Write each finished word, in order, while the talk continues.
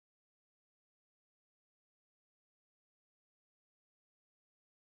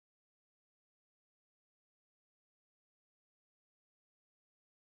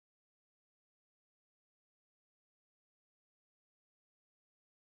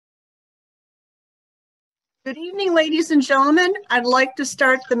Good evening, ladies and gentlemen. I'd like to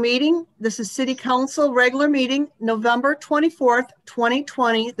start the meeting. This is City Council regular meeting, November 24th,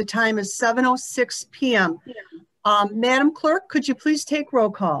 2020. The time is 7:06 p.m. Madam Clerk, could you please take roll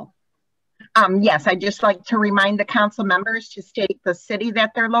call? Yes, I'd just like to remind the council members to state the city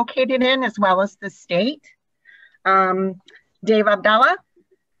that they're located in as well as the state. Dave Abdallah.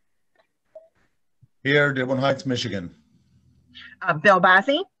 Here, Dearborn Heights, Michigan. Bill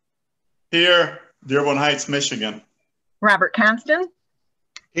Bazzi. Here, Dearborn Heights, Michigan. Robert Constant.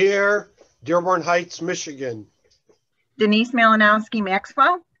 Here, Dearborn Heights, Michigan. Denise Malinowski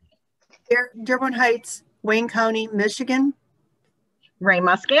Maxwell. Here, Dearborn Heights, Wayne County, Michigan. Ray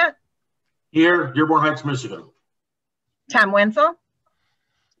Muscat. Here, Dearborn Heights, Michigan. Tom Wenzel.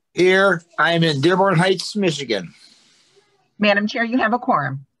 Here, I am in Dearborn Heights, Michigan. Madam Chair, you have a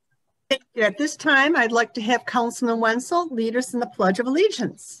quorum. Thank you. At this time, I'd like to have Councilman Wenzel lead us in the Pledge of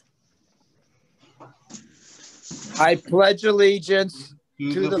Allegiance. I pledge allegiance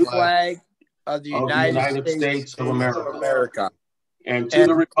to the flag of the United States of America and to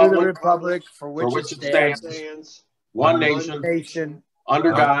the republic for which it stands, one nation,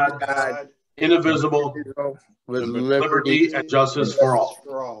 under God, indivisible, with liberty and justice for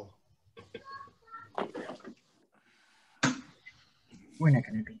all. We're not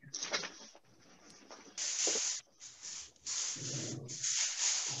going to be here.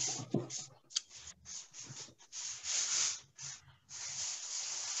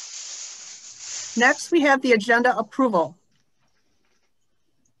 Next, we have the agenda approval.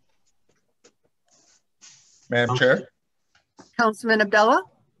 Madam Chair, Councilman Abdallah.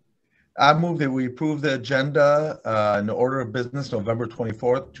 I move that we approve the agenda in the order of business, November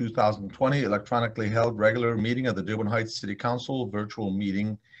 24th, 2020, electronically held regular meeting of the Dearborn Heights City Council virtual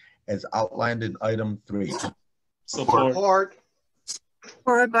meeting as outlined in item 3. Support.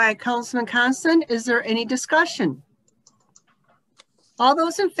 Supported by Councilman Constant. Is there any discussion? All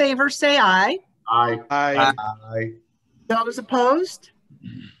those in favor say aye. Aye. Aye. Those opposed?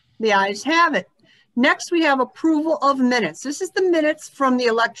 The ayes have it. Next, we have approval of minutes. This is the minutes from the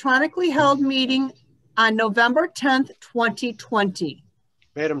electronically held meeting on November 10th, 2020.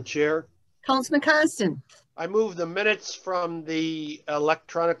 Madam Chair, Councilman Constant. I move the minutes from the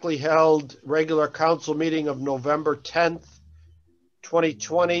electronically held regular council meeting of November 10th,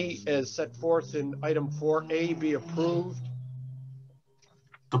 2020, as set forth in item 4A, be approved.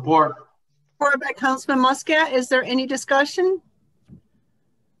 Support. Supported by Councilman Muscat. Is there any discussion?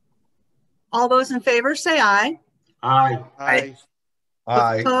 All those in favor say aye. Aye. Aye.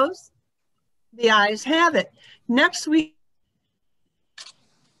 Aye. Opposed? The ayes have it. Next, we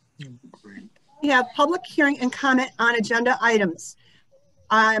have public hearing and comment on agenda items.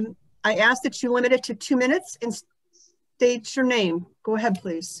 I ask that you limit it to 2 minutes and state your name. Go ahead,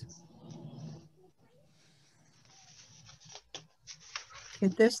 please.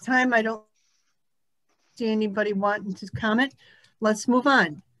 At this time, I don't see anybody wanting to comment. Let's move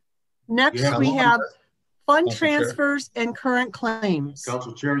on. Next, we have fund transfers and current claims.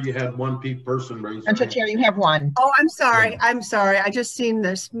 Council Chair, you had one person raised. Council Chair, you have one. Oh, I'm sorry. I'm sorry. I just seen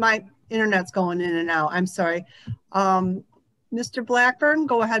this. My internet's going in and out. I'm sorry. Mr. Blackburn,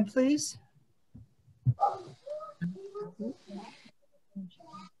 go ahead, please.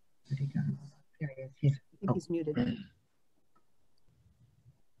 He's muted.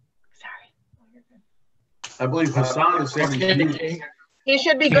 I believe Hassan is saying He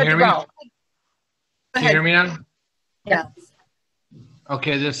should be good to go. Can you hear me now? Yeah.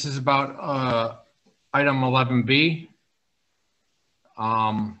 Okay, this is about item 11B.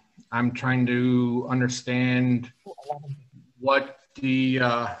 I'm trying to understand what the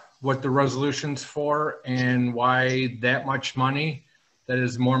resolution's for and why that much money, that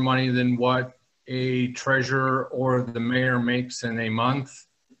is more money than what a treasurer or the mayor makes in a month.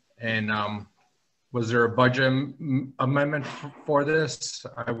 And was there a budget amendment for this?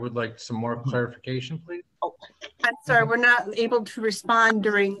 I would like some more clarification, please. Oh, I'm sorry, we're not able to respond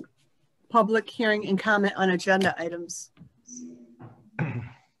during public hearing and comment on agenda items.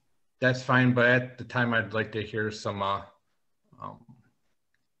 That's fine, but at the time, I'd like to hear some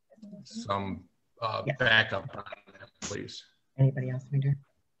backup on that, please. Anybody else, Major?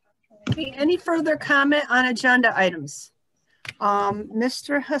 Okay, any further comment on agenda items?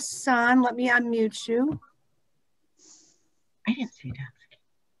 Mr. Hassan, let me unmute you. I didn't see that.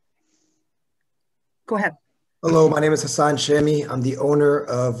 Go ahead. Hello, my name is Hassan Shami. I'm the owner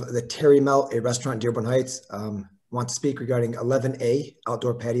of the Terry Melt, a restaurant in Dearborn Heights. Want to speak regarding 11A,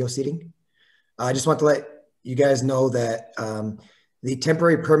 outdoor patio seating. I just want to let you guys know that the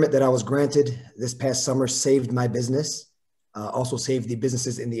temporary permit that I was granted this past summer saved my business, also saved the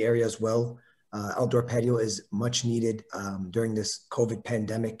businesses in the area as well. outdoor patio is much needed during this COVID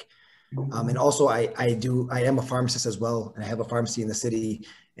pandemic. And also I am a pharmacist as well, and I have a pharmacy in the city.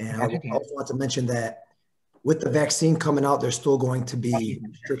 And I also want to mention that with the vaccine coming out, there's still going to be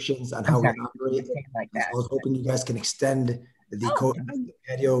restrictions on how we operate. I was hoping you guys can extend the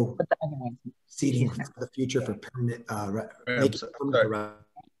patio seating for the future for permanent,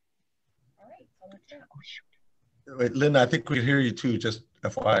 Wait, Linda, I think we hear you too, just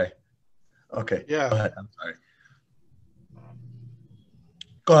FYI. Okay. Yeah. Go ahead. I'm sorry.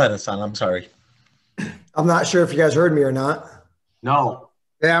 Go ahead, Hassan. I'm sorry. I'm not sure if you guys heard me or not. No.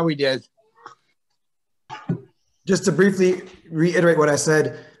 Yeah, we did. Just to briefly reiterate what I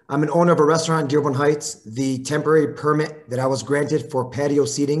said, I'm an owner of a restaurant in Dearborn Heights. The temporary permit that I was granted for patio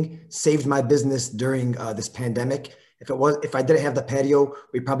seating saved my business during this pandemic. If I didn't have the patio,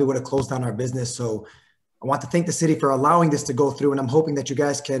 we probably would have closed down our business. So I want to thank the city for allowing this to go through, and I'm hoping that you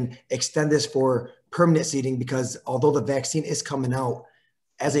guys can extend this for permanent seating, because although the vaccine is coming out,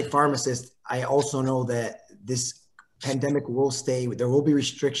 as a pharmacist, I also know that this pandemic will stay. There will be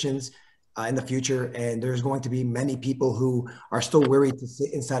restrictions in the future, and there's going to be many people who are still worried to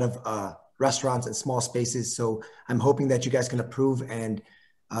sit inside of restaurants and small spaces. So I'm hoping that you guys can approve and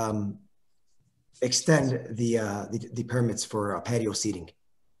extend the permits for patio seating.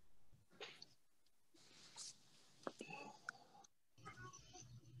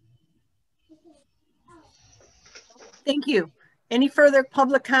 Thank you. Any further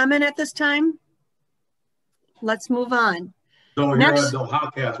public comment at this time? Let's move on. So Next. here, the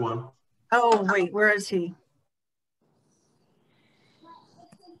Hawk has one. Oh, wait, where is he?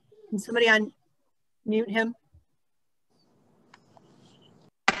 Can somebody unmute him?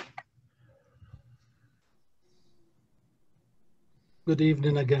 Good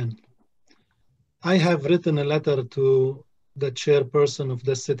evening again. I have written a letter to the chairperson of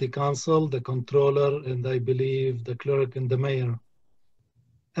the city council, the controller, and I believe the clerk and the mayor,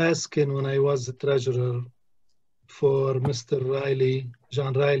 asking when I was the treasurer for Mr. Riley,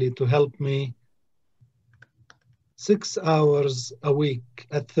 John Riley, to help me 6 hours a week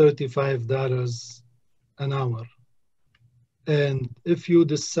at $35 an hour. And if you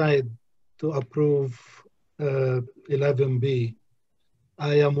decide to approve 11B,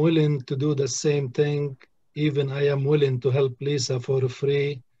 I am willing to do the same thing. Even I am willing to help Lisa for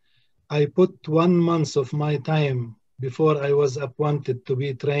free. I put 1 month of my time before I was appointed to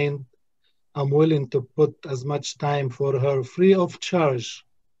be trained. I'm willing to put as much time for her free of charge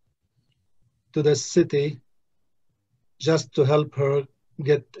to the city, just to help her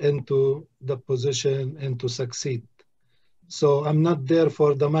get into the position and to succeed. So I'm not there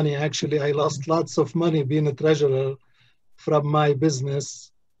for the money. Actually, I lost lots of money being a treasurer from my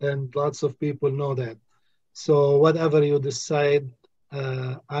business, and lots of people know that. So whatever you decide,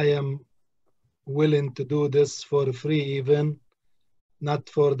 I am willing to do this for free, even not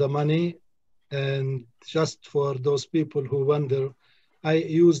for the money. And just for those people who wonder, I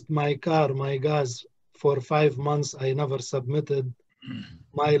used my car, my gas for 5 months. I never submitted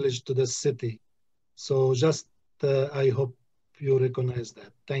mileage to the city. So just, I hope you recognize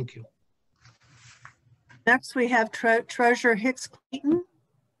that. Thank you. Next, we have Treasurer Hicks Clayton.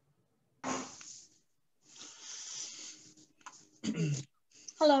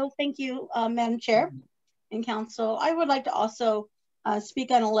 Hello, thank you, Madam Chair and Council. I would like to also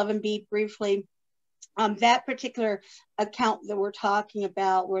speak on 11B briefly. That particular account that we're talking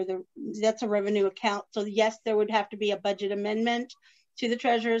about, that's a revenue account. So yes, there would have to be a budget amendment to the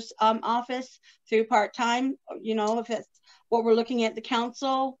treasurer's office through part-time. You know, if that's what we're looking at the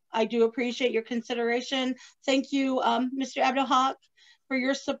council, I do appreciate your consideration. Thank you, Mr. Abdelhak, for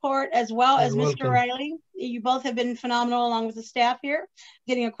your support, as well as Mr. Riley. You both have been phenomenal, along with the staff here,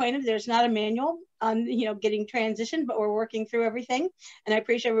 getting acquainted. There's not a manual on, getting transitioned, but we're working through everything, and I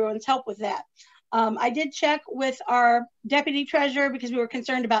appreciate everyone's help with that. I did check with our deputy treasurer because we were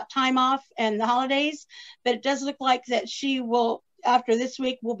concerned about time off and the holidays, but it does look like that she will, after this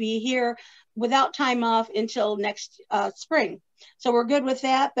week, will be here without time off until next spring. So we're good with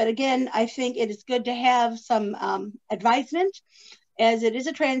that. But again, I think it is good to have some advisement, as it is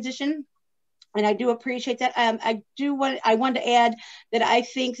a transition. And I do appreciate that. I want to add that I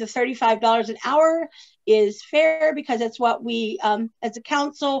think the $35 an hour is fair, because that's what we, as a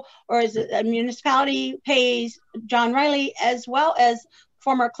council or as a municipality, pays John Riley, as well as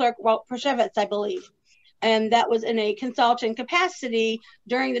former clerk Walt Pershevitz, I believe. And that was in a consultant capacity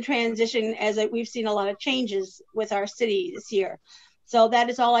during the transition, as we've seen a lot of changes with our city this year. So that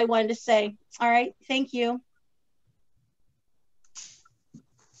is all I wanted to say. All right, thank you.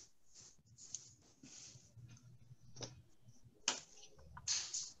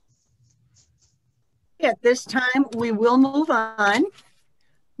 At this time, we will move on.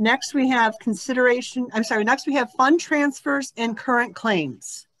 Next, we have next we have fund transfers and current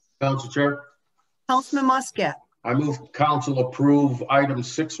claims. Council Chair, Councilman Muscat. I move council approve items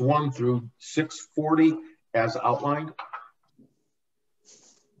 6-1 through 640 as outlined.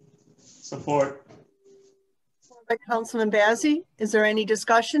 Support. By Councilman Bazey. Is there any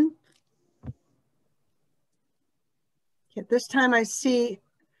discussion? At this time, I see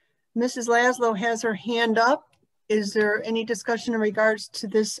Mrs. Laszlo has her hand up. Is there any discussion in regards to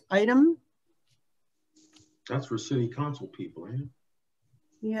this item? That's for city council people, ain't it?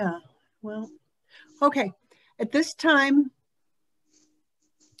 Yeah, well, okay. At this time,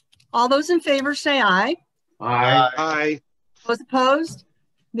 all those in favor say aye. Aye. Aye. Those opposed?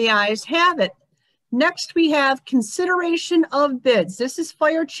 The ayes have it. Next, we have consideration of bids. This is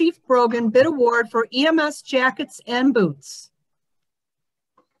Fire Chief Brogan bid award for EMS jackets and boots.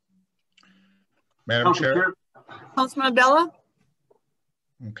 Madam Chair. Councilman Abdullah?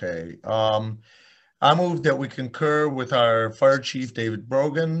 Okay. I move that we concur with our Fire Chief, David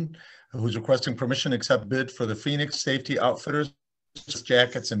Brogan, who's requesting permission to accept bid for the Phoenix Safety Outfitters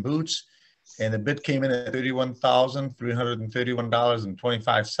jackets and boots. And the bid came in at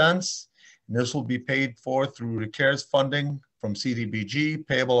 $31,331.25. And this will be paid for through the CARES funding from CDBG,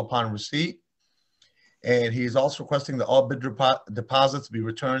 payable upon receipt. And he's also requesting that all bid deposits be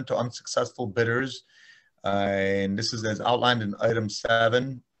returned to unsuccessful bidders. And this is as outlined in item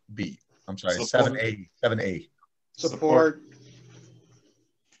 7B. I'm sorry, 7A. 7A. Support.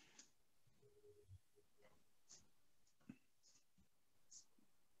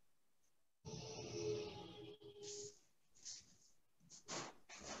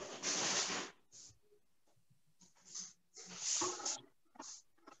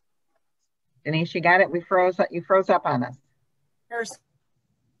 Denise, you got it? You froze up on us. First.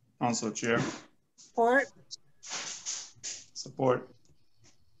 Council Chair. Support. Support.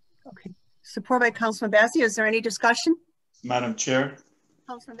 Okay. Support by Councilman Bazey. Is there any discussion? Madam Chair.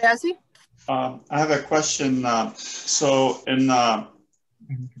 Councilman Bazey? I have a question. So in the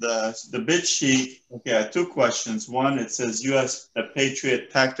bid sheet, okay, I have two questions. One, it says U.S. Patriot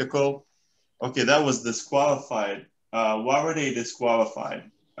Tactical. Okay, that was disqualified. Why were they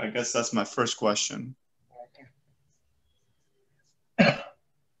disqualified? I guess that's my first question. I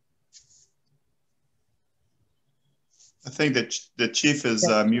think that the chief is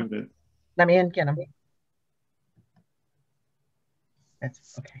muted. Let me get him.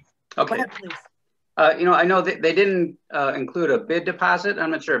 That's okay. Okay. Go ahead, please. I know they didn't include a bid deposit.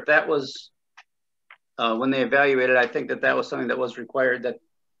 I'm not sure if that was when they evaluated. I think that was something that was required. That,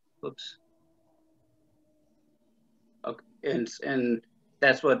 oops. Okay, and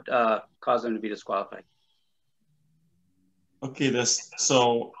that's what caused them to be disqualified. Okay,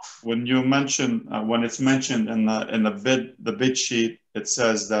 so when you mention when it's mentioned in the bid sheet, it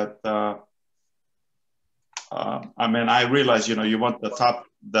says that I mean, I realize you want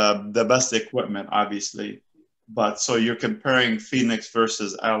the best equipment, obviously, but so you're comparing Phoenix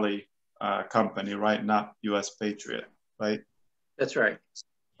versus Alley company, right? Not U.S. Patriot, right? That's right.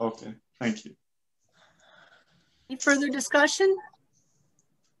 Okay, thank you. Any further discussion?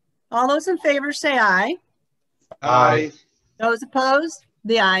 All those in favor say aye. Aye. Those opposed?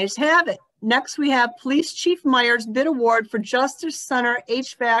 The ayes have it. Next, we have Police Chief Myers bid award for Justice Center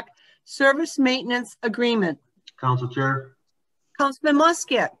HVAC service maintenance agreement. Council Chair. Councilman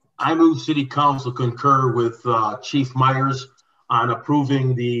Muscat. I move City Council concur with Chief Myers on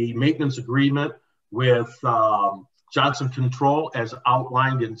approving the maintenance agreement with Johnson Control as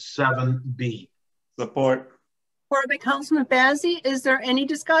outlined in 7B. Support. Support by Councilman Bazey. Is there any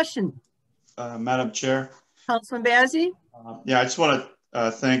discussion? Madam Chair. Councilman Bazey. Yeah, I just want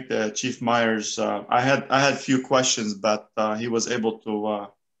to thank Chief Myers. I had a few questions, but he was able to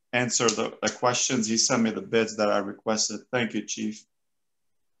answer the questions. He sent me the bids that I requested. Thank you, Chief.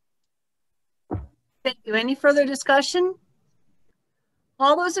 Thank you. Any further discussion?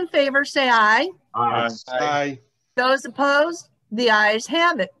 All those in favor say aye. Aye. Aye. Those opposed? The ayes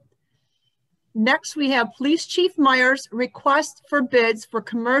have it. Next, we have Police Chief Myers request for bids for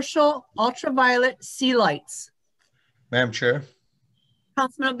commercial ultraviolet sea lights. Madam Chair.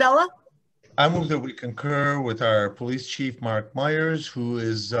 Councilman Abdullah? I move that we concur with our Police Chief, Mark Myers, who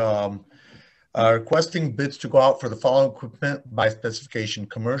is requesting bids to go out for the following equipment by specification: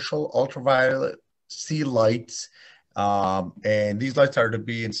 commercial ultraviolet sea lights. And these lights are to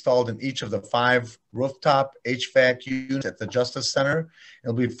be installed in each of the 5 rooftop HVAC units at the Justice Center.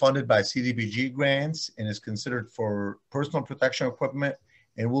 It'll be funded by CDBG grants and is considered for personal protection equipment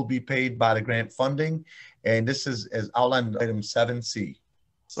and will be paid by the grant funding. And this is as outlined in item 7C.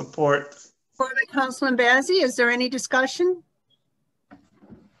 Support. Support by Councilman Bazey. Is there any discussion?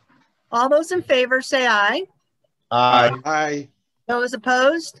 All those in favor say aye. Aye. Aye. Those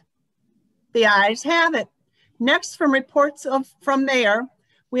opposed? The ayes have it. Next, from reports from Mayor,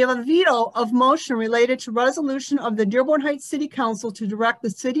 we have a veto of motion related to resolution of the Dearborn Heights City Council to direct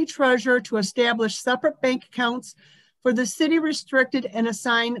the city treasurer to establish separate bank accounts for the city restricted and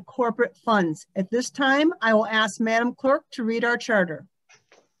assigned corporate funds. At this time, I will ask Madam Clerk to read our charter.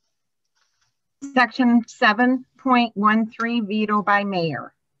 Section 7.13, veto by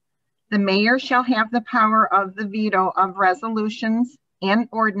mayor. The mayor shall have the power of the veto of resolutions and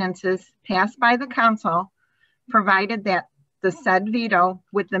ordinances passed by the council, provided that the said veto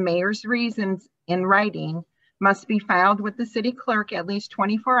with the mayor's reasons in writing must be filed with the city clerk at least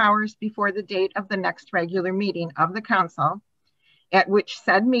 24 hours before the date of the next regular meeting of the council, at which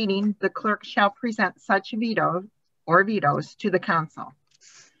said meeting the clerk shall present such veto or vetoes to the council.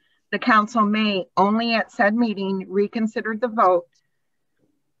 The council may only at said meeting reconsider the vote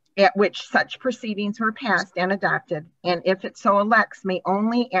at which such proceedings were passed and adopted, and if it so elects, may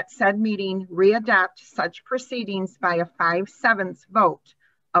only at said meeting readopt such proceedings by a 5/7 vote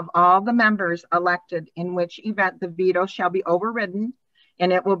of all the members elected, in which event the veto shall be overridden,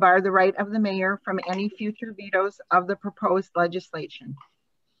 and it will bar the right of the mayor from any future vetoes of the proposed legislation.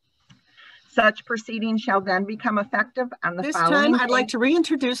 Such proceedings shall then become effective on the following This time, I'd day. like to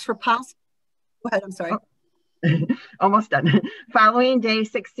reintroduce for possible. Go ahead, I'm sorry. Almost done. Following day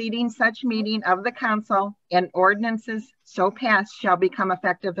succeeding such meeting of the council, and ordinances so passed shall become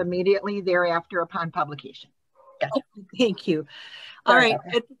effective immediately thereafter upon publication. Gotcha. Oh, thank you. All right,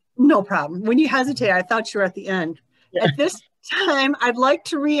 no problem. When you hesitate, I thought you were at the end. Yeah. At this time, I'd like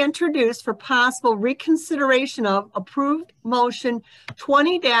to reintroduce for possible reconsideration of approved motion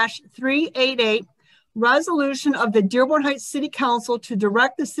 20-388, resolution of the Dearborn Heights City Council to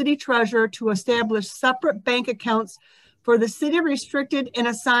direct the city treasurer to establish separate bank accounts for the city restricted and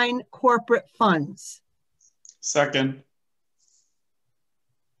assigned corporate funds. Second.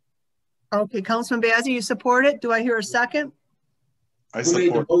 Okay, Councilman Bazey, you support it? Do I hear a second? I support. Who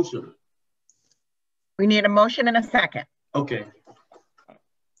made the motion? We need a motion and a second. Okay.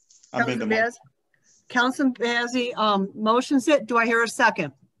 I made the motion. Councilman Bazey motions it. Do I hear a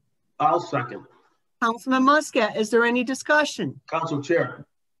second? I'll second. Councilman Muscat, is there any discussion? Council Chair.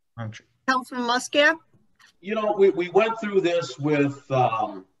 Councilman Muscat? You know, we went through this with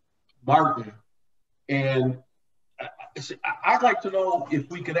Martin, and I'd like to know if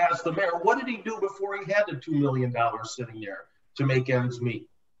we could ask the mayor, what did he do before he had the $2 million sitting there to make ends meet?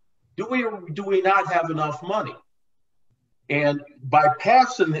 Do we not have enough money? And by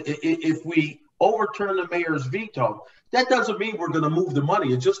passing, if we overturn the mayor's veto, that doesn't mean we're going to move the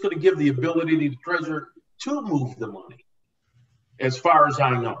money. It's just going to give the ability to the treasurer to move the money, as far as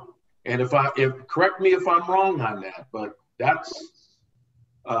I know. And correct me if I'm wrong on that, but that's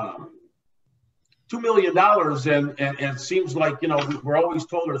 $2 million, and it seems like, you know, we're always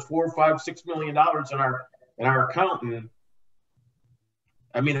told there's $4, $5, $6 million in our account, and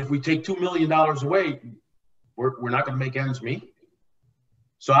I mean, if we take $2 million away, we're not going to make ends meet.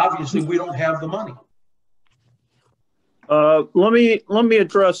 So obviously, we don't have the money. Let me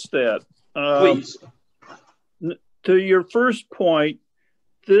address that. Please. To your first point,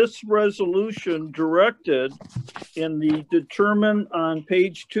 this resolution directed in the determine on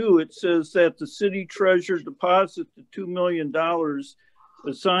page 2, it says that the city treasurer deposit the $2 million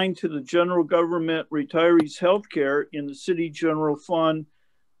assigned to the general government retirees healthcare in the city general fund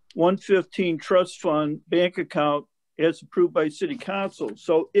 115 trust fund bank account as approved by city council.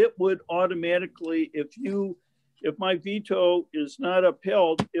 So it would automatically, if my veto is not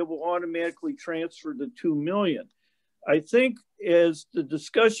upheld, it will automatically transfer the $2 million. I think as the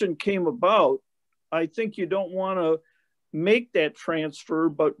discussion came about, I think you don't want to make that transfer,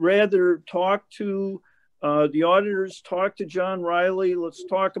 but rather talk to the auditors, talk to John Riley. Let's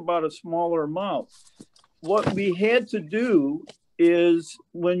talk about a smaller amount. What we had to do is,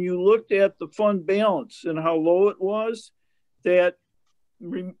 when you looked at the fund balance and how low it was, that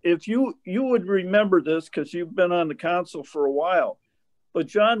if you would remember this because you've been on the council for a while, but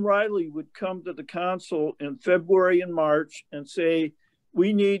John Riley would come to the council in February and March and say,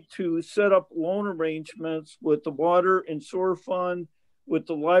 we need to set up loan arrangements with the water and sewer fund, with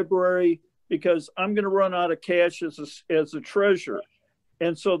the library, because I'm going to run out of cash as a treasurer.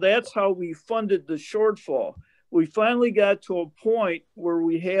 And so that's how we funded the shortfall. We finally got to a point where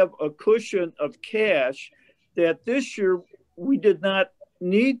we have a cushion of cash that this year we did not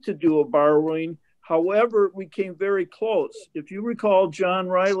need to do a borrowing. However, we came very close. If you recall, John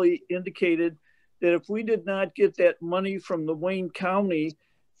Riley indicated that if we did not get that money from the Wayne County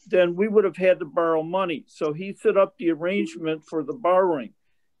then we would have had to borrow money. So he set up the arrangement for the borrowing,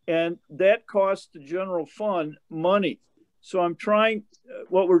 and that cost the general fund money. So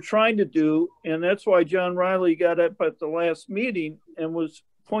what we're trying to do, and that's why John Riley got up at the last meeting and was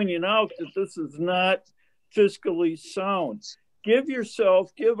pointing out that this is not fiscally sound. Give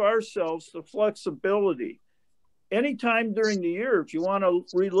ourselves the flexibility. Anytime during the year, if you want to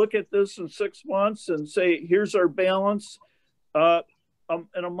relook at this in 6 months and say, here's our balance, an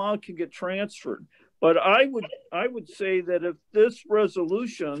amount can get transferred. But I would say that if this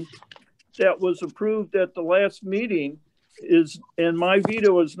resolution that was approved at the last meeting and my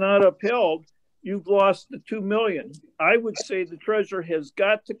veto is not upheld, you've lost the $2 million. I would say the treasurer has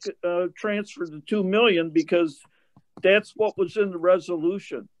got to transfer the $2 million because that's what was in the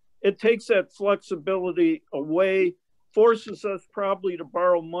resolution. It takes that flexibility away, forces us probably to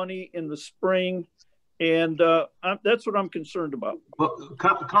borrow money in the spring, and that's what I'm concerned about. Well,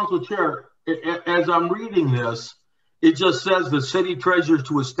 Council Chair, as I'm reading this, it just says the city treasurer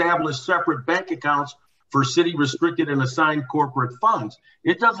to establish separate bank accounts for city restricted and assigned corporate funds.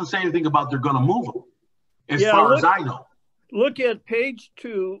 It doesn't say anything about they're going to move them, as far as I know. Look at page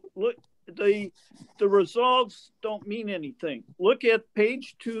 2. Look, the resolves don't mean anything. Look at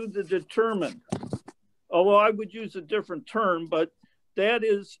page 2, the determine. Although I would use a different term, but that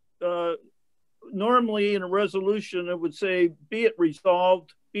is normally in a resolution, it would say, be it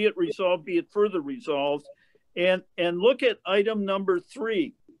resolved, be it further resolved. And look at item number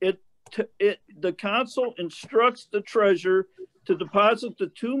 3. The council instructs the treasurer to deposit the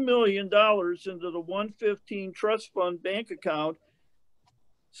 $2 million into the 115 trust fund bank account.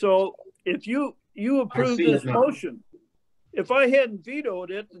 So if you approve this motion, if I hadn't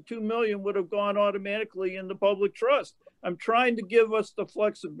vetoed it, the $2 million would have gone automatically into public trust. I'm trying to give us the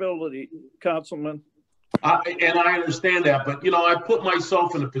flexibility, Councilman. And I understand that, but I put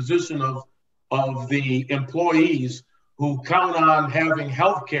myself in a position of the employees who count on having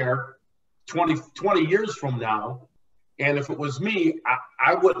health care 20 years from now. And if it was me,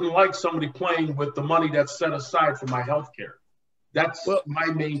 I wouldn't like somebody playing with the money that's set aside for my health care. That's my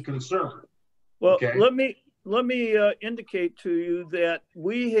main concern. Well, okay? Let me indicate to you that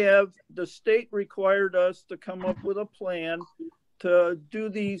the state required us to come up with a plan to do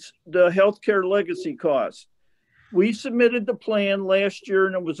the healthcare legacy costs. We submitted the plan last year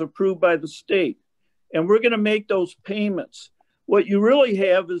and it was approved by the state. And we're going to make those payments. What you really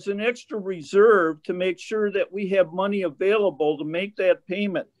have is an extra reserve to make sure that we have money available to make that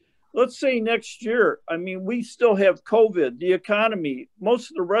payment. Let's say next year, we still have COVID, the economy.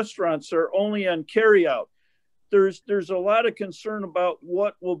 Most of the restaurants are only on carryout. There's a lot of concern about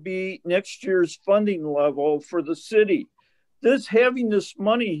what will be next year's funding level for the city. Having this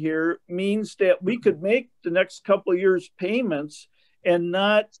money here means that we could make the next couple of years payments and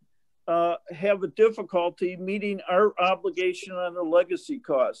not have a difficulty meeting our obligation on the legacy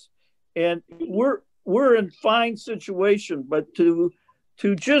costs. And we're in fine situation, but to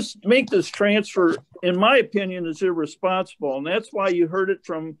just make this transfer, in my opinion, is irresponsible. And that's why you heard it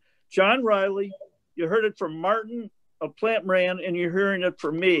from John Riley, you heard it from Martin of Plant Moran, and you're hearing it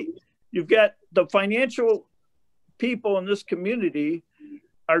from me. You've got the financial people in this community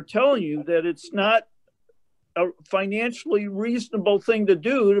are telling you that it's not a financially reasonable thing to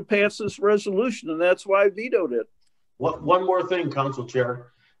do to pass this resolution, and that's why I vetoed it. One more thing, Council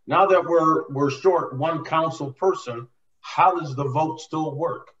Chair. Now that we're short one council person, how does the vote still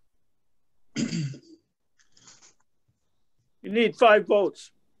work? You need 5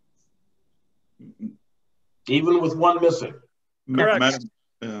 votes. Even with one missing? Correct.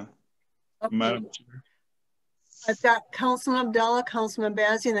 Madam Chair. I've got Councilman Abdallah, Councilman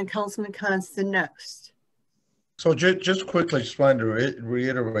Bazey, and then Councilman Constant next. So just quickly, just wanted to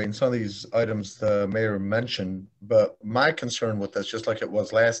reiterate some of these items the mayor mentioned, but my concern with this, just like it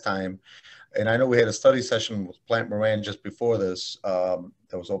was last time, and I know we had a study session with Plant Moran just before this that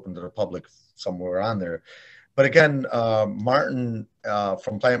was open to the public somewhere on there. But again, Martin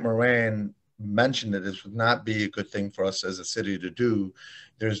from Plant Moran mentioned that this would not be a good thing for us as a city to do.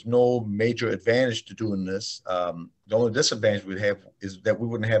 There's no major advantage to doing this. The only disadvantage we'd have is that we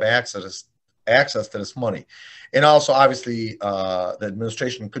wouldn't have access to this money. And also, obviously, the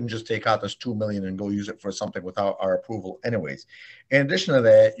administration couldn't just take out this $2 million and go use it for something without our approval anyways. In addition to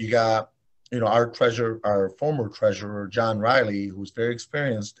that, you got, our former treasurer, John Riley, who's very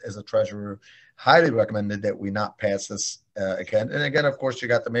experienced as a treasurer, highly recommended that we not pass this again. And again, of course, you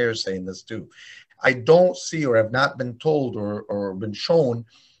got the mayor saying this too. I don't see or have not been told or been shown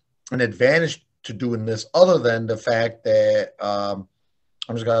an advantage to doing this other than the fact that I'm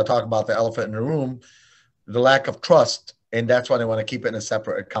just going to talk about the elephant in the room, the lack of trust and that's why they want to keep it in a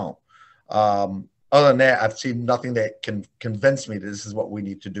separate account. Other than that, I've seen nothing that can convince me that this is what we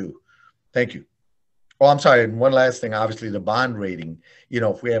need to do. Thank you. Oh, I'm sorry. And one last thing, obviously the bond rating,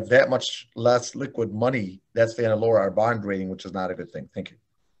 if we have that much less liquid money, that's going to lower our bond rating, which is not a good thing. Thank you.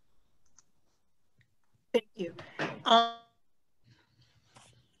 Thank you.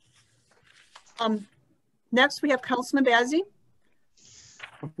 Next we have Councilman Bazey.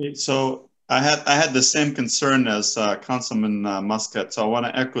 Okay, so I had the same concern as Councilman Muscat, so I want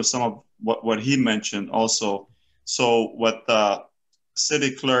to echo some of what he mentioned also. So what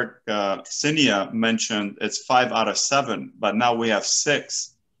City Clerk Cinia mentioned, it's 5 out of 7, but now we have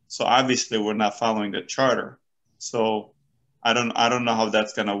 6. So obviously we're not following the charter. So I don't know how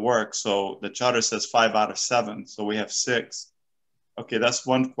that's going to work. So the charter says 5 out of 7, so we have 6. Okay, that's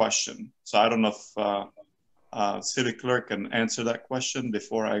one question. So I don't know if City Clerk can answer that question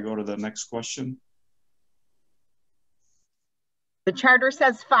before I go to the next question. The charter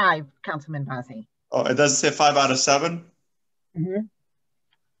says 5, Councilman Bazey. Oh, it doesn't say 5 out of 7? Mm-hmm.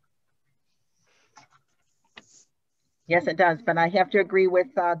 Yes, it does, but I have to agree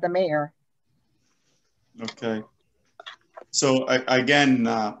with the mayor. Okay. So again,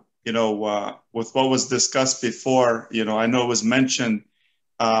 with what was discussed before, I know it was mentioned,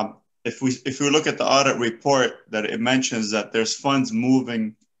 if we look at the audit report, that it mentions that there's funds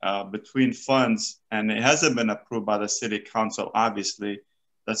moving between funds, and it hasn't been approved by the city council, obviously.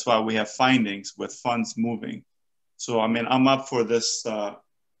 That's why we have findings with funds moving. So, I mean, I'm up for this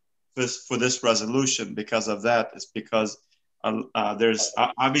resolution because of that. It's because there's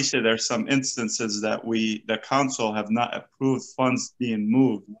some instances that the council have not approved funds being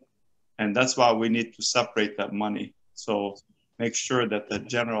moved, and that's why we need to separate that money. So make sure that the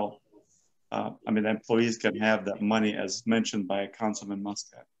general, the employees can have that money as mentioned by Councilman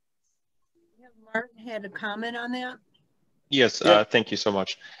Muscat. Martin had a comment on that. Yes, thank you so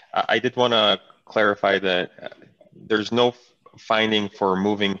much. I did want to clarify that there's no finding for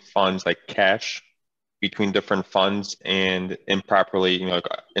moving funds like cash between different funds and improperly,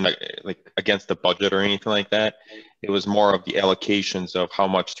 like against the budget or anything like that. It was more of the allocations of how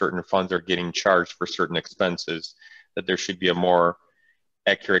much certain funds are getting charged for certain expenses, that there should be a more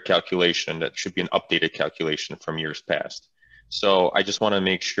accurate calculation, that should be an updated calculation from years past. So I just want to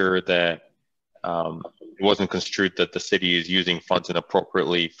make sure that it wasn't construed that the city is using funds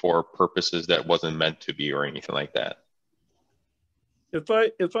inappropriately for purposes that wasn't meant to be or anything like that.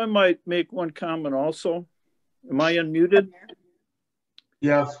 If I might make one comment also, am I unmuted?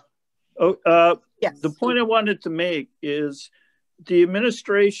 Yes. Oh, yes. The point I wanted to make is the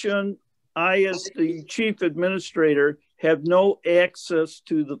administration, I as the chief administrator, have no access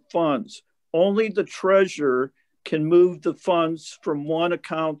to the funds. Only the treasurer can move the funds from one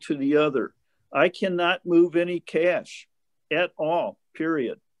account to the other. I cannot move any cash at all,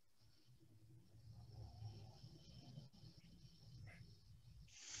 period.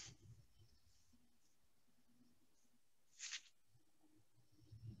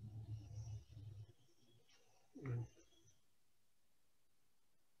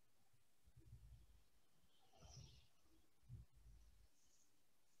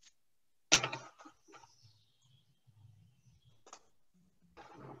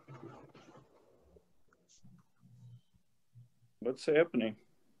 What's happening?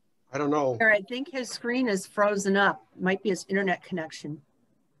 I don't know. I think his screen is frozen up. Might be his internet connection.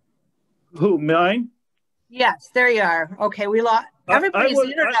 Who, mine? Yes, there you are. Okay, we lost everybody's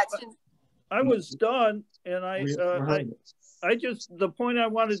internet. I was done, and I just, the point I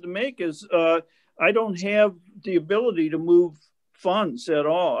wanted to make is I don't have the ability to move funds at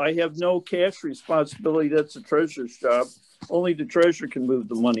all. I have no cash responsibility. That's the treasurer's job. Only the treasurer can move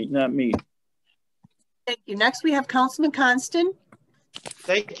the money, not me. Thank you. Next, we have Councilman Constant.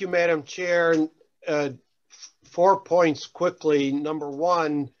 Thank you, Madam Chair. 4 points quickly. Number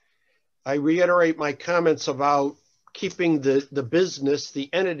one, I reiterate my comments about keeping the business, the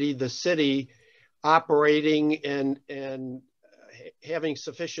entity, the city operating and having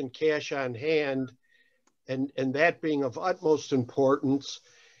sufficient cash on hand, and that being of utmost importance.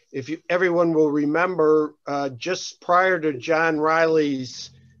 Everyone will remember, just prior to John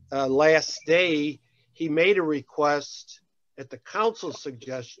Riley's last day, he made a request at the council's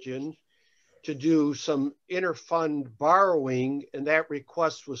suggestion to do some interfund borrowing, and that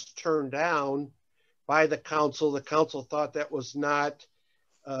request was turned down by the council. The council thought that was not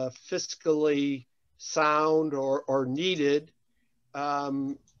fiscally sound or needed.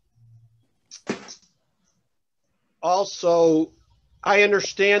 Also, I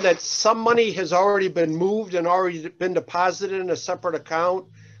understand that some money has already been moved and already been deposited in a separate account,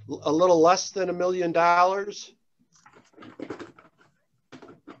 a little less than $1 million.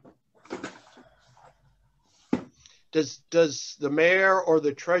 does the mayor or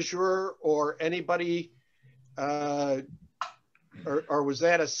the treasurer or anybody, or was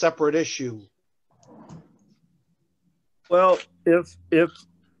that a separate issue? Well, if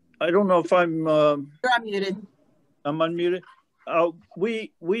I don't know if I'm You're unmuted. I'm unmuted.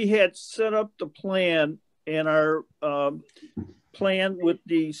 We had set up the plan and our plan with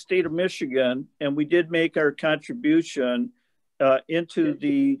the state of Michigan, and we did make our contribution into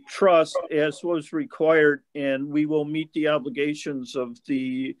the trust as was required, and we will meet the obligations of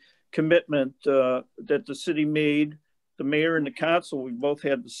the commitment that the city made. The mayor and the council, we both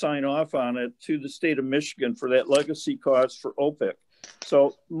had to sign off on it to the state of Michigan for that legacy cost for OPIC.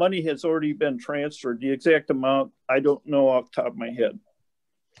 So money has already been transferred. The exact amount, I don't know off the top of my head.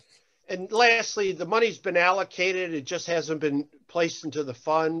 And lastly, the money's been allocated. It just hasn't been placed into the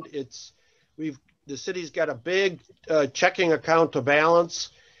fund. The city's got a big checking account to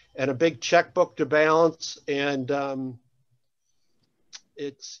balance and a big checkbook to balance. And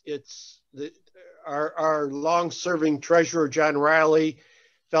our long-serving treasurer, John Riley,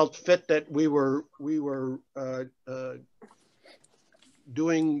 felt fit that we were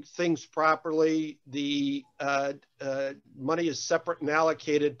doing things properly. The money is separate and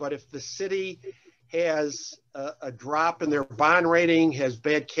allocated, but if the city has a drop in their bond rating, has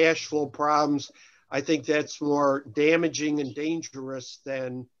bad cash flow problems, I think that's more damaging and dangerous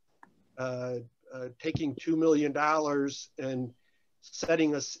than taking $2 million and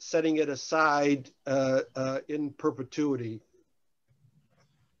setting it aside in perpetuity.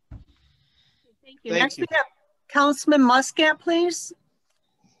 Thank you. Next we have Councilman Muscat, please.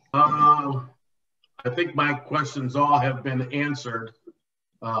 I think my questions all have been answered.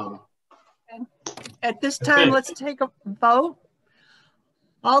 At this time, let's take a vote.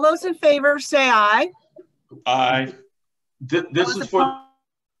 All those in favor say aye. Aye. This is for,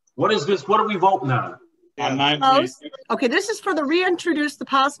 what is this? What are we voting on? On 9B. Okay, this is for the reintroduce the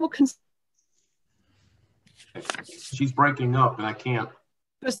possible She's breaking up and I can't.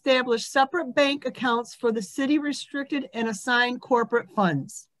 to establish separate bank accounts for the city restricted and assigned corporate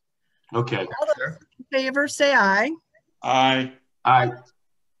funds. Okay. All those in favor say aye. Aye. Aye.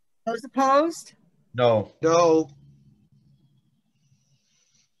 Those opposed? No. No.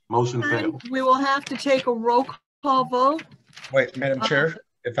 Motion failed. We will have to take a roll call vote. Wait, Madam Chair,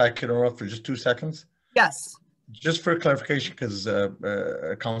 if I could interrupt for just 2 seconds. Yes. Just for clarification, because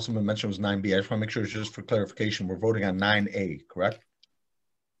a councilman mentioned it was 9B. I just want to make sure it's just for clarification. We're voting on 9A, correct?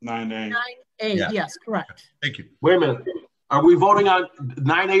 9A. 9A, Yeah. yes, correct. Thank you. Wait a minute. Are we voting on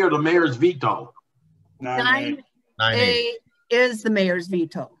 9A or the mayor's veto? 9A. 9A is the mayor's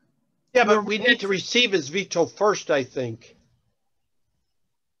veto. Yeah, but we need to receive his veto first, I think.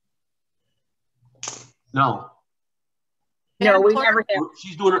 No. No, we never have.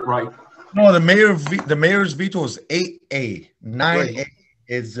 She's doing it right. No, the mayor's veto is 8A. 9A right.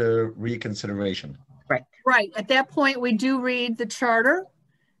 Is a reconsideration. Right. Right. At that point, we do read the charter,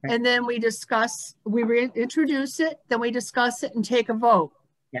 right. And then we discuss, we reintroduce it, then we discuss it and take a vote.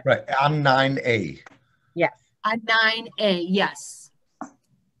 Yes. Right. On 9A. Yes. On 9A, yes.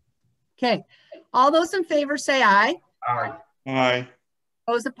 Okay. All those in favor say aye. Aye. Aye.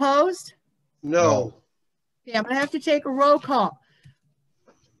 Those opposed? No. Okay, I'm going to have to take a roll call.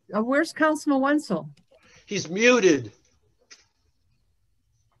 Where's Councilman Wenzel? He's muted.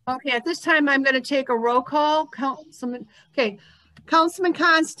 Okay, at this time, I'm going to take a roll call. Councilman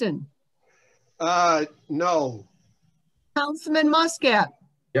Constant. No. Councilman Muscat.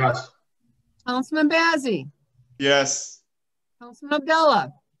 Yes. Councilman Bazzi. Yes. Councilman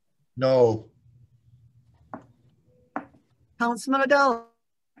Abdullah. No. Councilman Abdullah.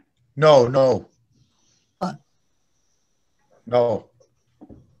 No. No.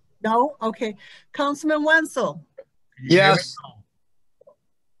 No? Okay. Councilman Wenzel. Yes.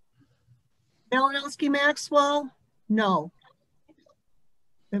 Malinowski Maxwell? No.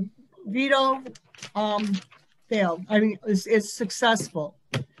 The veto failed. I mean, it's successful.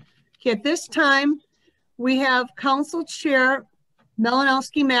 Okay, at this time, we have Council Chair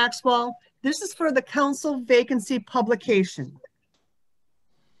Malinowski Maxwell. This is for the council vacancy publication.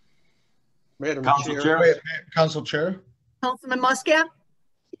 Madam Council Chair. Chair. Council Chair. Councilman Muscat?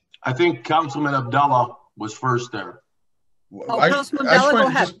 I think Councilman Abdullah was first there. Councilman Abdullah, go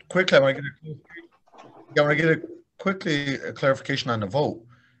ahead. Just quickly, I want to get a clarification on the vote,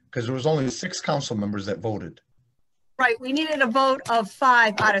 because there was only 6 council members that voted. Right, we needed a vote of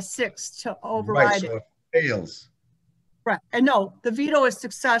 5 out of 6 to override right, so it fails. Right, and no, the veto is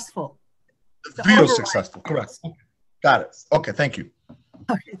successful. The veto is successful, correct. Got it. Okay, thank you.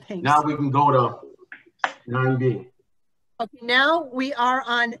 Okay, thanks. Now we can go to 9B. Okay, now we are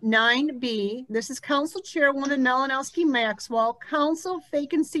on 9B. This is Council Chairwoman Malinowski Maxwell, council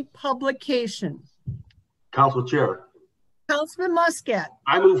vacancy publication. Council Chair. Councilman Muscat.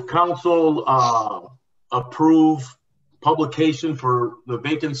 I move council approve publication for the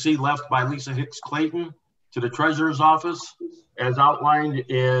vacancy left by Lisa Hicks Clayton to the treasurer's office as outlined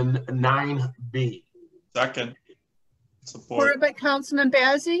in 9B. Second. Supported by Councilman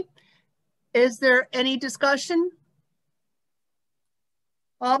Bazey. Is there any discussion?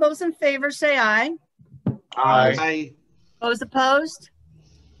 All those in favor say aye. Aye. Aye. Those opposed?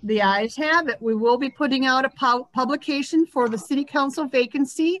 The ayes have it. We will be putting out a publication for the city council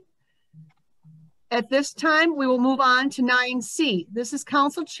vacancy. At this time, we will move on to 9C. This is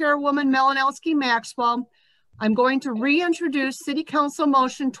Council Chairwoman Malinowski Maxwell. I'm going to reintroduce City Council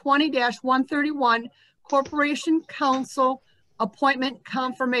Motion 20-131, Corporation Council Appointment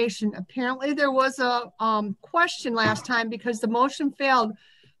Confirmation. Apparently there was a question last time because the motion failed.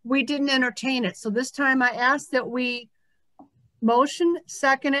 We didn't entertain it. So this time I asked that we motion,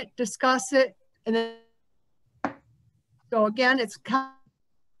 second it, discuss it, and then so again, it's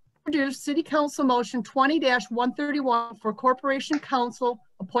introduced City Council Motion 20-131 for Corporation Council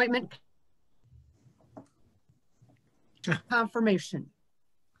Appointment Confirmation.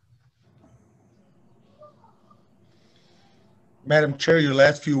 Madam Chair, your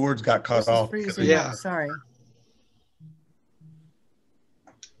last few words got cut off. Yeah, sorry.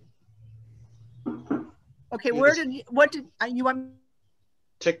 Okay, what did you want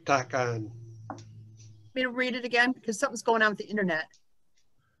TikTok on? Me to read it again? Because something's going on with the internet.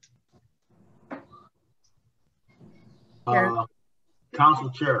 Council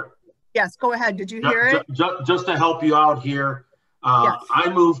Chair. Yes, go ahead. Did you hear it? Just to help you out here, yes. I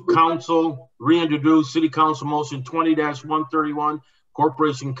move council reintroduce City Council Motion 20-131,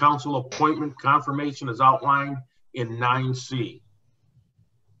 Corporation Council Appointment Confirmation as outlined in 9C.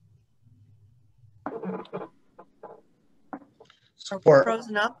 Support.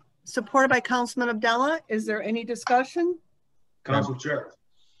 Frozen up. Supported by Councilman Abdallah. Is there any discussion? Council Chair.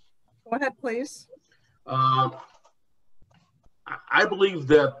 Go ahead, please. I believe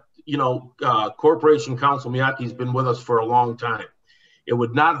that, Corporation Council Miyake's been with us for a long time. It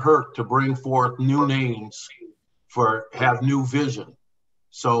would not hurt to bring forth new names have new vision.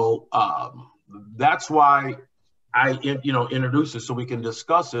 So that's why I, introduce it so we can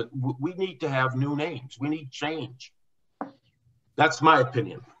discuss it. We need to have new names. We need change. That's my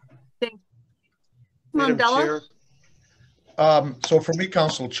opinion. Thank you. Madam Chair. So for me,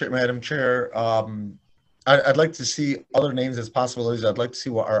 Madam Chair, I'd like to see other names as possibilities. I'd like to see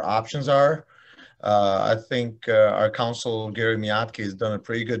what our options are. I think our council, Gary Miyake, has done a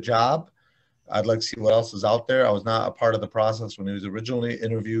pretty good job. I'd like to see what else is out there. I was not a part of the process when he was originally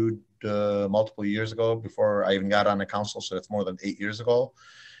interviewed multiple years ago before I even got on the council, so that's more than 8 years ago.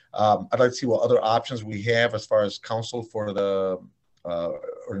 I'd like to see what other options we have as far as counsel for the, or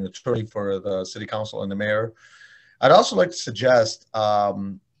an attorney for the city council and the mayor. I'd also like to suggest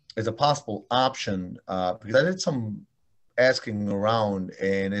as a possible option, because I did some asking around,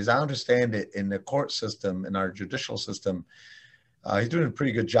 and as I understand it, in the court system, in our judicial system, he's doing a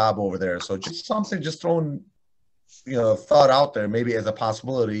pretty good job over there. So just something, just throwing, thought out there, maybe as a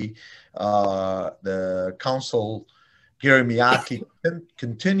possibility, the council, Gary Miyake,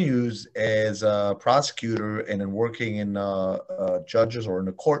 continues as a prosecutor and in working in judges or in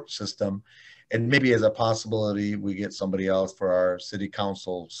the court system, and maybe as a possibility, we get somebody else for our city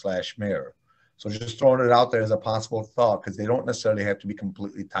council / mayor. So just throwing it out there as a possible thought, because they don't necessarily have to be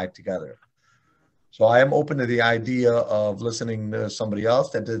completely tied together. So I am open to the idea of listening to somebody else.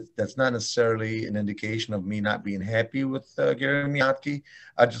 That's not necessarily an indication of me not being happy with Gary Miyake.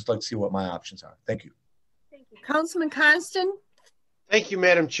 I'd just like to see what my options are. Thank you. Thank you. Councilman Constant. Thank you,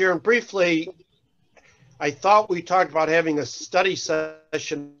 Madam Chair. And briefly, I thought we talked about having a study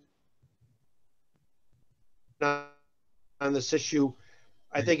session on this issue.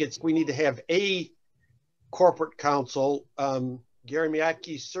 I think we need to have a corporate counsel. Gary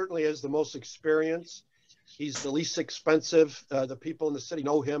Miyake certainly has the most experience. He's the least expensive. The people in the city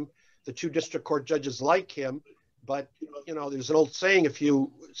know him. The 2 district court judges like him. But, there's an old saying, if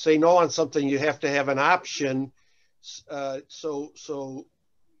you say no on something, you have to have an option. So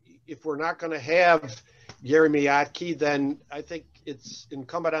if we're not going to have Gary Miyake, then I think it's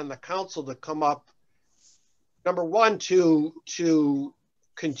incumbent on the council to come up, number one, to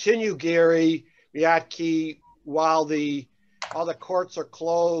continue Gary Miyake while all the courts are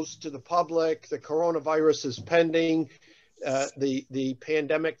closed to the public, the coronavirus is pending, the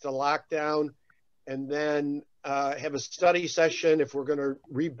pandemic, the lockdown, and then have a study session. If we're going to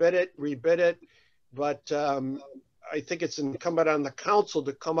rebid it. But I think it's incumbent on the council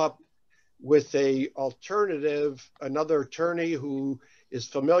to come up with a alternative, another attorney who is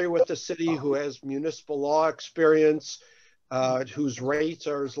familiar with the city, who has municipal law experience, whose rates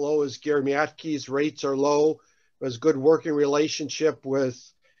are as low as Gary Miatke's rates are low, who has good working relationship with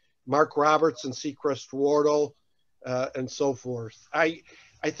Mark Roberts and Seacrest Wardle, and so forth. I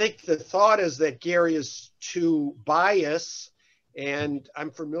think the thought is that Gary is too biased, and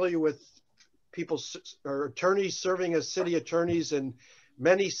I'm familiar with people or attorneys serving as city attorneys in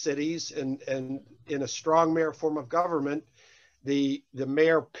many cities, and in a strong mayor form of government, the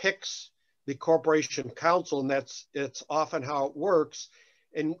mayor picks the corporation council, and it's often how it works.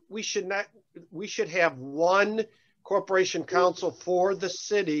 And we should have one corporation council for the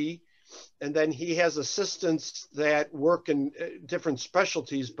city, and then he has assistants that work in different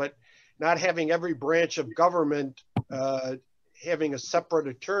specialties, but not having every branch of government having a separate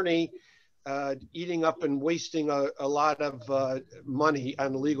attorney eating up and wasting a lot of money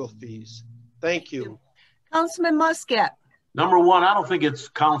on legal fees. Thank you. Councilman Muscat. Number one, I don't think it's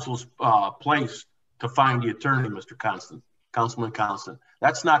council's place to find the attorney, Councilman Constant.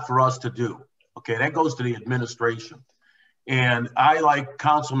 That's not for us to do. Okay, that goes to the administration. And I, like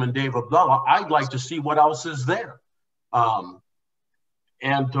Councilman Dave Abdullah, I'd like to see what else is there.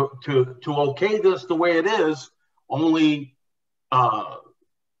 And to okay this the way it is, only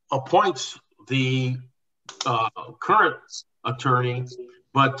appoints the current attorney.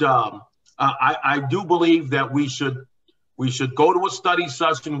 But I do believe that we should go to a study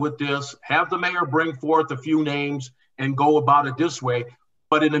session with this, have the mayor bring forth a few names and go about it this way.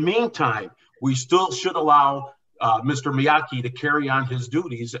 But in the meantime, we still should allow Mr. Miyake to carry on his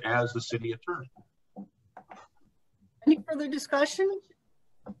duties as the city attorney. Any further discussion?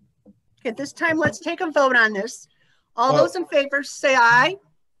 Okay, at this time, let's take a vote on this. All those in favor say aye.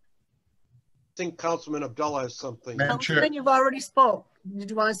 I think Councilman Abdullah has something. Councilman, you've already spoke. Did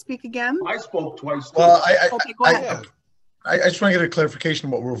you want to speak again? I spoke twice. Well, okay, go ahead. I just want to get a clarification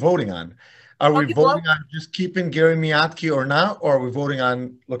on what we're voting on. Are we voting on just keeping Gary Miatke or not, or are we voting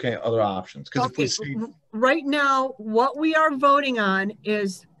on looking at other options? Because if we see right now, what we are voting on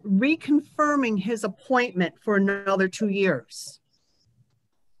is reconfirming his appointment for another 2 years.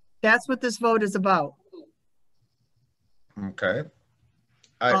 That's what this vote is about. Okay.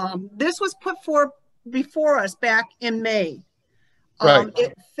 This was put before us back in May. Right.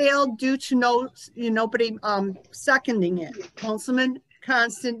 It failed due to nobody seconding it. Councilman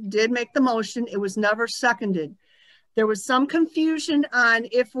Constant did make the motion. It was never seconded. There was some confusion on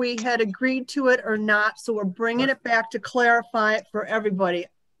if we had agreed to it or not. So we're bringing it back to clarify it for everybody.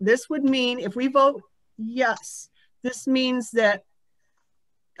 This would mean if we vote yes, this means that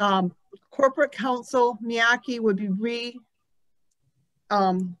corporate counsel Miyake would be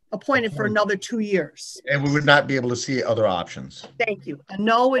appointed for another 2 years. And we would not be able to see other options. Thank you. A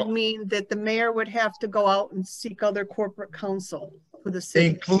no would mean that the mayor would have to go out and seek other corporate counsel for the city.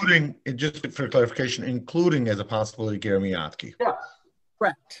 Including, just for clarification, including as a possibility Gary Miatke. Yeah.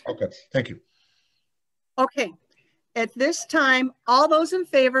 Correct. Okay, thank you. Okay. At this time, all those in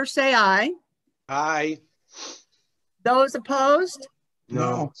favor say aye. Aye. Those opposed?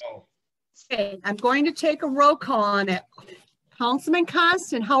 No. Okay, I'm going to take a roll call on it. Councilman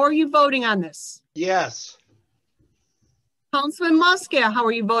Constant, how are you voting on this? Yes. Councilman Muscat, how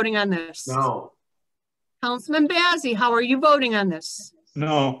are you voting on this? No. Councilman Bazey, how are you voting on this?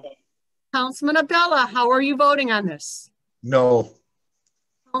 No. Councilman Abdullah, how are you voting on this? No.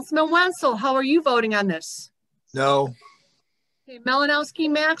 Councilman Wenzel, how are you voting on this? No. Okay, Malinowski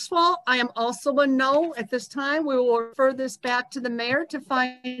Maxwell, I am also a no at this time. We will refer this back to the mayor to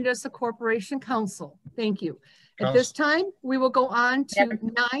find us a corporation counsel. Thank you. At this time, we will go on to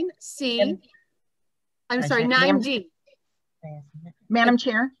 9C. I'm sorry, 9D. Madam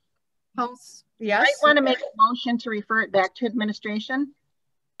Chair? Yes. I want to make a motion to refer it back to administration.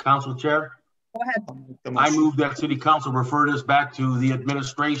 Council Chair? Go ahead. I move that City Council refer this back to the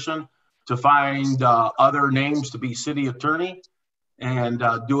administration to find other names to be city attorney and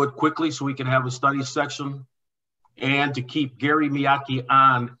do it quickly so we can have a study section, and to keep Gary Miatke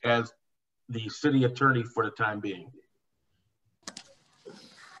on as the city attorney for the time being.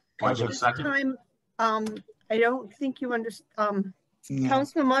 At this time, I don't think you understand.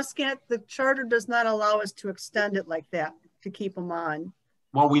 Councilman Muscat, the charter does not allow us to extend it like that, to keep them on.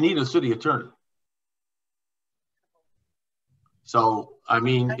 Well, we need a city attorney. So, I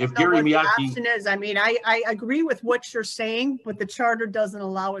mean, if Gary Miatke... The option is, I mean, I agree with what you're saying, but the charter doesn't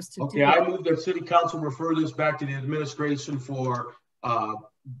allow us to do that. Okay, I move that City Council refer this back to the administration for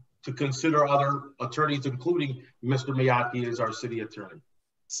to consider other attorneys, including Mr. Miatke as our city attorney.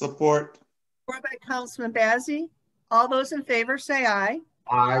 Support. Support by Councilman Bazey. All those in favor say aye.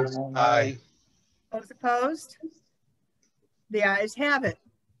 Aye. Aye. Those opposed? The ayes have it.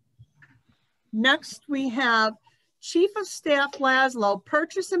 Next, we have Chief of Staff Laszlo,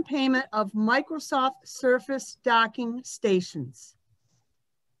 purchase and payment of Microsoft Surface docking stations.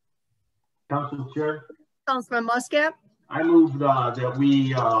 Council Chair. Councilman Muscat. I move that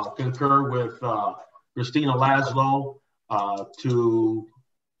we concur with Christina Laszlo to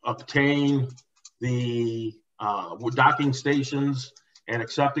obtain the docking stations and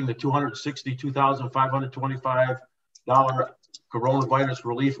accepting the $262,525 Coronavirus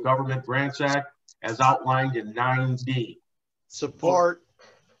Relief Government Grants Act as outlined in 9D. Support.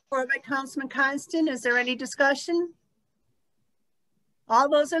 Support by Councilman Constant. Is there any discussion? All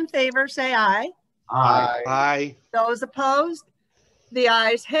those in favor say aye. Aye. Aye. Those opposed? The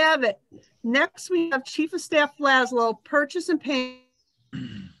ayes have it. Next, we have Chief of Staff Laszlo, purchase and payment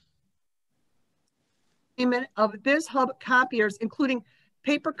of BizHub copiers, including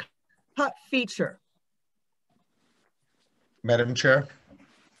paper cut feature. Madam Chair.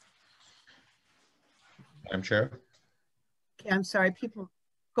 Madam Chair. Okay, I'm sorry, people.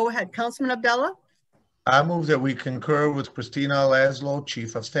 Go ahead, Councilman Abdullah. I move that we concur with Christina Laszlo,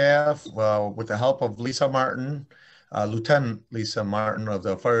 Chief of Staff, with the help of Lisa Martin, Lieutenant Lisa Martin of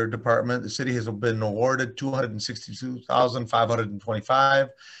the Fire Department. The city has been awarded $262,525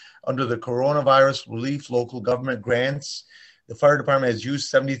 under the Coronavirus Relief Local Government Grants. The Fire Department has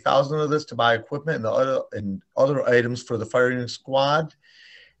used $70,000 of this to buy equipment and other items for the firing squad,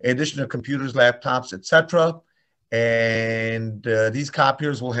 in addition to computers, laptops, etc. And these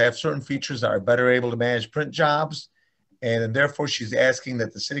copiers will have certain features that are better able to manage print jobs. And therefore, she's asking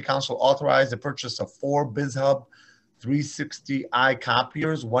that the City Council authorize the purchase of 4 BizHub 360i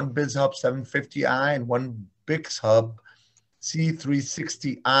copiers, 1 BizHub 750i, and 1 BixHub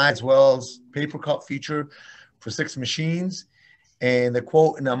C360i, as well as paper cut feature for 6 machines. And the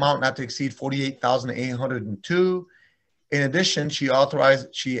quote in the amount not to exceed $48,802. In addition, she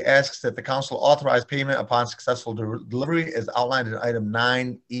asks that the council authorize payment upon successful delivery as outlined in item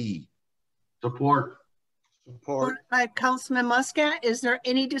 9E. Support. Support by Councilman Muscat. Is there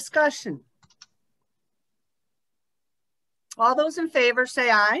any discussion? All those in favor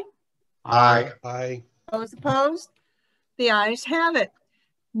say aye. Aye. Aye. Those opposed? The ayes have it.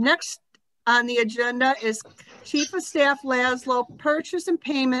 Next on the agenda is Chief of Staff Laszlo, purchase and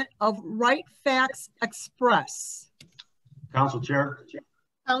payment of Right Fax Express. Council Chair.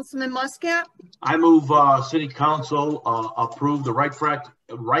 Councilman Muscat. I move City Council approve the Right Fax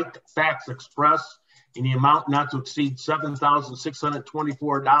Express in the amount not to exceed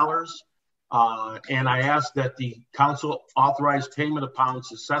 $7,624. And I ask that the council authorize payment upon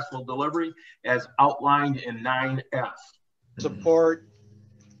successful delivery as outlined in 9F. Support.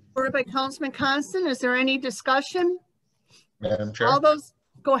 Supported by Councilman Constant. Is there any discussion? Madam Chair. All those,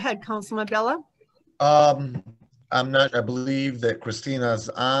 go ahead, Councilman Bella. I believe that Christina's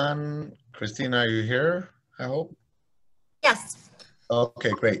on. Christina, are you here? I hope. Yes.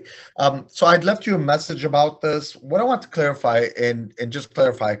 Okay, great. So I'd left you a message about this. What I want to clarify, and just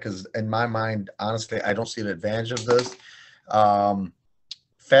clarify, because in my mind, honestly, I don't see an advantage of this.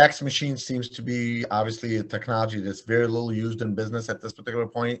 Fax machine seems to be obviously a technology that's very little used in business at this particular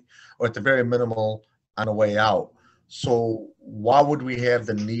point, or at the very minimal on the way out. So why would we have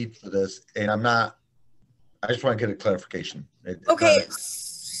the need for this? And I just want to get a clarification. Okay,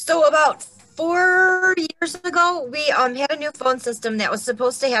 so about 4 years ago, we had a new phone system that was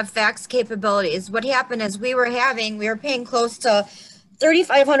supposed to have fax capabilities. What happened is we were paying close to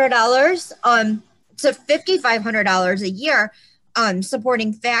 $3,500 to $5,500 a year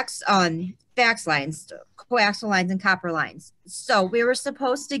supporting fax lines, coaxial lines, and copper lines. So we were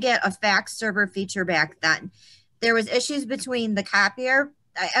supposed to get a fax server feature back then. There was issues between the copier.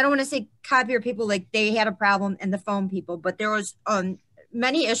 I don't want to say copier people, like they had a problem, and the phone people, but there was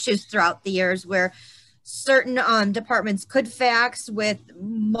many issues throughout the years where certain departments could fax with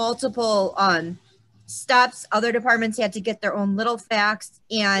multiple steps. Other departments had to get their own little fax,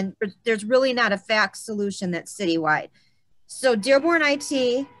 and there's really not a fax solution that's citywide. So Dearborn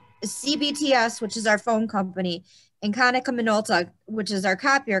IT, CBTS, which is our phone company, and Konica Minolta, which is our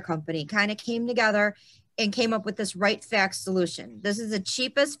copier company, kind of came together and came up with this Right Fax solution. This is the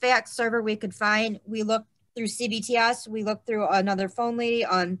cheapest fax server we could find. We looked through CBTS. We looked through another phone lady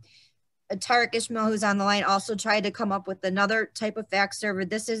on Tarek Ishmael, who's on the line, also tried to come up with another type of fax server.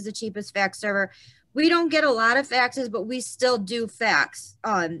 This is the cheapest fax server. We don't get a lot of faxes, but we still do fax,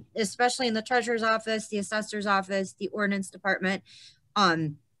 especially in the treasurer's office, the assessor's office, the ordinance department.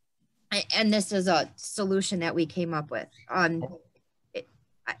 And this is a solution that we came up with.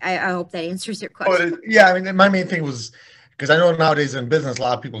 I hope that answers your question. Yeah, I mean, my main thing was, because I know nowadays in business, a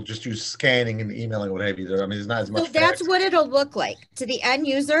lot of people just use scanning and emailing, what have you. I mean, there's not as much. So that's what it'll look like to the end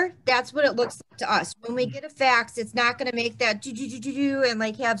user. That's what it looks like to us. When we get a fax, it's not going to make that do and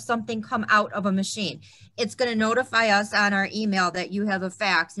like have something come out of a machine. It's going to notify us on our email that you have a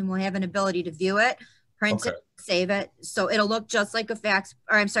fax, and we'll have an ability to view it, print it, save it. So it'll look just like a fax,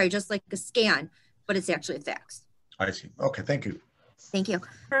 or I'm sorry, just like a scan, but it's actually a fax. I see. Okay, thank you. Thank you.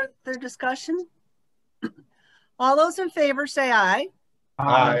 Further discussion? All those in favor say aye.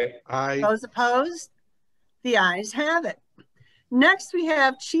 Aye. Aye. Those opposed? The ayes have it. Next, we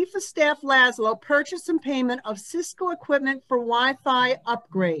have Chief of Staff Laszlo, purchase and payment of Cisco equipment for Wi-Fi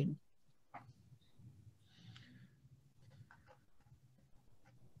upgrade.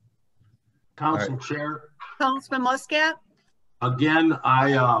 Council Chair. Councilman Muscat. Again,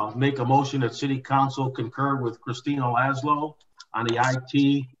 I make a motion that City Council concur with Christina Laszlo on the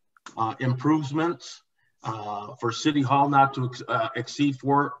IT improvements for City Hall not to exceed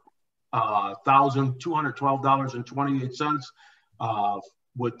 $4,212.28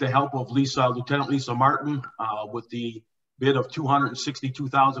 with the help of Lieutenant Lisa Martin with the bid of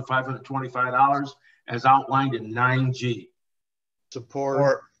 $262,525 as outlined in 9G.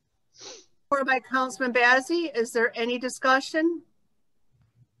 Support. Support by Councilman Bazey. Is there any discussion?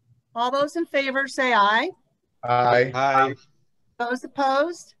 All those in favor say aye. Aye. Aye. Those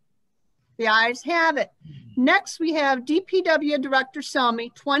opposed? The ayes have it. Next, we have DPW Director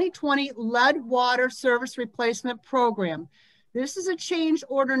Selmy 2020 Lead Water Service Replacement Program. This is a change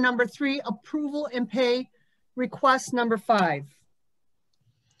order number 3, approval and pay request number 5.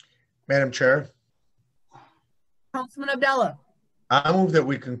 Madam Chair. Councilman Abdullah. I move that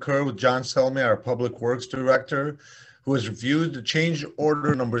we concur with John Selmy, our Public Works Director, who has reviewed the change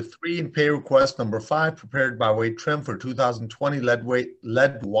order number 3 and pay request number 5 prepared by Wade Trim for 2020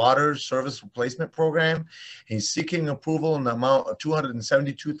 lead water service replacement program. He's seeking approval in the amount of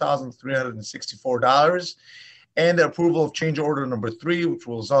 $272,364 and the approval of change order number 3, which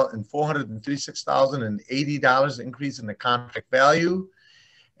will result in $436,080 increase in the contract value.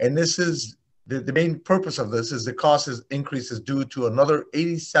 And this is the main purpose of this is the cost increase is due to another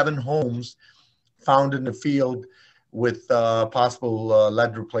 87 homes found in the field with possible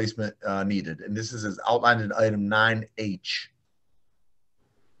lead replacement needed. And this is as outlined in item 9H.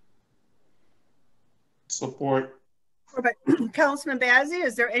 Support. Councilman Bazey,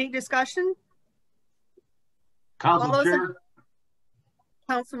 is there any discussion? Council Chair.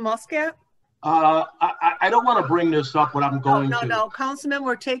 Councilman Muscat. I don't want to bring this up, but I'm going to. No, Councilman,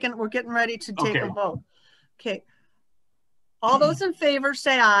 we're getting ready to take a vote. Okay. All those in favor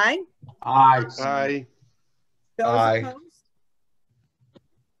say aye. Aye. Aye. Those opposed?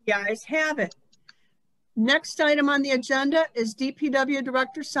 The ayes have it. Next item on the agenda is DPW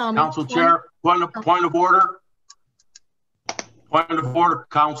Director Selmy. Council Chair, point of order. Point of order,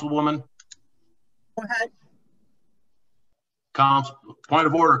 Councilwoman. Go ahead. Point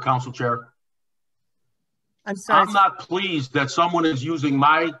of order, Council Chair. I'm sorry. I'm not pleased that someone is using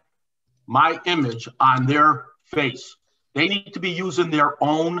my image on their face. They need to be using their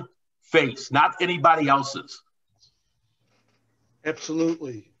own face, not anybody else's.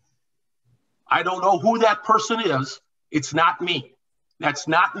 Absolutely. I don't know who that person is. It's not me. That's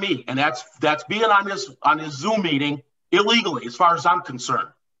not me. And that's being on this Zoom meeting illegally, as far as I'm concerned.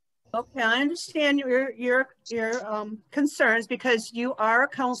 Okay, I understand your concerns because you are a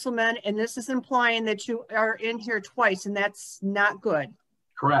councilman and this is implying that you are in here twice and that's not good.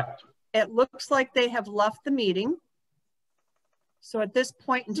 Correct. It looks like they have left the meeting. So at this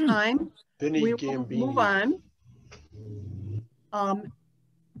point in time, we will move on.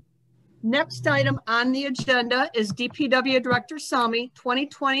 Next item on the agenda is DPW Director Selmy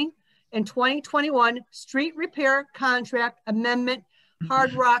 2020 and 2021 Street Repair Contract Amendment,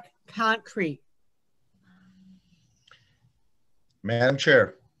 Hard Rock Concrete. Madam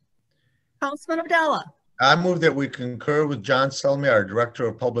Chair. Councilman Abdullah. I move that we concur with John Selmy, our Director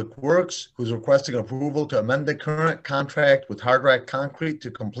of Public Works, who's requesting approval to amend the current contract with Hard Rock Concrete to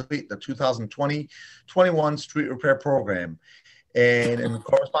complete the 2020-21 street repair program. And in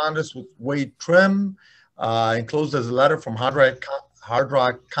correspondence with Wade Trim, enclosed as a letter from Hard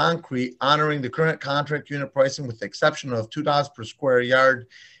Rock Concrete honoring the current contract unit pricing with the exception of $2 per square yard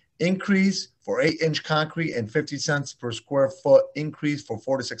increase for 8-inch concrete and 50 cents per square foot increase for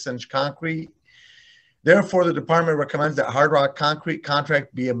 4 to 6-inch concrete. Therefore, the department recommends that Hard Rock Concrete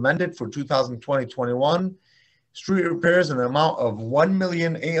contract be amended for 2020-21 street repairs in an amount of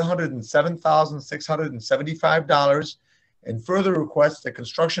 $1,807,675 and further requests that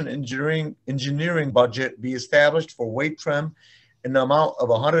construction engineering budget be established for Wade Trim in the amount of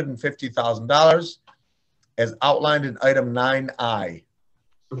 $150,000 as outlined in item 9I.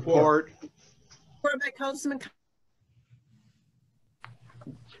 Support. Support by Councilman.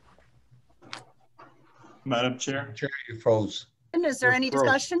 Madam Chair. Chair, you froze. And is there any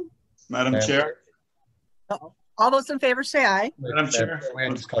discussion? Madam Chair. Uh-oh. All those in favor say aye. Madam Chair. We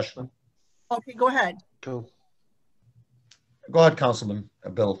had discussion. Okay, go ahead. Go ahead, Councilman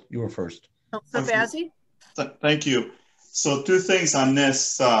Bill. You were first. Councilman Bazey. Thank you. So two things on this.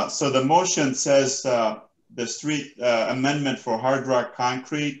 So the motion says the street amendment for Hard Rock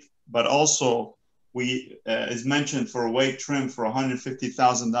Concrete, but also we is mentioned for weight trim for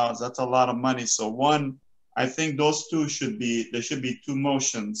 $150,000. That's a lot of money. So one, I think those two should be, there should be two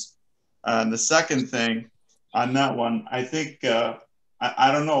motions. And the second thing on that one, I think,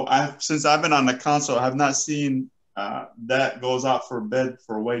 I don't know, since I've been on the council, I have not seen that goes out for bid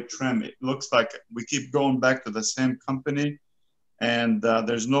for weight trim. It looks like we keep going back to the same company, and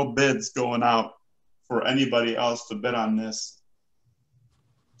there's no bids going out for anybody else to bid on this.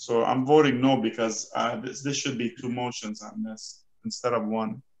 So I'm voting no because this should be two motions on this instead of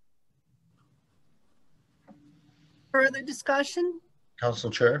one. Further discussion? Council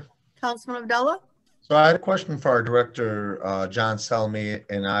Chair. Councilman Abdullah. So I had a question for our director, John Selmy,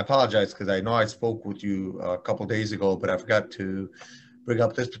 and I apologize because I know I spoke with you a couple days ago, but I forgot to bring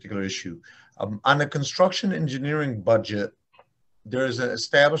up this particular issue. On the construction engineering budget, there is an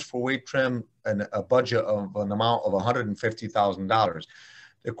established for weight trim and a budget of an amount of $150,000.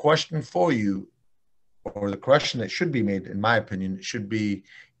 The question for you, or the question that should be made, in my opinion, should be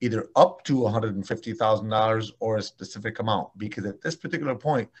either up to $150,000 or a specific amount, because at this particular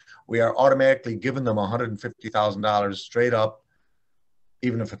point, we are automatically giving them $150,000 straight up,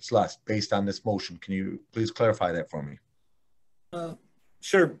 even if it's less, based on this motion. Can you please clarify that for me?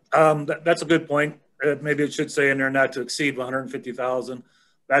 Sure. That's a good point. Maybe it should say in there not to exceed 150,000.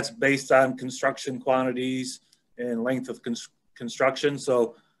 That's based on construction quantities and length of construction.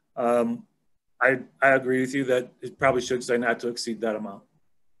 So I agree with you that it probably should say not to exceed that amount.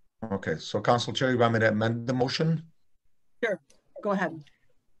 Okay, so Council Chair, you want me to amend the motion? Sure, go ahead.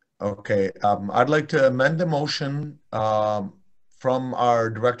 Okay, I'd like to amend the motion from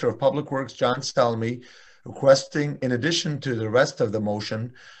our Director of Public Works, John Stelmy, requesting, in addition to the rest of the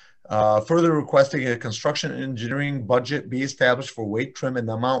motion, further requesting a construction engineering budget be established for weight trim in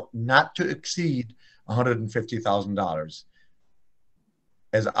the amount not to exceed $150,000,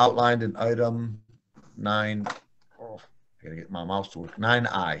 as outlined in item 9. Oh, I gotta get my mouse to work.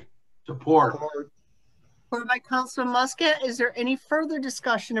 9I. Support. Support by Councilman Muscat. Is there any further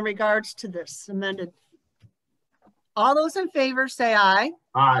discussion in regards to this amended? All those in favor say aye.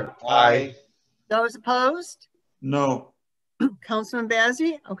 Aye. Aye. Those opposed? No. Councilman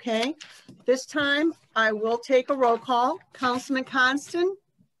Bazey. Okay. This time I will take a roll call. Councilman Constant.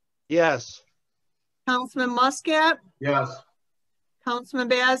 Yes. Councilman Muscat. Yes. Councilman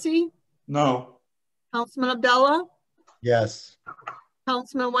Bazey. No. Councilman Abdullah. Yes.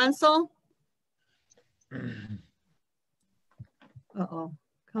 Councilman Wenzel. Uh-oh.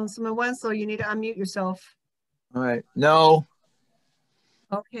 Councilman Wenzel, you need to unmute yourself. All right. No.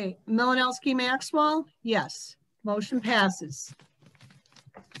 Okay. Milanowski Maxwell? Yes. Motion passes.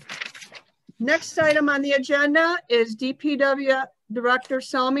 Next item on the agenda is DPW Director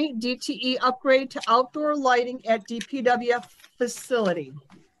Selmy, DTE upgrade to outdoor lighting at DPW facility.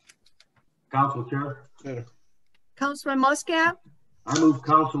 Council Chair. Councilman Muscat? I move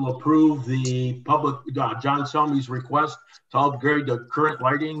council approve the public, John Selmy's request to upgrade the current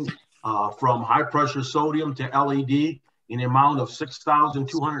lighting from high pressure sodium to LED in the amount of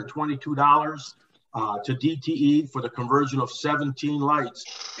 $6,222 to DTE for the conversion of 17 lights,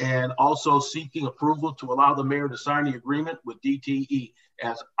 and also seeking approval to allow the mayor to sign the agreement with DTE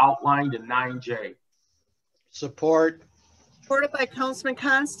as outlined in 9J. Support. Supported by Councilman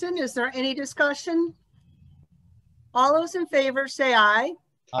Constant. Is there any discussion? All those in favor say aye.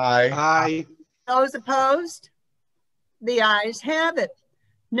 Aye. Aye. Those opposed? The ayes have it.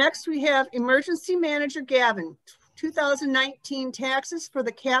 Next, we have Emergency Manager Gavin, 2019 taxes for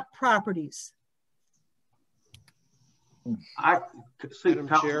the CAP properties.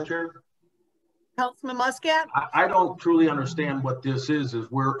 Council Chair. Councilman Muscat? I don't truly understand what this is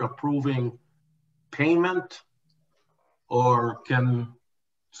we're approving payment, or can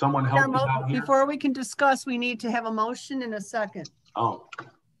someone help me out here? Before we can discuss, we need to have a motion in a second. Oh.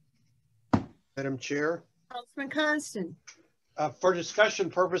 Madam Chair. Councilman Constant. For discussion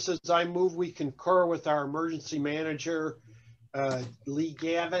purposes, I move we concur with our emergency manager, Lee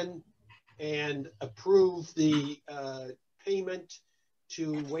Gavin, and approve the payment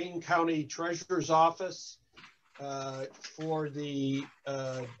to Wayne County Treasurer's Office for the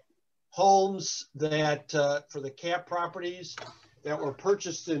homes that, for the CAP properties that were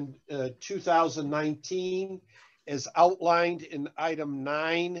purchased in 2019 as outlined in item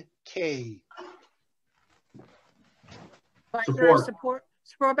 9K. Support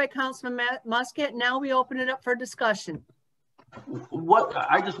by Councilman Muscat. Now we open it up for discussion. What,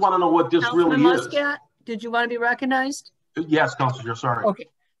 I just want to know what this Councilman really Muscat, did you want to be recognized? is. Yes, Councilor, sorry. Okay.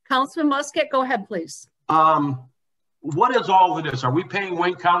 Councilman Muscat, go ahead, please. What is all of this? Are we paying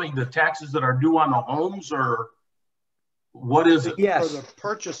Wayne County the taxes that are due on the homes, or what is it? Yes. For the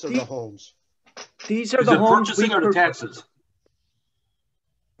purchase of the homes. These are the homes purchasing or the taxes?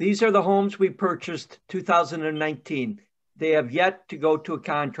 These are the homes we purchased 2019. They have yet to go to a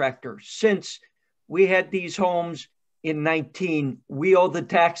contractor. Since we had these homes in 19, we owe the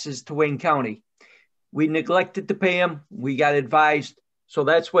taxes to Wayne County. We neglected to pay them. We got advised. So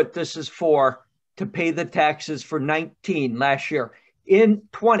that's what this is for, to pay the taxes for 19 last year. In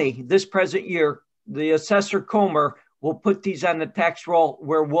 20, this present year, the assessor Comer will put these on the tax roll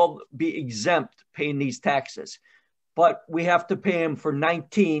where we'll be exempt paying these taxes. But we have to pay them for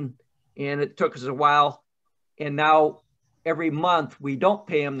 19, and it took us a while. And now every month we don't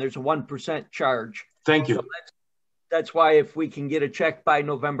pay them, there's a 1% charge. Thank you. So that's why if we can get a check by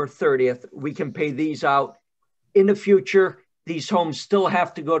November 30th, we can pay these out. In the future, these homes still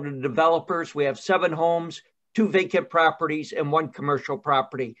have to go to the developers. We have 7 homes, 2 vacant properties, and 1 commercial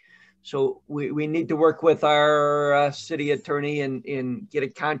property. So we need to work with our city attorney and get a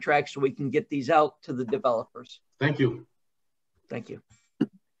contract so we can get these out to the developers. Thank you. Thank you.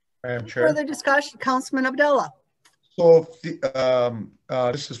 Madam Chair. Further discussion, Councilman Abdullah. So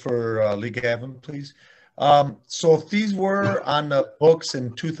this is for Lee Gavin, please. So if these were on the books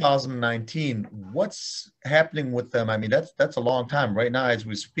in 2019, what's happening with them? I mean, that's a long time. Right now, as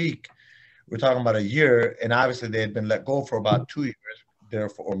we speak, we're talking about a year, and obviously they had been let go for about 2 years,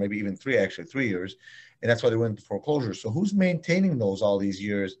 therefore, or maybe even 3, actually 3 years, and that's why they went to foreclosure. So who's maintaining those all these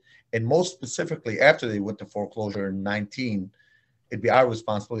years? And most specifically, after they went to foreclosure in 19, it'd be our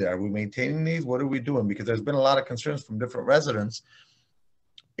responsibility. Are we maintaining these? What are we doing? Because there's been a lot of concerns from different residents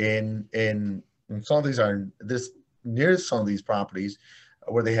in some of these are near some of these properties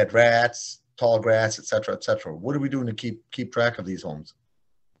where they had rats, tall grass, et cetera, et cetera. What are we doing to keep track of these homes?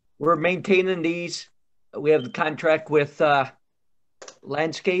 We're maintaining these. We have the contract with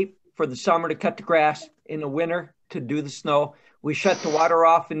landscape for the summer to cut the grass, in the winter to do the snow. We shut the water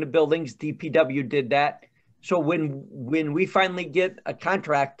off in the buildings. DPW did that. So when we finally get a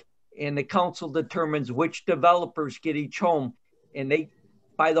contract and the council determines which developers get each home and they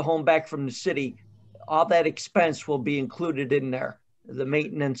buy the home back from the city, all that expense will be included in there, the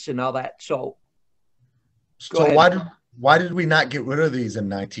maintenance and all that. So why did we not get rid of these in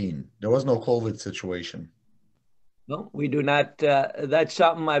 19? There was no COVID situation. No, we do not. That's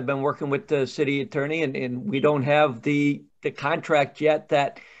something I've been working with the city attorney, and we don't have the contract yet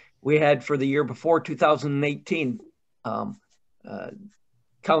that we had for the year before 2018.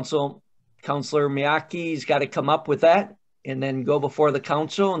 Councilor Miyake's got to come up with that and then go before the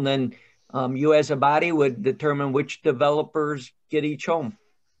council, and then you as a body would determine which developers get each home.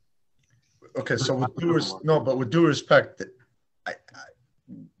 Okay, so with due respect,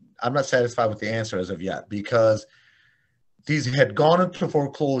 I'm not satisfied with the answer as of yet, because these had gone into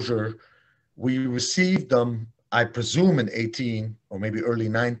foreclosure. We received them, I presume, in 18 or maybe early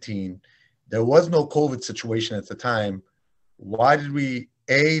 19. There was no COVID situation at the time. Why did we,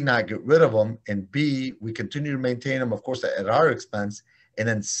 A, not get rid of them, and B, we continue to maintain them, of course, at our expense, and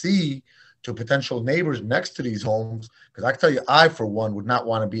then C, to potential neighbors next to these homes? Because I can tell you, I, for one, would not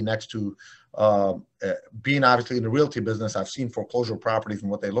want to be next to, being obviously in the realty business, I've seen foreclosure properties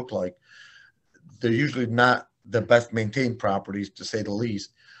and what they look like. They're usually not the best maintained properties, to say the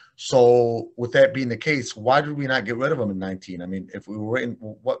least. So with that being the case, why did we not get rid of them in 19? I mean, if we were waiting,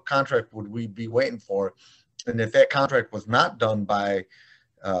 what contract would we be waiting for? And if that contract was not done by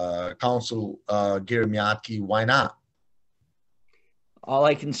Council Gary Miyake, why not? All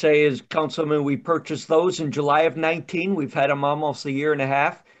I can say is, Councilman, we purchased those in July of 19. We've had them almost a year and a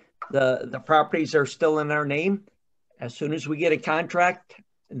half. The properties are still in our name. As soon as we get a contract,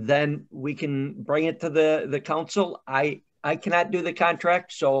 then we can bring it to the council. I cannot do the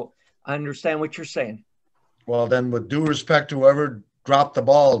contract, so I understand what you're saying. Well, then, with due respect to whoever dropped the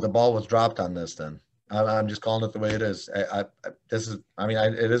ball was dropped on this. Then I'm just calling it the way it is. It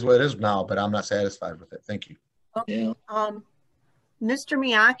is what it is now, but I'm not satisfied with it. Thank you. Okay. Mr.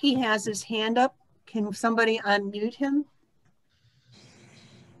 Miyake has his hand up. Can somebody unmute him?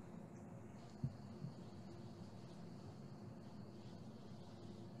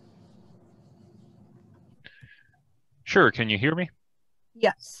 Sure. Can you hear me?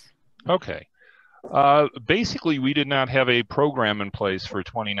 Yes. Okay. Basically, we did not have a program in place for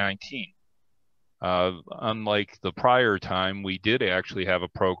 2019. Unlike the prior time, we did actually have a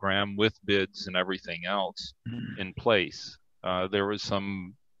program with bids and everything else in place. There was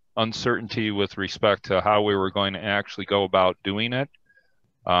some uncertainty with respect to how we were going to actually go about doing it.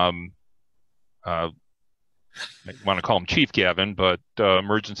 I want to call him Chief Gavin, but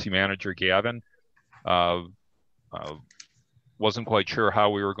Emergency Manager Gavin wasn't quite sure how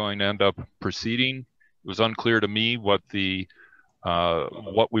we were going to end up proceeding. It was unclear to me what we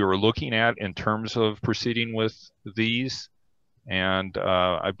were looking at in terms of proceeding with these, and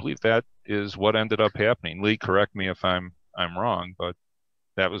I believe that is what ended up happening. Lee, correct me if I'm wrong, but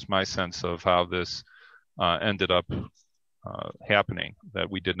that was my sense of how this ended up happening.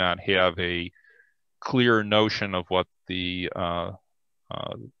 That we did not have a clear notion of what the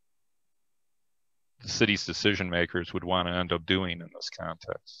city's decision makers would want to end up doing in this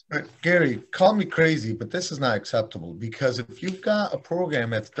context. Gary, call me crazy, but this is not acceptable, because if you've got a program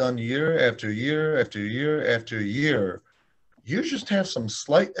that's done year after year after year after year, you just have some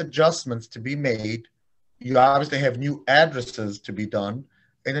slight adjustments to be made. You obviously have new addresses to be done,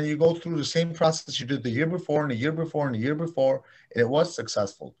 and then you go through the same process you did the year before and the year before and the year before, and it was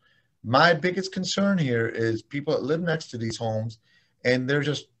successful. My biggest concern here is people that live next to these homes, and they're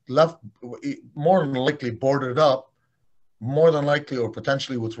just left more than likely boarded up, more than likely or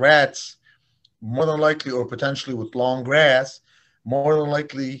potentially with rats, more than likely or potentially with long grass, more than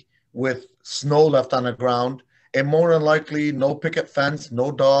likely with snow left on the ground, and more than likely no picket fence, no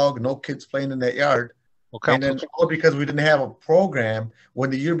dog, no kids playing in that yard. Okay. And then all because we didn't have a program when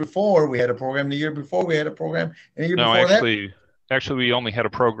the year before we had a program, the year before we had a program, and the year before actually we only had a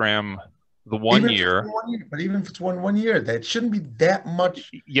program the one year. But even if it's one year, that shouldn't be that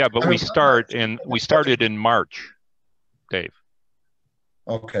much. Yeah, but we started in March, Dave.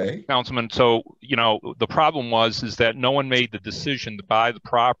 Okay. Councilman, so the problem is that no one made the decision to buy the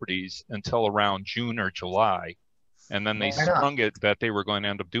properties until around June or July, and then they sprung it that they were going to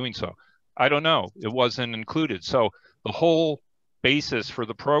end up doing so. I don't know. It wasn't included. So the whole basis for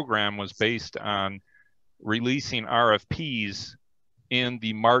the program was based on releasing RFPs in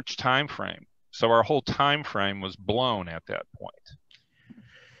the March timeframe. So our whole timeframe was blown at that point.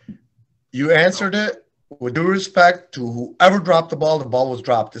 You answered it. With due respect to whoever dropped the ball was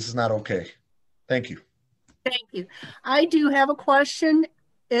dropped. This is not okay. Thank you. Thank you. I do have a question.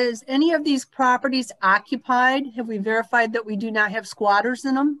 Is any of these properties occupied? Have we verified that we do not have squatters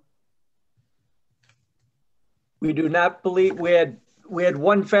in them? We do not believe we had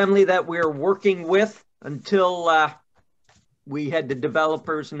one family that we were working with until we had the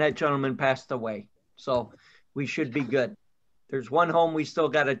developers, and that gentleman passed away. So we should be good. There's one home we still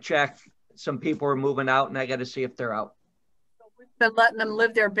got to check. Some people are moving out, and I got to see if they're out. So we've been letting them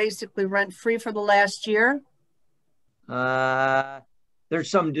live there basically rent free for the last year? There's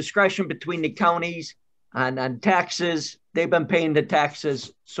some discretion between the counties on taxes. They've been paying the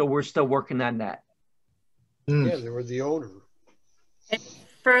taxes, so we're still working on that. Yeah, they were the owner. Any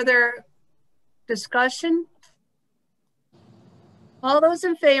further discussion? All those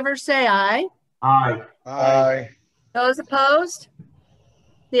in favor say aye. Aye. Aye. Those opposed?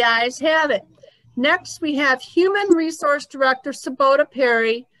 The ayes have it. Next, we have Human Resource Director Sabota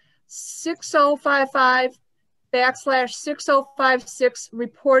Perry, 6055/6056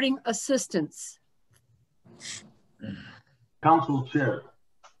 reporting assistance. Council Chair.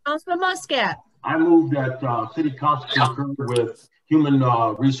 Councilman Muscat. I move that City Council concur with Human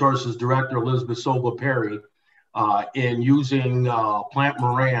Resources Director Elizabeth Soba Perry in using Plant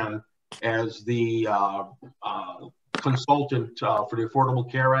Moran as the consultant for the Affordable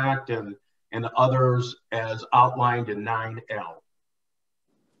Care Act and others as outlined in 9L.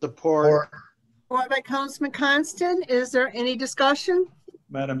 Support. Support by Councilman Constant. Is there any discussion?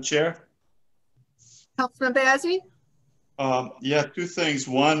 Madam Chair? Councilman Bazey? Yeah, two things.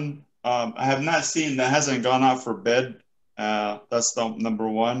 One, I have not seen, that hasn't gone out for bid. That's the number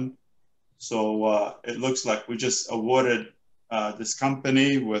one. So it looks like we just awarded this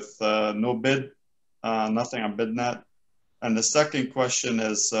company with no bid, nothing on BidNet. And the second question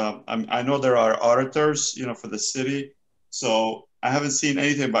is, I know there are auditors, for the city. So I haven't seen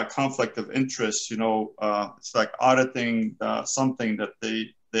anything about conflict of interest. It's like auditing something that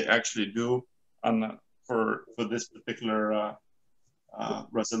they actually do for this particular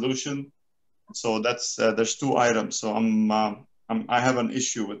resolution. So that's there's two items. So I have an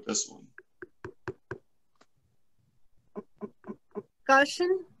issue with this one.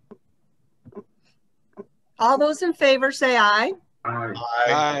 Discussion? All those in favor say aye. Aye.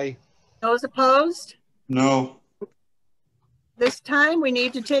 Aye. Those opposed? No. this time we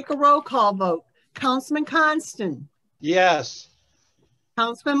need to take a roll call vote. Councilman Constant. Yes.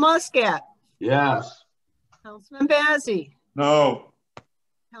 Councilman Muscat. Yes. Councilman Bazey. No.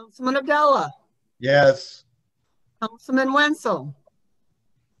 Councilman Abdullah. Yes. Councilman Wenzel.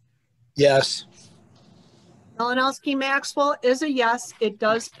 Yes. Malinowski Maxwell is a yes. It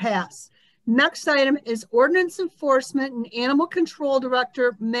does pass. Next item is Ordinance Enforcement and Animal Control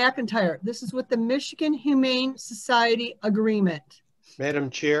Director McIntyre. This is with the Michigan Humane Society Agreement. Madam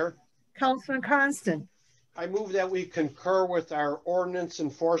Chair. Councilman Constant. I move that we concur with our Ordinance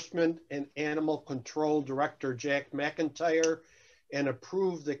Enforcement and Animal Control Director, Jack McIntyre, and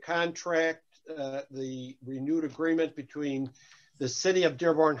approve the contract, the renewed agreement between the City of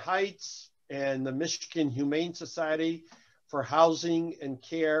Dearborn Heights and the Michigan Humane Society for housing and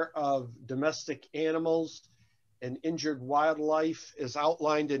care of domestic animals and injured wildlife as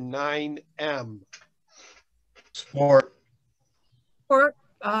outlined in 9M. Support. Support.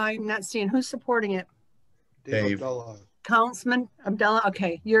 I'm not seeing who's supporting it. Dave. Abdullah. Councilman Abdullah.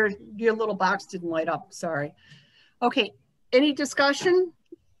 Okay, your little box didn't light up. Sorry. Okay, any discussion?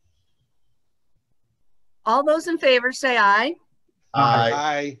 All those in favor say aye. Aye.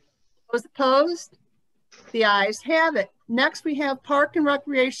 Aye. Those opposed? The ayes have it. Next, we have Park and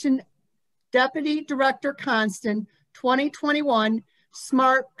Recreation Deputy Director Constant, 2021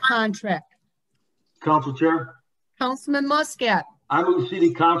 SMART contract. Council Chair. Councilman Muscat. I move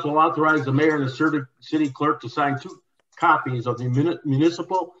City Council authorize the mayor and the city clerk to sign 2 copies of the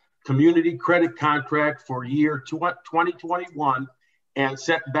municipal community credit contract for year 2021 and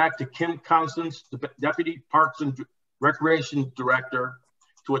set back to Kim Constance, the Deputy Parks and Recreation Director,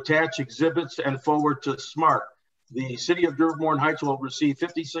 to attach exhibits and forward to SMART. The City of Dearborn Heights will receive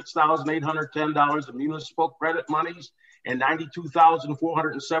 $56,810 in municipal credit monies and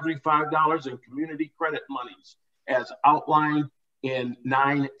 $92,475 in community credit monies as outlined in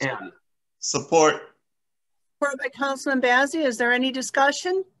 9N. Support. Support by Councilman Bazey. Is there any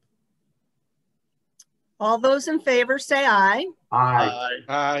discussion? All those in favor say aye. Aye.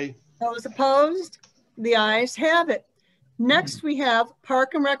 Aye. Those opposed? The ayes have it. Next, we have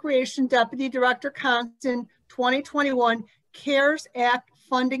Park and Recreation Deputy Director Constant, 2021 CARES Act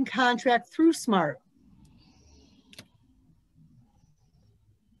funding contract through SMART.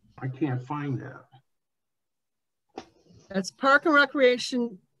 I can't find that. That's Park and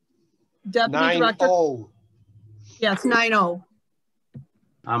Recreation Deputy 9-0. Director. Yes, 9-0.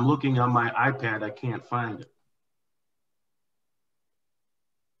 I'm looking on my iPad. I can't find it.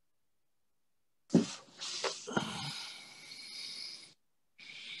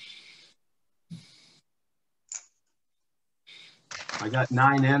 I got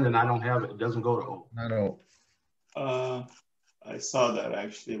 9N and I don't have it. It doesn't go to O. 9-0. I saw that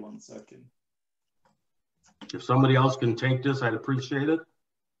actually. 1 second. If somebody else can take this, I'd appreciate it.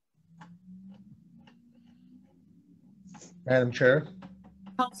 Madam Chair.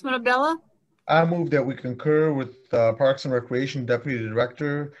 Councilman Abdullah. I move that we concur with Parks and Recreation Deputy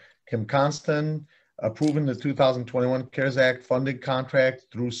Director Kim Constant, approving the 2021 CARES Act funding contract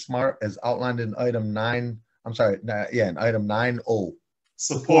through SMART as outlined in item 9. I'm sorry, in item 9-0.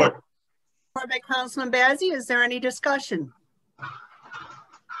 Support. Support by Councilman Bazey. Is there any discussion?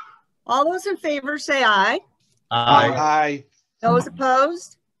 All those in favor say aye. Aye. Aye. Those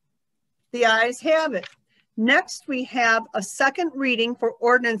opposed? The ayes have it. Next, we have a second reading for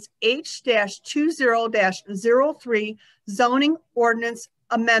Ordinance H-20-03 Zoning Ordinance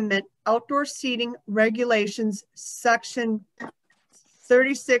Amendment Outdoor Seating Regulations, Section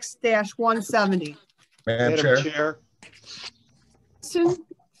 36-170. Madam Chair. Constant.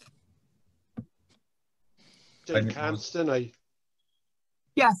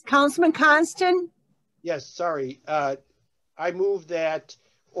 Yes, Councilman Constant. Yes, sorry. I move that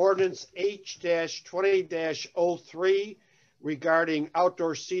Ordinance H-20-03 regarding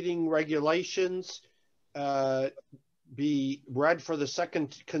outdoor seating regulations be read for the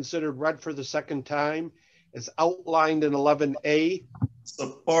considered read for the second time as outlined in 11A.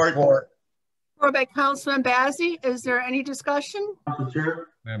 Support. Support by Councilman Bazey. Is there any discussion?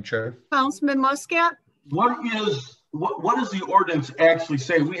 Madam Chair. Councilman Muscat. What does the ordinance actually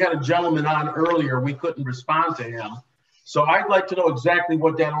say? We had a gentleman on earlier. We couldn't respond to him. So I'd like to know exactly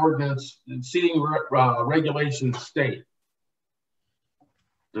what that ordinance seating regulations state.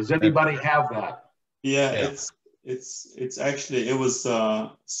 Does anybody have that? Yeah. It's actually, it was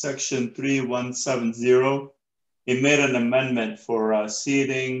section 3170. He made an amendment for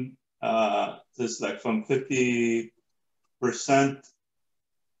seating, just like from 50%.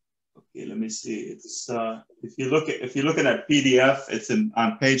 Okay, let me see. It's if you're looking at PDF, it's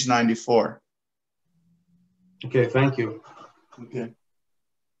on page 94. Okay, thank you. Okay.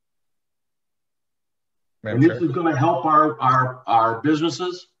 And this is going to help our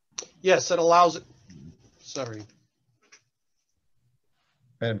businesses? Yes, it allows it. Sorry.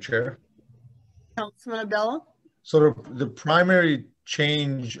 Madam Chair. Councilman Abdullah? So the primary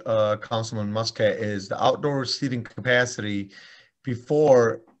change, Councilman Muscat, is the outdoor seating capacity.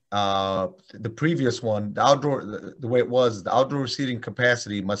 Before the previous one, the way it was, the outdoor seating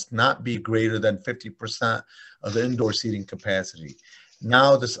capacity must not be greater than 50% of the indoor seating capacity.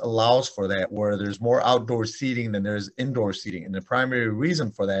 Now this allows for that, where there's more outdoor seating than there's indoor seating. And the primary reason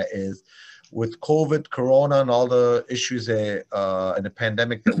for that is with COVID, Corona, and all the issues that, and the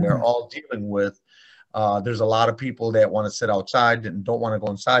pandemic that we're all dealing with, there's a lot of people that want to sit outside and don't want to go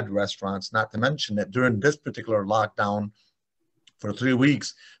inside the restaurants, not to mention that during this particular lockdown for 3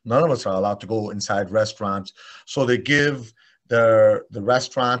 weeks, none of us are allowed to go inside restaurants. So they give the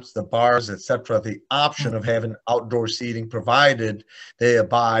restaurants, the bars, etc., the option of having outdoor seating, provided they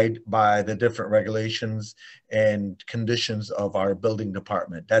abide by the different regulations and conditions of our building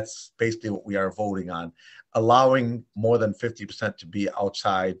department. That's basically what we are voting on, allowing more than 50% to be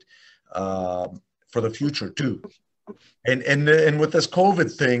outside for the future too. And with this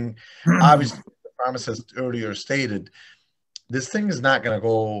COVID thing, obviously the pharmacist earlier stated, this thing is not going to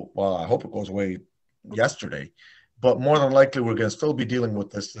go, well, I hope it goes away yesterday, but more than likely we're going to still be dealing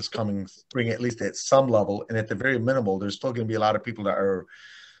with this coming spring, at least at some level. And at the very minimal, there's still going to be a lot of people that are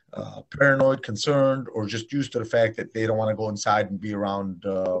paranoid, concerned, or just used to the fact that they don't want to go inside and be around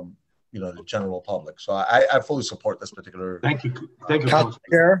you know, the general public. So I fully support this particular. Thank you. Thank you, Council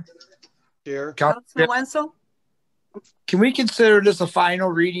Chair. Councilman Wenzel? Can we consider this a final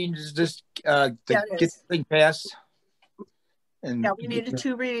reading? Does this to Yeah, get the thing passed? And yeah, we needed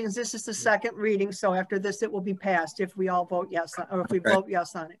 2 readings. This is the second reading. So after this, it will be passed if we all vote yes, or if we vote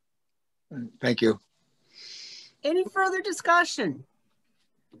yes on it. Thank you. Any further discussion?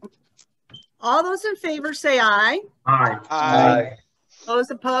 All those in favor say aye. Aye. Aye.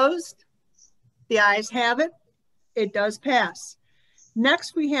 Those opposed? The ayes have it. It does pass.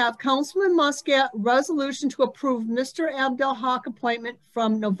 Next, we have Councilman Muscat resolution to approve Mr. Abdel Haq appointment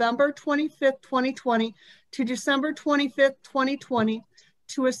from November 25th, 2020 to December 25th, 2020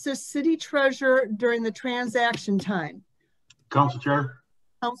 to assist city treasurer during the transaction time. Council Chair.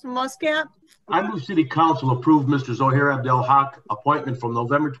 Councilman Muscat. I move City Council approve Mr. Zohair Abdel Haq appointment from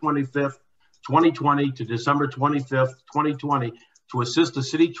November 25th, 2020 to December 25th, 2020 to assist the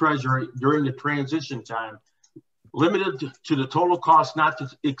city treasurer during the transition time, limited to the total cost not to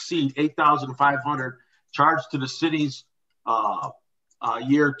exceed $8,500 charged to the city's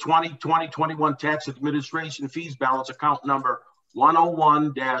year 2020-21 tax administration fees balance account number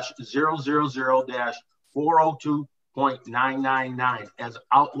 101-000-402.999 as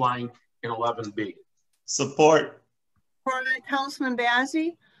outlined in 11B. Support. For Councilman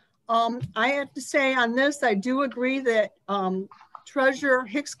Bazey, I have to say on this, I do agree that Treasurer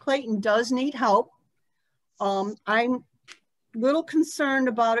Hicks Clayton does need help. I'm a little concerned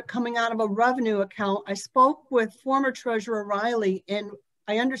about it coming out of a revenue account. I spoke with former Treasurer Riley, and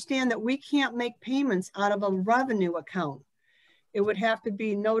I understand that we can't make payments out of a revenue account. It would have to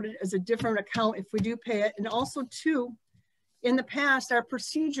be noted as a different account if we do pay it. And also too, in the past, our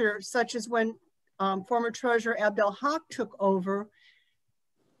procedure, such as when former Treasurer Abdel Haq took over,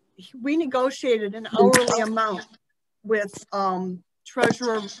 we negotiated an hourly amount with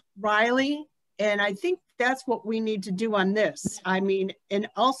Treasurer Riley. And I think that's what we need to do on this. I mean, and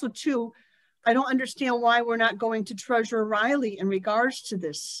also too, I don't understand why we're not going to Treasurer Riley in regards to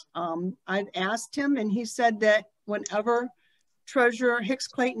this. I've asked him and he said that whenever Treasurer Hicks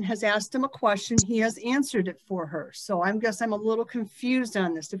Clayton has asked him a question, he has answered it for her. So I guess I'm a little confused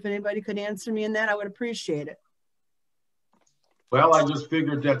on this. If anybody could answer me in that, I would appreciate it. Well, I just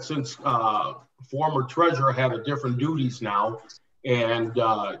figured that since former treasurer had a different duties now, and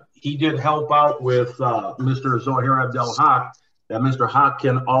he did help out with Mr. Zohair Abdel Haq, that Mr. Haq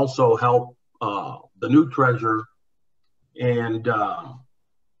can also help the new treasurer. And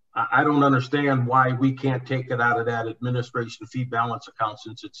I don't understand why we can't take it out of that administration fee balance account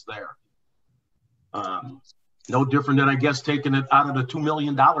since it's there. No different than, I guess, taking it out of the $2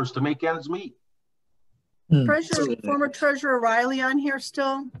 million to make ends meet. Former Treasurer Riley on here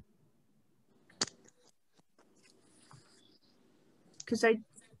still? Because I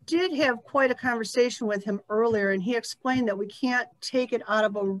did have quite a conversation with him earlier, and he explained that we can't take it out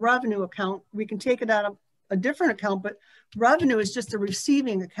of a revenue account. We can take it out of a different account, but revenue is just a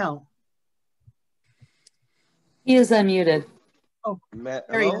receiving account. He is unmuted. Oh,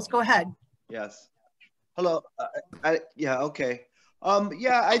 there he is. Go ahead. Yes. Hello. Yeah, okay.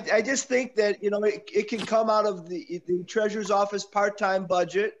 Yeah, I just think that, you know, it can come out of the treasurer's office part-time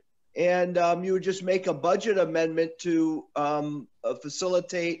budget, and you would just make a budget amendment to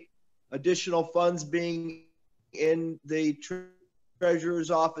facilitate additional funds being in the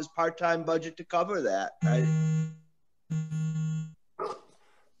treasurer's office part-time budget to cover that.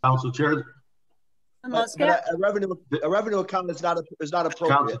 Council Chair. But a revenue account is not appropriate.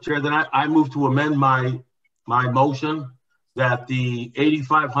 Council Chair, then I move to amend my motion that the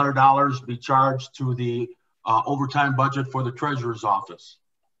 $8,500 be charged to the overtime budget for the treasurer's office,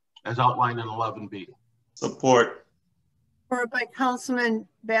 as outlined in 11B. Support. Support by Councilman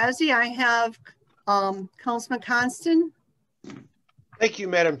Bazey. I have Councilman Constant. Thank you,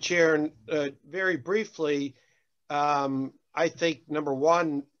 Madam Chair. And very briefly, I think number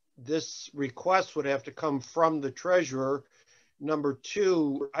one, this request would have to come from the treasurer. Number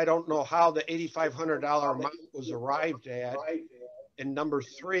two, I don't know how the $8,500 amount was arrived at. And number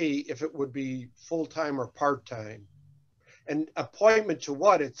three, if it would be full-time or part-time. And appointment to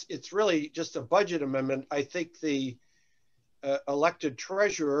what? It's really just a budget amendment. I think the elected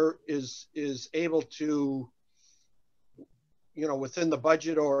treasurer is able to, you know, within the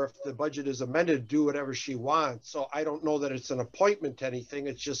budget, or if the budget is amended, do whatever she wants. So I don't know that it's an appointment to anything.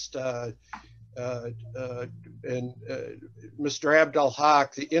 It's just Mr. Abdel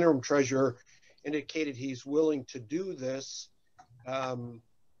Haq, the interim treasurer, indicated he's willing to do this.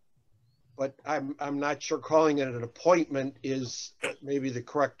 But I'm not sure calling it an appointment is maybe the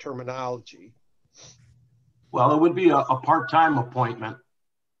correct terminology. Well, it would be a part-time appointment.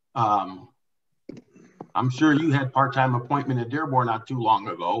 I'm sure you had part-time appointment at Dearborn not too long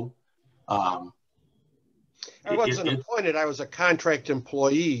ago. I wasn't appointed. I was a contract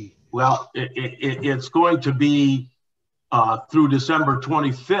employee. Well, it's going to be through December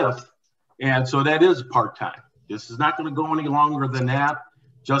 25th. And so that is part-time. This is not going to go any longer than that,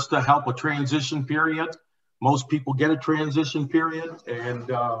 just to help a transition period. Most people get a transition period,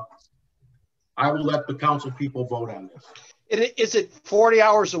 and I will let the council people vote on this. Is it 40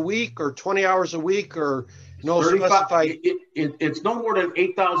 hours a week or 20 hours a week or no specified? It's no more than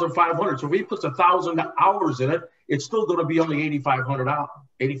 8,500. So if he puts 1,000 hours in it, it's still going to be only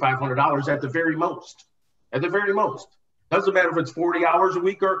 $8,500 at the very most. At the very most. Doesn't matter if it's 40 hours a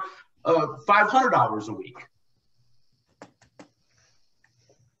week or 500 hours a week.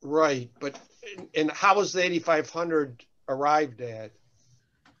 Right, but and how was the 8,500 arrived at,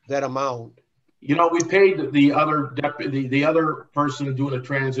 that amount? You know, we paid the other the other person doing a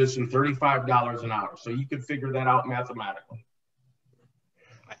transition $35 an hour, so you can figure that out mathematically.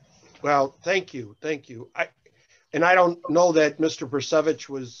 Well, thank you. I don't know that Mr. Persevich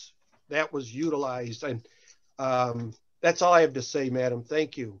was utilized, and that's all I have to say, Madam.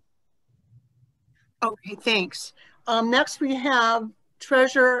 Thank you. Okay, thanks. Next we have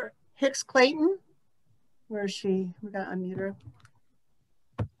Treasurer Hicks Clayton. Where is she? We got to unmute her.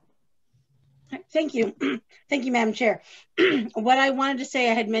 Thank you. Thank you, Madam Chair. What I wanted to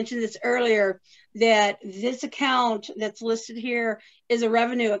say, I had mentioned this earlier, that this account that's listed here is a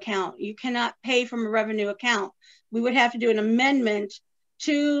revenue account. You cannot pay from a revenue account. We would have to do an amendment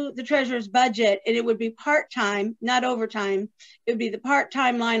to the treasurer's budget, and it would be part-time, not overtime. It would be the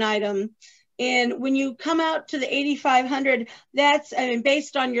part-time line item. And when you come out to the 8,500, that's, I mean,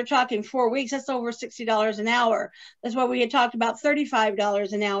 based on you're talking 4 weeks, that's over $60 an hour. That's why we had talked about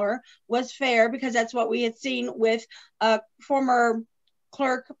 $35 an hour was fair, because that's what we had seen with former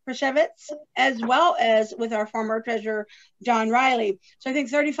clerk Prashevitz, as well as with our former treasurer, John Riley. So I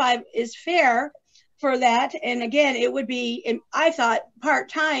think 35 is fair for that. And again, it would be, I thought,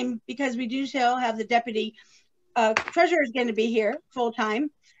 part-time, because we do still have the deputy treasurer is going to be here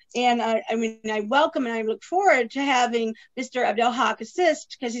full-time. And I mean, I welcome and I look forward to having Mr. Abdel Haq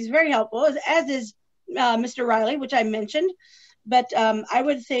assist, because he's very helpful, as is Mr. Riley, which I mentioned. But I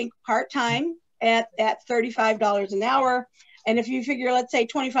would think part-time at $35 an hour. And if you figure, let's say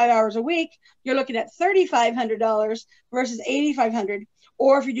 25 hours a week, you're looking at $3,500 versus $8,500.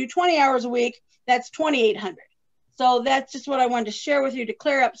 Or if you do 20 hours a week, that's $2,800. So that's just what I wanted to share with you to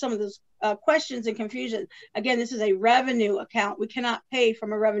clear up some of those questions and confusion. Again, this is a revenue account. We cannot pay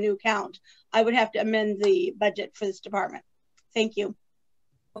from a revenue account. I would have to amend the budget for this department. Thank you.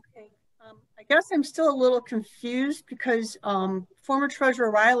 Okay. I guess I'm still a little confused, because former Treasurer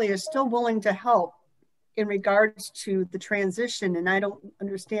Riley is still willing to help in regards to the transition. And I don't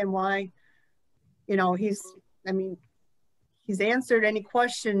understand why, you know, he's answered any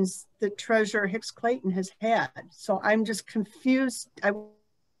questions that Treasurer Hicks Clayton has had. So I'm just confused. I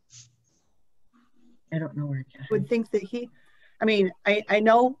don't know where I would think that I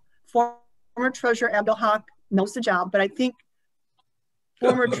know former Treasurer Abdel Haq knows the job, but I think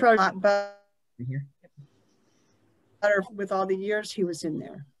Former treasurer, better with all the years he was in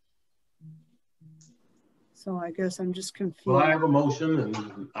there. So I guess I'm just confused. Well, I have a motion,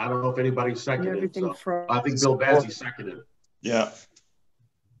 and I don't know if anybody seconded it. So I think Bill Bazzi seconded it. Yeah.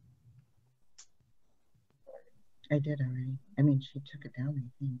 I did already. I mean, she took it down, I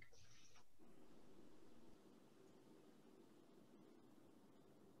think.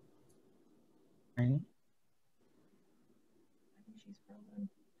 Right?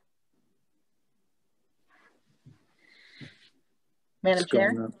 Madam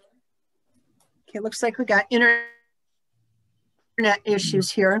Chair? Okay, looks like we got internet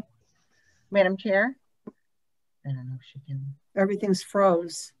issues here. Madam Chair? I don't know if she can. Everything's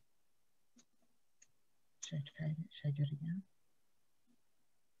froze. Should I try it? Should I do it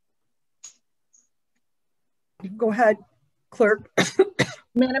again? Go ahead, clerk.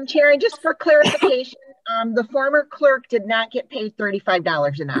 Madam Chair, just for clarification, the former clerk did not get paid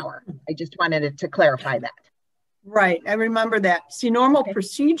 $35 an hour. I just wanted to clarify that. Right, I remember that. See, normal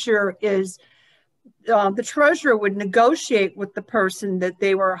procedure is the treasurer would negotiate with the person that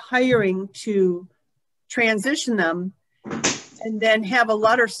they were hiring to transition them and then have a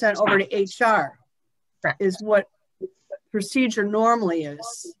letter sent over to HR. That is what procedure normally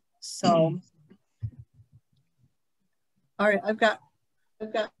is. So, all right, I've got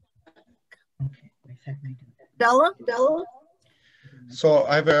Della. So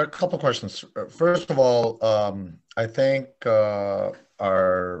I have a couple questions. First of all, I thank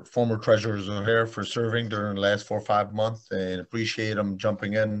our former treasurers here for serving during the last 4 or 5 months, and appreciate them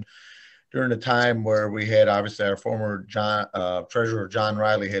jumping in during the time where we had obviously our former treasurer John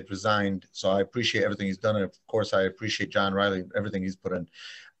Riley had resigned. So I appreciate everything he's done, and of course I appreciate John Riley, everything he's put in.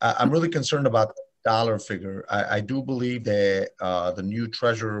 I'm really concerned about the dollar figure. I do believe that the new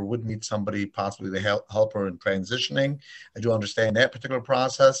treasurer would need somebody possibly to help her in transitioning. I do understand that particular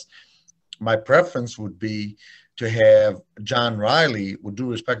process. My preference would be to have John Riley, with due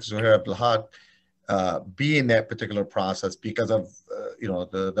respect to Zuhair Abdul-Haq, be in that particular process because of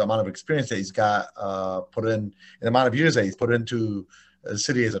the amount of experience that he's got put in, and the amount of years that he's put into the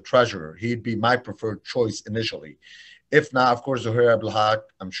city as a treasurer. He'd be my preferred choice initially. If not, of course, Zuhair Abdul-Haq,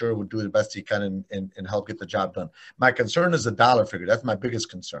 I'm sure, would do the best he can and help get the job done. My concern is the dollar figure. That's my biggest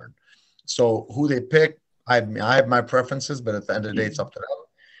concern. So who they pick, I have my preferences, but at the end of the day, it's up to them.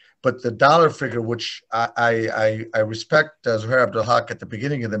 But the dollar figure, which I respect Zuhair Abdul-Haq at the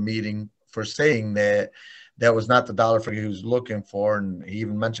beginning of the meeting for saying that that was not the dollar figure he was looking for, and he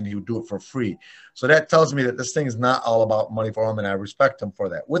even mentioned he would do it for free. So that tells me that this thing is not all about money for him, and I respect him for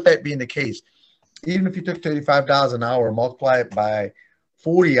that. With that being the case, even if you took $35 an hour, multiply it by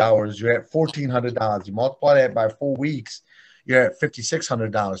 40 hours, you're at $1,400. You multiply that by 4 weeks, you're at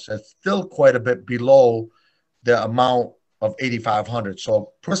 $5,600. That's still quite a bit below the amount of $8,500.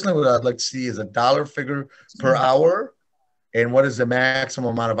 So personally, what I'd like to see is a dollar figure per hour, and what is the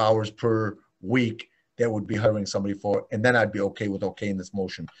maximum amount of hours per week that would be hiring somebody for, and then I'd be okay with okaying this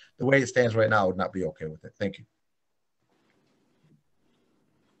motion. The way it stands right now, I would not be okay with it. Thank you.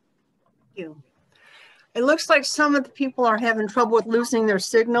 Thank you. It looks like some of the people are having trouble with losing their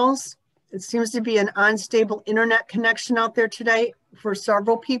signals. It seems to be an unstable internet connection out there today for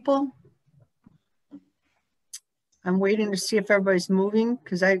several people. I'm waiting to see if everybody's moving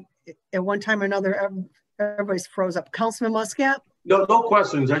because at one time or another, everybody's froze up. Councilman Muscat? No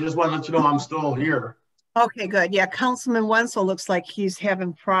questions. I just want to let you know I'm still here. Okay, good. Yeah, Councilman Wenzel looks like he's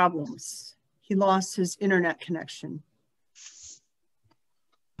having problems. He lost his internet connection.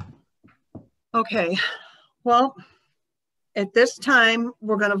 Okay, well, at this time,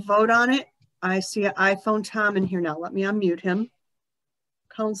 we're going to vote on it. I see an iPhone Tom in here now. Let me unmute him.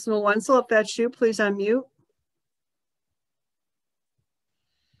 Councilman Wenzel, if that's you, please unmute.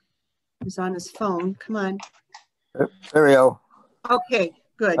 He's on his phone. Come on. There we go. Okay,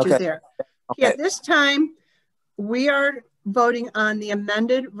 good. Okay. You're there. Okay. At this time, we are voting on the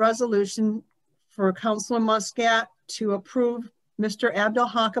amended resolution for Councilor Muscat to approve Mr.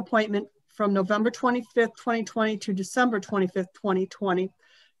 Abdul-Haq appointment from November 25th, 2020 to December 25th, 2020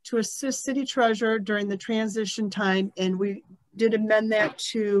 to assist city treasurer during the transition time. And we did amend that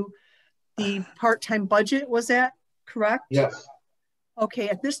to the part-time budget. Was that correct? Yes. Okay,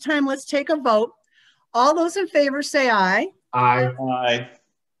 at this time, let's take a vote. All those in favor say aye. Aye. Aye.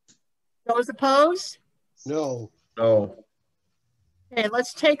 Those opposed? No. No. Okay,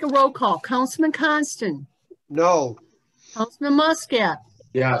 let's take a roll call. Councilman Constant? No. Councilman Muscat?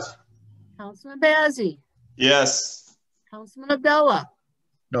 Yes. Councilman Bazzi? Yes. Councilman Abdullah?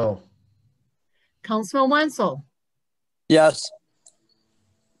 No. Councilman Wenzel? Yes.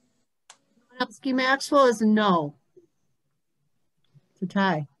 Maxwell is a no. It's a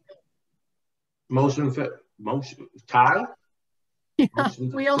tie. Motion tie? Yeah,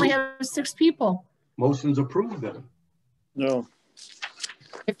 Motion's we only approved. have 6 people. Motion's approved then. No.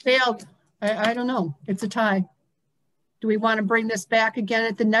 It failed. I don't know. It's a tie. Do we want to bring this back again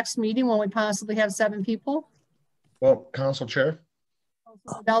at the next meeting when we possibly have 7 people? Well, Council Chair,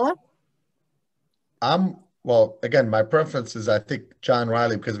 Bella? well, again, my preference is I think John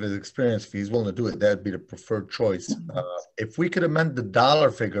Riley, because of his experience, if he's willing to do it, that'd be the preferred choice. If we could amend the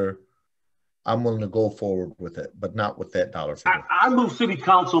dollar figure, I'm willing to go forward with it, but not with that dollar figure. I move City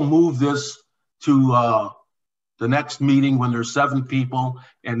Council move this to the next meeting when there's 7 people,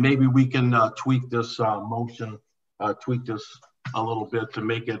 and maybe we can tweak this motion, tweak this a little bit to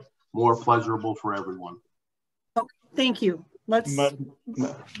make it more pleasurable for everyone. Oh, thank you. Let's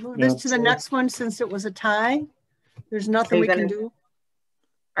move this to the next one since it was a tie. There's nothing we can do.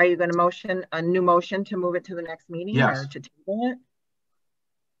 Are you going to motion a new motion to move it to the next meeting or to table it?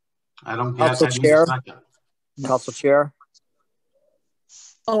 I don't get Council Chair. Council Chair.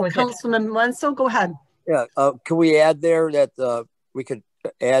 Oh, Councilman Wenzel, go ahead. Yeah, can we add there that we could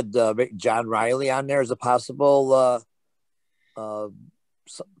add John Riley on there as a possible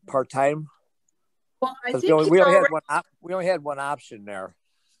part-time? Well, I think we only had one option there.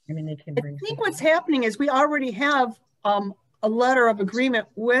 I mean, I think what's happening is we already have a letter of agreement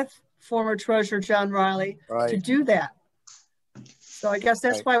with former Treasurer John Riley to do that. So I guess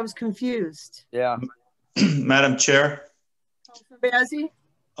that's why I was confused. Yeah. Madam Chair. Councilman Bazey?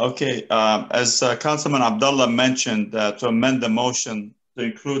 Okay, as Councilman Abdullah mentioned, to amend the motion to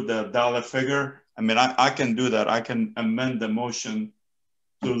include the dollar figure, I mean, I can do that. I can amend the motion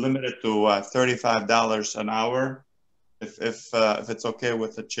to limit it to $35 an hour, if it's okay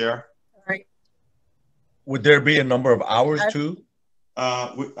with the chair. All right. Would there be a number of hours too?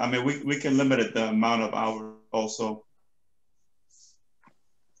 I mean, we can limit it the amount of hours also.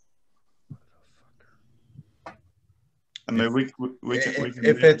 I mean, we can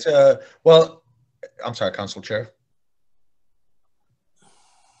if it's well, I'm sorry, Council Chair.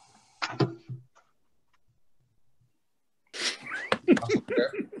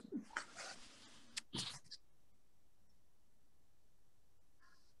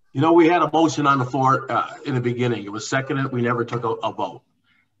 You know, we had a motion on the floor in the beginning. It was seconded. We never took a vote.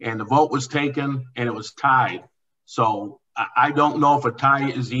 And the vote was taken and it was tied. So I don't know if a tie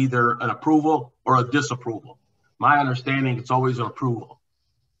is either an approval or a disapproval. My understanding, it's always an approval.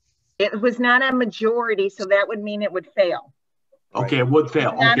 It was not a majority, so that would mean it would fail. Okay, it would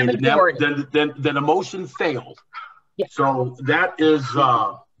fail. Not okay, a majority. Then the motion failed. Yeah. So that is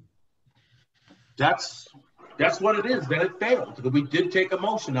that's what it is. Then it failed. We did take a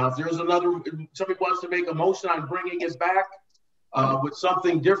motion. Now, if there's somebody wants to make a motion on bringing it back with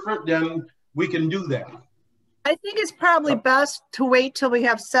something different, then we can do that. I think it's probably best to wait till we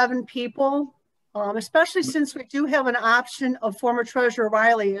have 7 people, especially since we do have an option of former Treasurer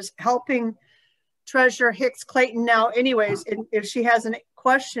Riley is helping Treasurer Hicks Clayton now anyways. If she has a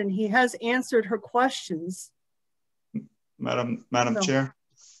question, he has answered her questions. Madam Chair.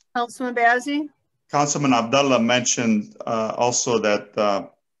 Councilman Bazey? Councilman Abdullah mentioned also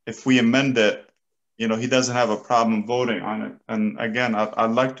that if we amend it, you know, he doesn't have a problem voting on it. And again,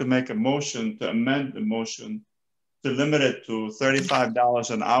 I'd like to make a motion to amend the motion to limit it to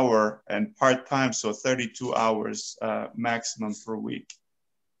 $35 an hour and part-time, so 32 hours maximum per week.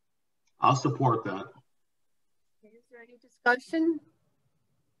 I'll support that. Is there any discussion?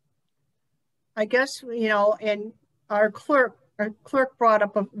 I guess, you know, and our clerk brought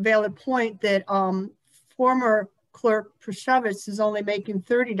up a valid point that former clerk Prashevitz is only making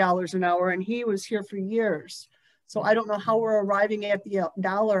 $30 an hour and he was here for years. So I don't know how we're arriving at the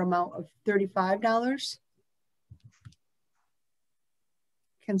dollar amount of $35.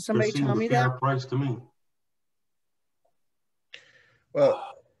 Can somebody tell me that? Price to me. Well,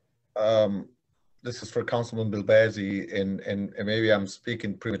 this is for Councilman Bilbazi, and maybe I'm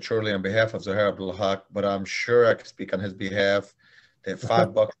speaking prematurely on behalf of Zahar Abdul Haq, but I'm sure I can speak on his behalf that $5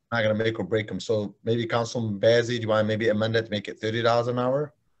 is not going to make or break him. So maybe Councilman Bazey, do you want to maybe amend it to make it $30 an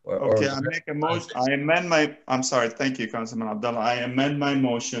hour? Okay, I make a motion. I amend my. I'm sorry. Thank you, Councilman Abdullah. I amend my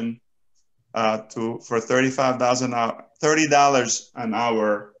motion for $30 an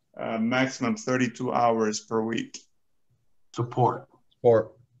hour, maximum 32 hours per week. Support.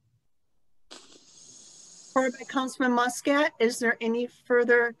 Support. Supported by Councilman Muscat. Is there any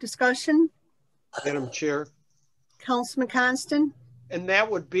further discussion? Madam Chair. Councilman Constant. And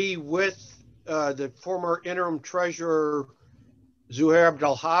that would be with the former interim treasurer Zuhair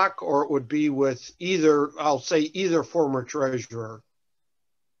Abdul Haq, or it would be with either, I'll say either former treasurer.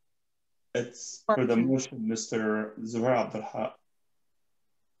 It's for the motion, Mr. Zuhair Abdul Haq.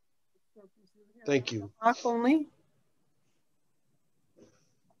 Thank you. Hawk only.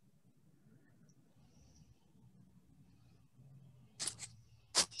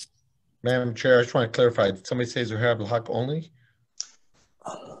 Madam Chair, I just want to clarify. Did somebody say Zuhair Abdul-Haq only?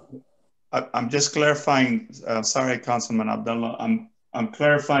 I'm just clarifying. Sorry, Councilman Abdullah. I'm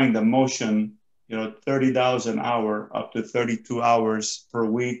clarifying the motion. You know, $30 an hour, up to 32 hours per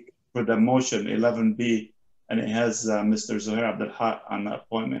week for the motion 11B, and it has Mr. Zuhair Abdul-Haq on the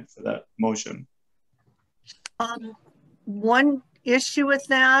appointment for that motion. One issue with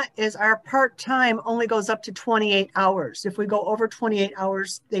that is our part-time only goes up to 28 hours. If we go over 28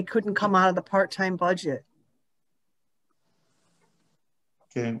 hours, they couldn't come out of the part-time budget.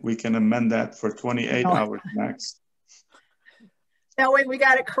 Okay, we can amend that for 28 hours next. That way we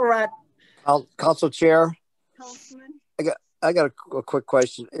got it correct. Council Chair, Councilman? I got a quick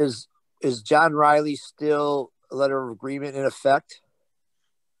question. Is John Riley still a letter of agreement in effect?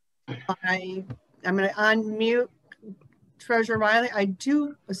 I'm going to unmute Treasurer Riley. I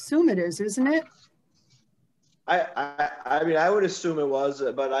do assume it is, isn't it? I mean, I would assume it was,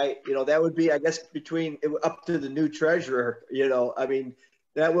 but you know, that would be, I guess, up to the new treasurer. You know, I mean,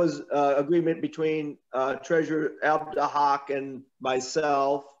 that was agreement between Treasurer Abdul-Haq and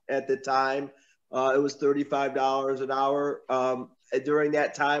myself at the time. It was $35 an hour. During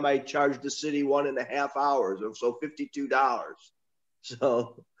that time, I charged the city 1.5 hours, so $52.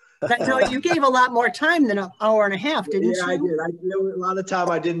 So. No, you gave a lot more time than an hour and a half, didn't you? Yeah, I did. There was a lot of time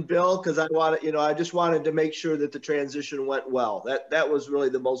I didn't bill because I just wanted to make sure that the transition went well. That was really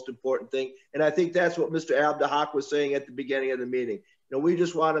the most important thing. And I think that's what Mr. Abdul-Haq was saying at the beginning of the meeting. You know, we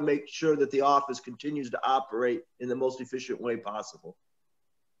just want to make sure that the office continues to operate in the most efficient way possible.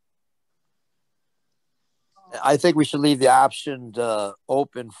 I think we should leave the option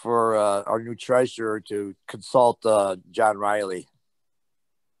open for our new treasurer to consult John Riley.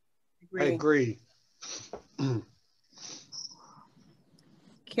 I agree. Okay,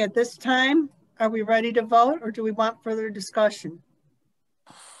 at this time, are we ready to vote or do we want further discussion?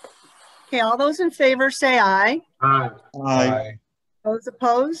 Okay, all those in favor say aye. Aye. Aye. Those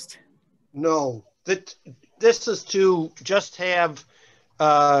opposed? No. This is to just have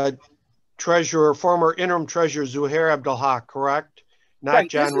former interim treasurer Zuhair Abdul-Haq, correct? Not Right,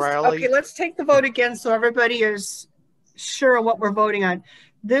 John Riley? Okay, let's take the vote again so everybody is sure of what we're voting on.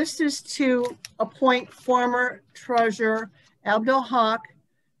 This is to appoint former treasurer Abdul-Haq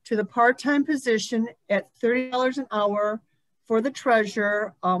to the part-time position at $30 an hour for the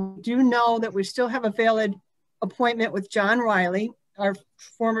treasurer. Do know that we still have a valid appointment with John Riley, our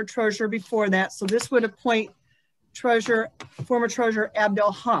former treasurer before that. So this would appoint former treasurer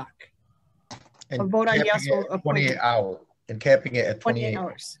Abdul-Haq. A vote on yes will appoint 28 hours and capping it at 28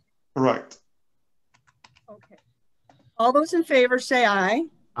 hours. Correct. Okay. All those in favor say aye.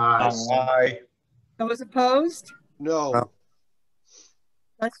 Aye. Those opposed? No.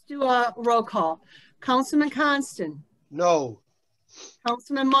 Let's do a roll call. Councilman Constant? No.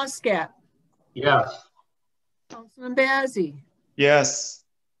 Councilman Muscat? Yes. Councilman Bazey? Yes.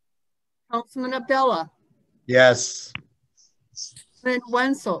 Councilman Abdullah? Yes. Councilman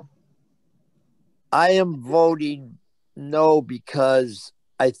Wenzel? I am voting no because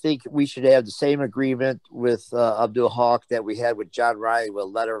I think we should have the same agreement with Abdul-Haq that we had with John Riley with a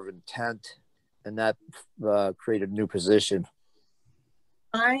letter of intent and not create a new position.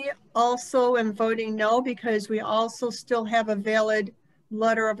 I also am voting no because we also still have a valid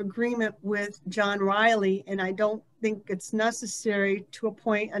letter of agreement with John Riley, and I don't think it's necessary to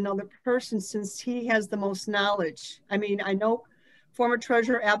appoint another person since he has the most knowledge. I mean, I know former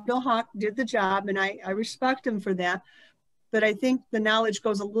treasurer Abdul-Haq did the job, and I respect him for that. But I think the knowledge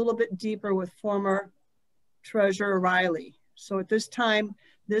goes a little bit deeper with former treasurer Riley. So at this time,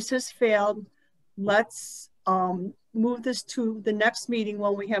 this has failed. Let's move this to the next meeting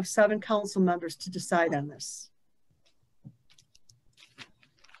when we have 7 council members to decide on this.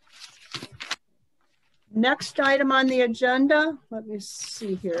 Next item on the agenda, let me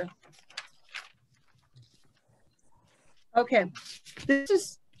see here. Okay, this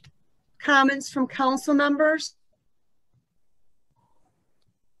is comments from council members.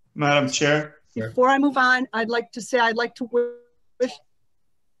 Madam Chair. Before I move on, I'd like to say I'd like to wish.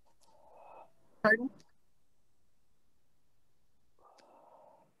 Pardon?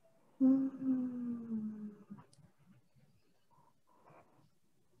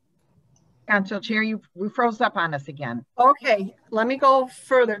 Council Chair, you froze up on us again. Okay, let me go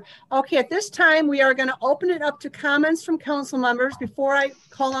further. Okay, at this time, we are going to open it up to comments from council members. Before I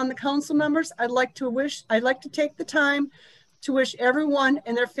call on the council members, I'd like to take the time to wish everyone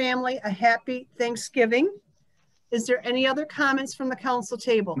and their family a happy Thanksgiving. Is there any other comments from the council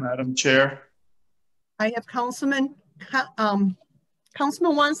table? Madam Chair. I have Councilman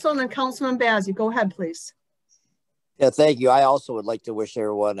Wenzel and Councilman Bazey. Go ahead, please. Yeah, thank you. I also would like to wish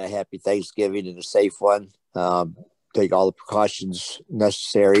everyone a happy Thanksgiving and a safe one. Take all the precautions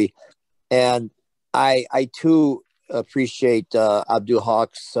necessary. And I too appreciate Abdul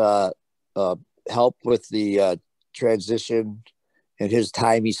Haq's help with the transition and his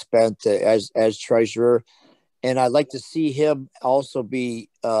time he spent as treasurer. And I'd like to see him also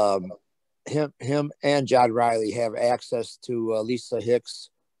be him and John Riley have access to Lisa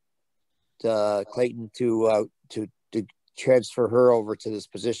Hicks, Clayton, to transfer her over to this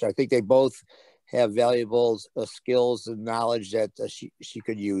position. I think they both have valuable skills and knowledge that she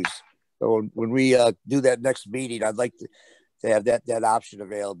could use. So when we do that next meeting, I'd like to have that option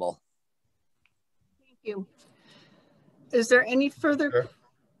available. Thank you. Is there any further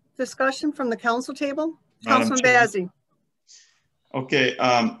discussion from the council table? Councilman Bazey. Okay.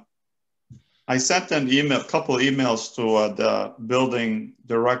 I sent an email, couple emails to the building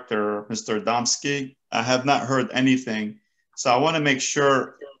director, Mr. Domsky. I have not heard anything. So I want to make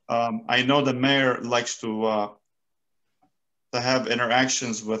sure, I know the mayor likes to have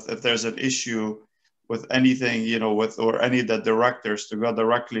interactions with, if there's an issue with anything, you know, with, or any of the directors, to go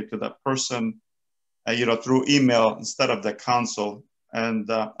directly to that person, you know, through email instead of the council. And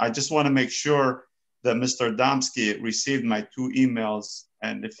I just want to make sure that Mr. Domsky received my 2 emails.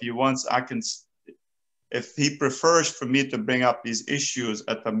 And if he wants, if he prefers for me to bring up these issues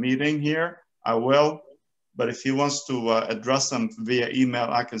at the meeting here, I will. But if he wants to address them via email,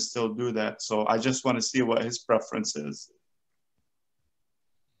 I can still do that. So I just want to see what his preference is.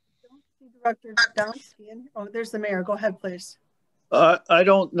 Director Domsky. Oh, there's the mayor. Go ahead, please. I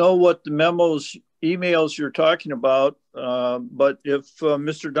don't know what the emails you're talking about, but if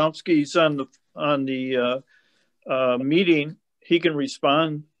Mr. Domsky's on the meeting, he can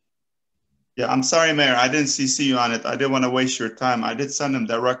respond. Yeah, I'm sorry, Mayor. I didn't CC you on it. I didn't want to waste your time. I did send him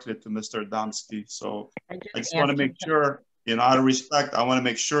directly to Mr. Domsky. So I just want to make sure, you know, out of respect, I want to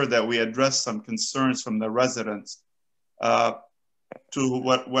make sure that we address some concerns from the residents to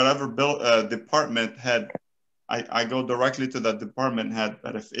whatever department head. I go directly to the department head.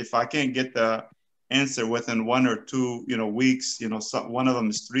 But if I can't get the answer within 1 or 2, you know, weeks, you know, one of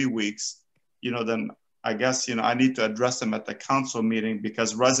them is 3 weeks, you know, then I guess, you know, I need to address them at the council meeting,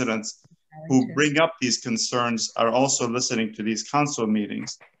 because residents who bring up these concerns are also listening to these council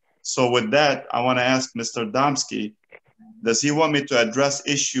meetings. So with that, I want to ask Mr. Domsky, does he want me to address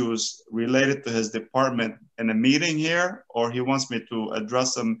issues related to his department in a meeting here, or he wants me to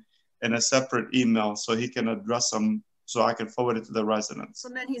address them in a separate email so he can address them, so I can forward it to the residents? So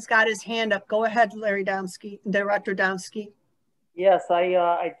then he's got his hand up. Go ahead, Larry Domsky, Director Domsky. Yes,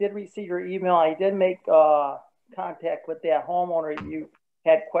 I did receive your email. I did make contact with that homeowner you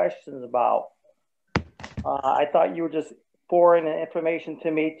had questions about. I thought you were just forwarding information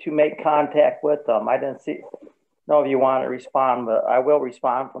to me to make contact with them. I didn't know if you want to respond, but I will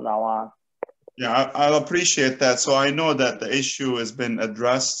respond from now on. Yeah, I'll appreciate that. So I know that the issue has been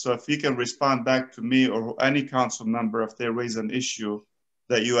addressed. So if you can respond back to me or any council member if they raise an issue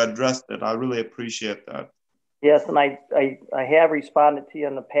that you addressed it, I really appreciate that. Yes, and I have responded to you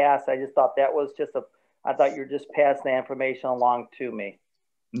in the past. I just thought that was just I thought you were just passing the information along to me.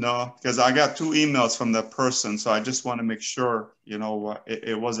 No, because I got 2 emails from that person. So I just want to make sure, you know,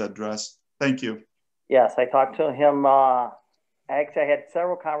 it was addressed. Thank you. Yes, I talked to him. Actually, I had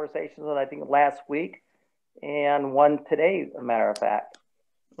several conversations with him, I think last week, and one today, as a matter of fact.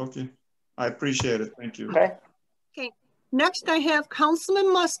 Okay, I appreciate it. Thank you. Okay. Okay. Next, I have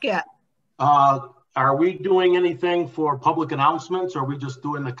Councilman Muscat. Are we doing anything for public announcements, or are we just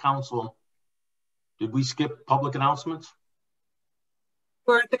doing the council? Did we skip public announcements?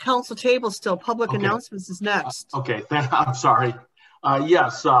 We're at the council table still. Public announcements is next. Okay, I'm sorry.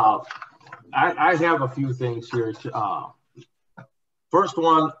 Yes, I have a few things here. First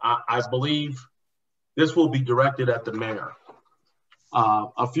one, I believe this will be directed at the mayor.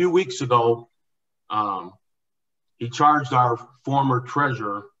 A few weeks ago, he charged our former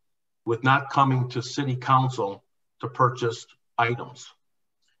treasurer with not coming to city council to purchase items.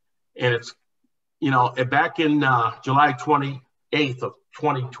 And it's, you know, back in July 28th of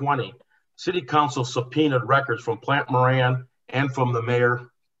 2020, city council subpoenaed records from Plant Moran and from the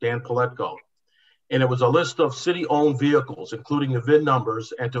mayor, Dan Paletko. And it was a list of city-owned vehicles, including the VIN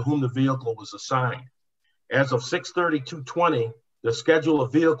numbers and to whom the vehicle was assigned. As of 6/30/2020, the schedule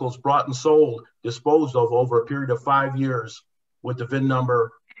of vehicles brought and sold, disposed of over a period of 5 years with the VIN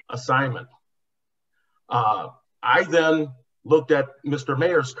number assignment. I then looked at Mr.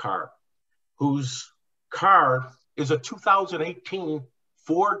 Mayor's car, whose car is a 2018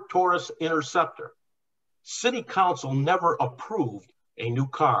 Ford Taurus Interceptor. City Council never approved a new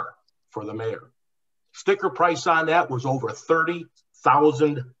car for the mayor. Sticker price on that was over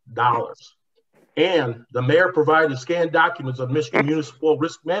 $30,000. And the mayor provided scanned documents of Michigan Municipal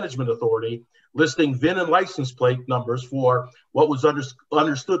Risk Management Authority listing VIN and license plate numbers for what was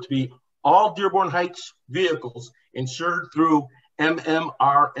understood to be all Dearborn Heights vehicles insured through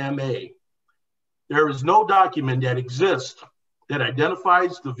MMRMA. There is no document that exists that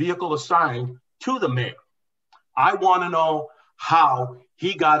identifies the vehicle assigned to the mayor. I want to know how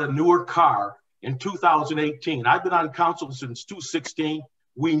he got a newer car in 2018. I've been on council since 2016.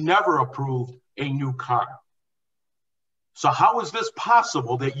 We never approved a new car. So how is this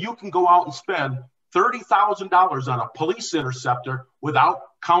possible that you can go out and spend $30,000 on a police interceptor without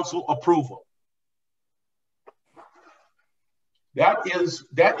council approval? That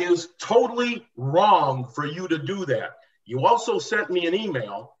is totally wrong for you to do that. You also sent me an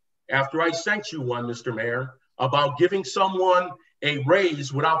email after I sent you one, Mr. Mayor, about giving someone a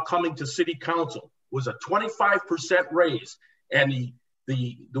raise without coming to city council. It was a 25% raise. And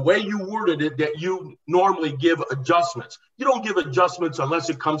the way you worded it, that you normally give adjustments. You don't give adjustments unless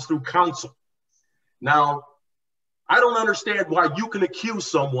it comes through council. Now, I don't understand why you can accuse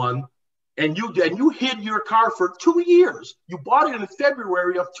someone and you hid your car for 2 years. You bought it in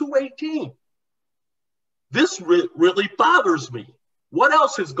February of 2018. This really bothers me. What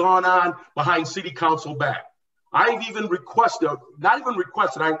else has gone on behind city council back? I've even requested,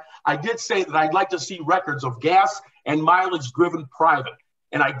 I did say that I'd like to see records of gas and mileage driven private.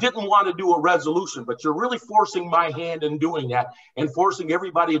 And I didn't want to do a resolution, but you're really forcing my hand in doing that and forcing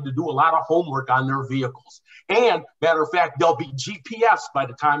everybody to do a lot of homework on their vehicles. And matter of fact, there'll be GPS by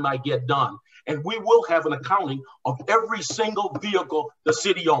the time I get done. And we will have an accounting of every single vehicle the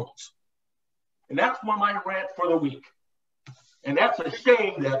city owns. And that's my rant for the week. And that's a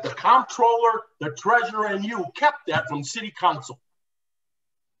shame that the comptroller, the treasurer, and you kept that from city council.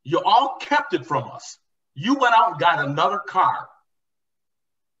 You all kept it from us. You went out and got another car.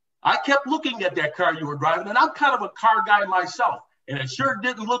 I kept looking at that car you were driving, and I'm kind of a car guy myself. And it sure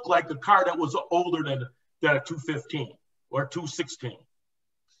didn't look like the car that was older than a 215 or 216.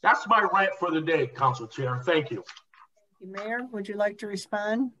 That's my rant for the day, Council Chair. Thank you. Thank you, Mayor. Would you like to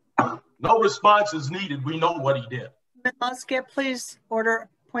respond? No response is needed. We know what he did. Muscat, please,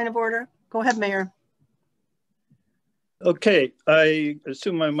 point of order. Go ahead, Mayor. Okay, I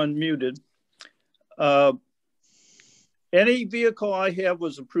assume I'm unmuted. Any vehicle I have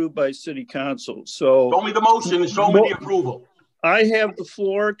was approved by city council. So show me the motion and show me the approval. I have the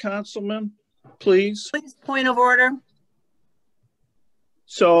floor, Councilman, please. Please, point of order.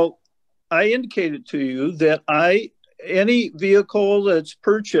 So I indicated to you that any vehicle that's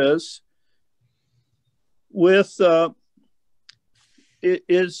purchased with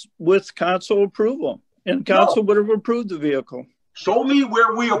is with council approval, and council would have approved the vehicle. Show me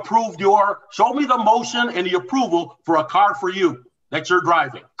where we approved show me the motion and the approval for a car for you that you're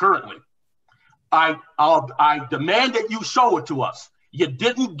driving currently. I demand that you show it to us. You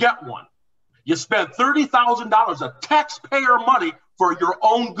didn't get one. You spent $30,000 of taxpayer money for your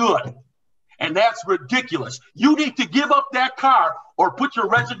own good. And that's ridiculous. You need to give up that car or put your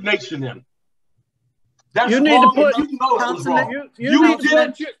resignation in. That's you need wrong, to put, you know it was wrong. You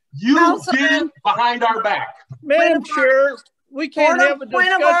did it behind our back. Madam Chair, we can't have a discussion.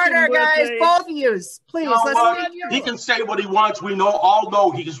 Point of order, guys. Both of you, please. He can say what he wants. We all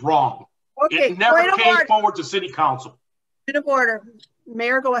know he's wrong. Okay, it never came forward to city council. Point of order.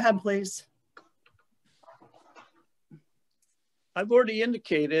 Mayor, go ahead, please. I've already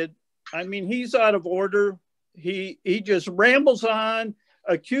indicated, I mean, he's out of order. He just rambles on,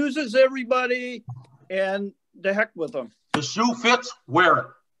 accuses everybody, and the heck with him. The shoe fits, wear it.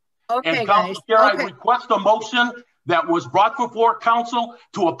 Okay, and Council Chair, I request a motion that was brought before council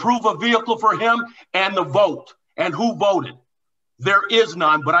to approve a vehicle for him and the vote. And who voted? There is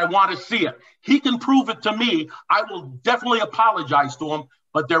none, but I want to see it. He can prove it to me. I will definitely apologize to him,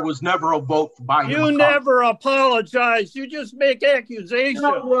 but there was never a vote by him. You never apologize. You just make accusations. You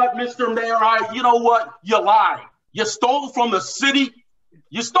know what, Mr. Mayor? You know what? You lie. You stole from the city.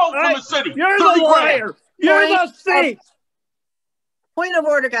 You stole from the city. You're the liar. You're the thief. Point of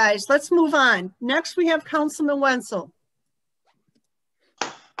order, guys. Let's move on. Next, we have Councilman Wenzel.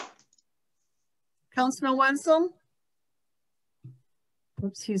 Councilman Wenzel?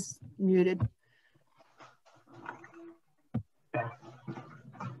 Oops, he's muted.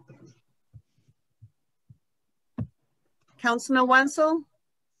 Councilman Wenzel?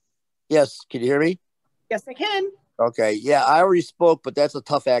 Yes, can you hear me? Yes, I can. Okay, yeah, I already spoke, but that's a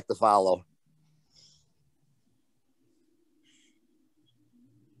tough act to follow.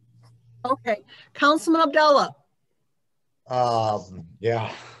 Okay, Councilman Abdullah.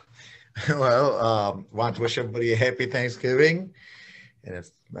 Yeah. Well, want to wish everybody a happy Thanksgiving and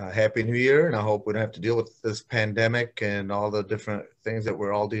a happy New Year. And I hope we don't have to deal with this pandemic and all the different things that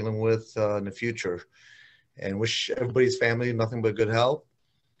we're all dealing with in the future. And wish everybody's family nothing but good health.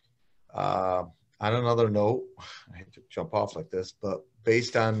 On another note, I hate to jump off like this, but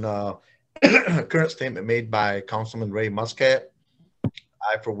based on a current statement made by Councilman Ray Muscat,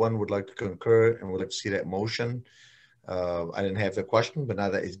 I, for one, would like to concur and would like to see that motion. I didn't have the question, but now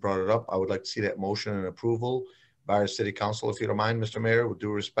that he's brought it up, I would like to see that motion and approval by our city council, if you don't mind, Mr. Mayor, with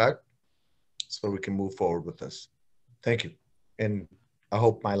due respect, so we can move forward with this. Thank you. And I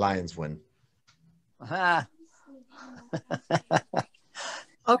hope my Lions win.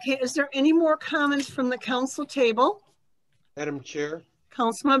 Okay, is there any more comments from the council table? Madam Chair.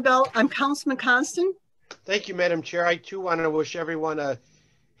 Councilman Abdullah, I'm Councilman Constant. Thank you, Madam Chair. I too want to wish everyone a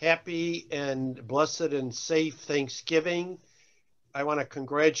happy and blessed and safe Thanksgiving. I want to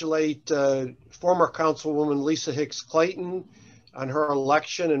congratulate former Councilwoman Lisa Hicks Clayton on her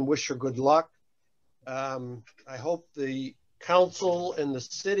election and wish her good luck. I hope the council and the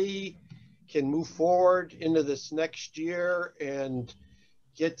city can move forward into this next year and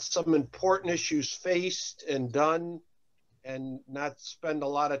get some important issues faced and done and not spend a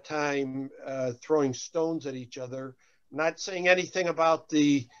lot of time throwing stones at each other. I'm not saying anything about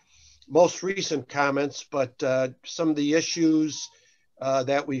the most recent comments, but some of the issues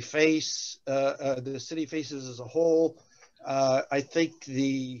that we face, the city faces as a whole. I think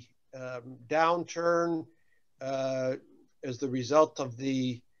the downturn as the result of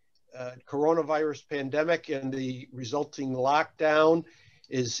the coronavirus pandemic and the resulting lockdown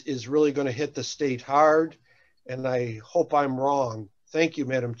is really going to hit the state hard. And I hope I'm wrong. Thank you,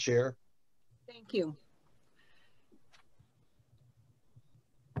 Madam Chair. Thank you.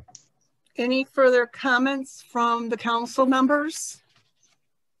 Any further comments from the council members?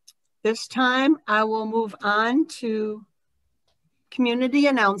 This time I will move on to community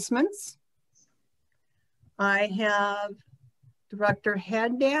announcements. I have Director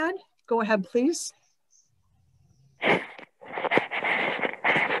Haddad. Go ahead, please.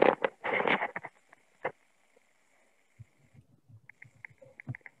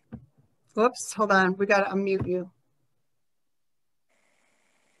 Whoops, hold on. We got to unmute you.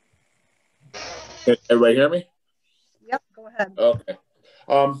 Can everybody hear me? Yep, go ahead. Okay.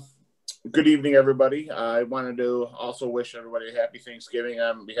 Good evening, everybody. I wanted to also wish everybody a happy Thanksgiving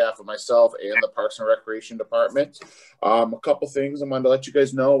on behalf of myself and the Parks and Recreation Department. A couple things I wanted to let you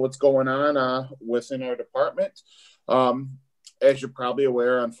guys know what's going on within our department. As you're probably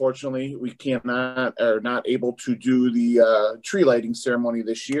aware, unfortunately, we are not able to do the tree lighting ceremony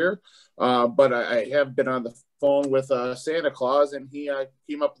this year. But I have been on the phone with Santa Claus, and he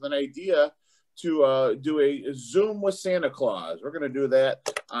came up with an idea to do a Zoom with Santa Claus. We're going to do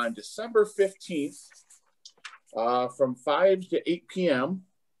that on December 15th from 5 to 8 p.m.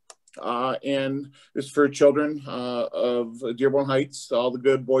 And it's for children of Dearborn Heights, all the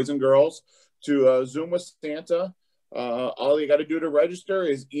good boys and girls, to Zoom with Santa. All you got to do to register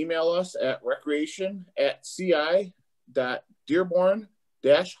is email us at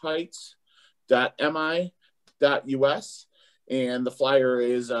recreation@ci.dearborn-heights.mi.us. And the flyer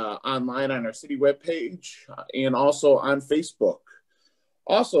is online on our city webpage and also on Facebook.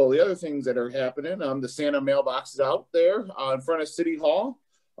 Also, the other things that are happening, the Santa mailbox is out there in front of City Hall.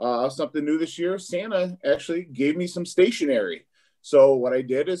 Something new this year, Santa actually gave me some stationery. So what I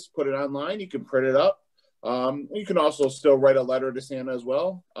did is put it online. You can print it up. You can also still write a letter to Santa as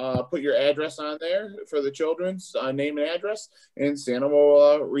well. Put your address on there for the children's name and address, and Santa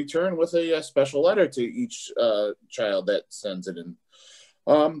will return with a special letter to each child that sends it in.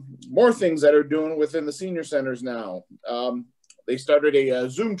 More things that are doing within the senior centers now. They started a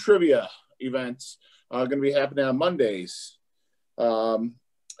Zoom trivia event going to be happening on Mondays.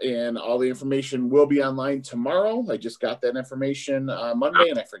 And all the information will be online tomorrow. I just got that information Monday,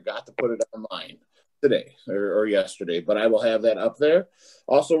 and I forgot to put it online today or yesterday, but I will have that up there.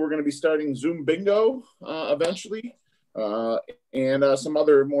 Also, we're going to be starting Zoom Bingo eventually, and some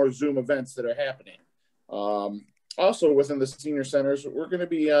other more Zoom events that are happening. Also, within the senior centers, we're going to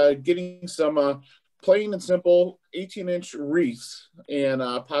be getting some plain and simple 18-inch wreaths and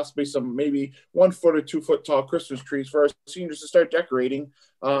possibly some maybe 1 foot or 2 foot tall Christmas trees for our seniors to start decorating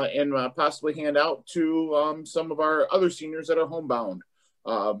and possibly hand out to some of our other seniors that are homebound.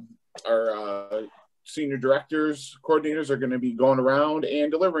 Our senior directors, coordinators are going to be going around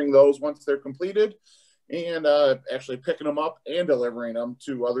and delivering those once they're completed, and actually picking them up and delivering them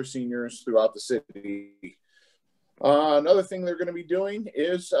to other seniors throughout the city. Another thing they're going to be doing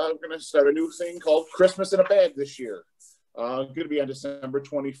is we're going to start a new thing called Christmas in a Bag this year. Going to be on December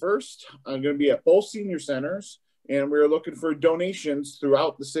 21st. I'm going to be at both senior centers, and we're looking for donations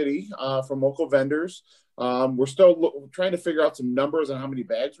throughout the city from local vendors. We're still trying to figure out some numbers on how many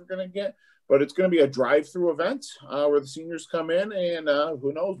bags we're going to get, but it's going to be a drive-through event where the seniors come in, and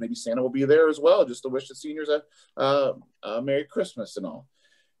who knows, maybe Santa will be there as well, just to wish the seniors a Merry Christmas and all.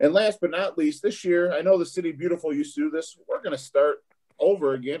 And last but not least, this year, I know the City Beautiful used to do this. We're going to start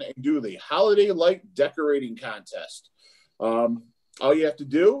over again and do the Holiday Light Decorating Contest. All you have to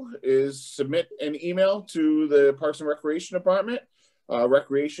do is submit an email to the Parks and Recreation Department,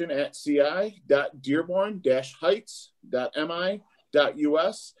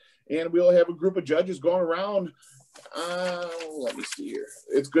 recreation@ci.dearborn-heights.mi.us, and we'll have a group of judges going around. Let me see here.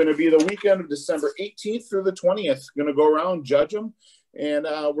 It's going to be the weekend of December 18th through the 20th. Going to go around, judge them. And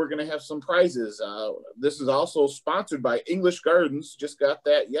we're going to have some prizes. This is also sponsored by English Gardens. Just got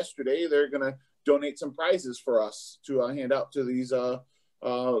that yesterday. They're going to donate some prizes for us to hand out to these to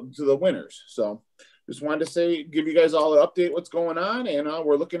the winners. So just wanted to say, give you guys all an update what's going on. And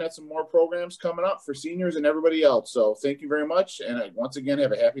we're looking at some more programs coming up for seniors and everybody else. So thank you very much. And once again,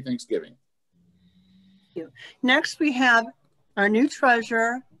 have a happy Thanksgiving. Thank you. Next, we have our new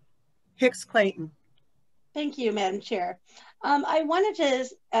treasurer, Hicks Clayton. Thank you, Madam Chair. I wanted to,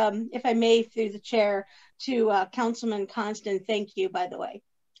 if I may, through the chair, to Councilman Constant, thank you, by the way.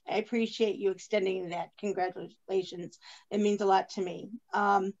 I appreciate you extending that. Congratulations. It means a lot to me.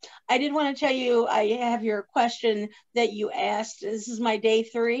 I did want to tell you, I have your question that you asked. This is my day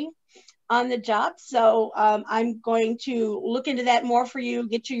 3 on the job. So I'm going to look into that more for you,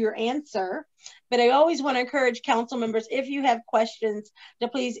 get you your answer. But I always want to encourage council members, if you have questions, to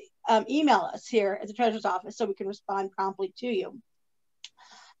please email us here at the Treasurer's Office so we can respond promptly to you.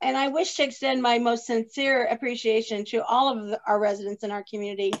 And I wish to extend my most sincere appreciation to all of our residents in our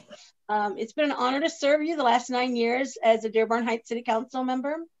community. It's been an honor to serve you the last 9 years as a Dearborn Heights City Council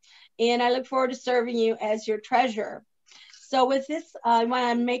member, and I look forward to serving you as your treasurer. So with this, I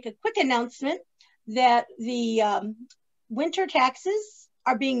want to make a quick announcement that the winter taxes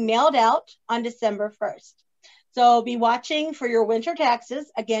are being mailed out on December 1st. So be watching for your winter taxes,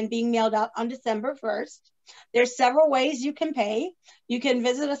 again, being mailed out on December 1st. There's several ways you can pay. You can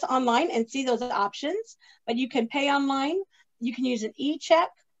visit us online and see those options, but you can pay online. You can use an e-check.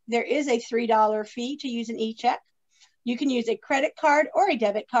 There is a $3 fee to use an e-check. You can use a credit card or a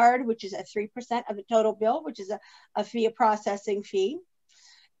debit card, which is a 3% of the total bill, which is a fee, a processing fee.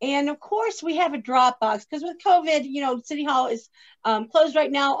 And of course, we have a drop box because with COVID, you know, City Hall is closed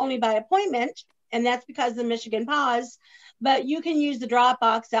right now only by appointment, and that's because of the Michigan pause. But you can use the drop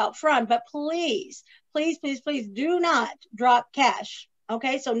box out front. But please, please, please, please do not drop cash.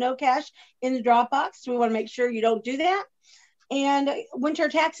 Okay, so no cash in the drop box. We want to make sure you don't do that. And winter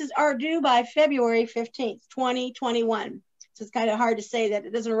taxes are due by February 15th, 2021. So it's kind of hard to say that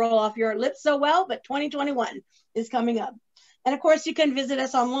it doesn't roll off your lips so well, but 2021 is coming up. And of course, you can visit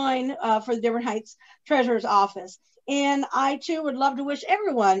us online for the Dearborn Heights Treasurer's Office. And I too would love to wish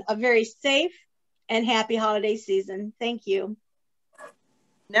everyone a very safe and happy holiday season. Thank you.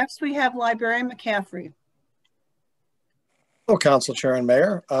 Next, we have Librarian McCaffrey. Hello, Council Chair and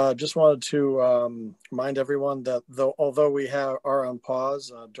Mayor. Just wanted to remind everyone that although we are on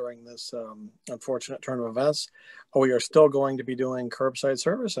pause during this unfortunate turn of events, we are still going to be doing curbside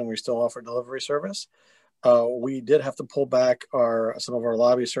service and we still offer delivery service. We did have to pull back some of our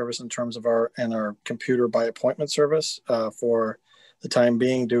lobby service in terms of our computer by appointment service for the time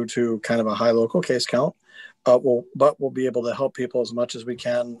being due to kind of a high local case count. But we'll be able to help people as much as we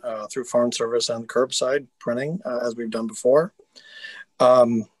can through phone service and curbside printing as we've done before.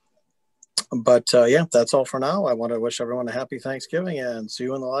 Yeah, that's all for now. I want to wish everyone a happy Thanksgiving and see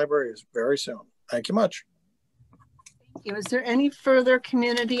you in the libraries very soon. Thank you much. Thank you. Is there any further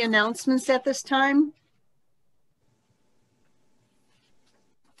community announcements at this time?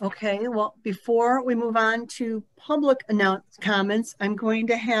 Okay, well, before we move on to public comments, I'm going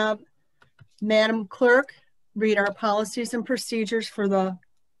to have Madam Clerk read our policies and procedures for the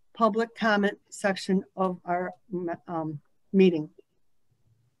public comment section of our meeting.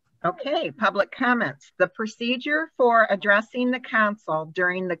 Okay, public comments. The procedure for addressing the council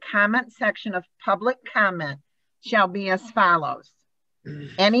during the comment section of public comment shall be as follows.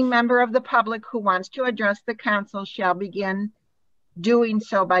 Any member of the public who wants to address the council shall begin doing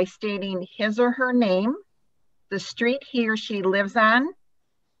so by stating his or her name, the street he or she lives on,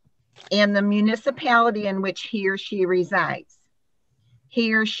 and the municipality in which he or she resides.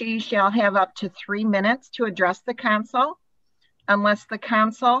 He or she shall have up to 3 minutes to address the council, unless the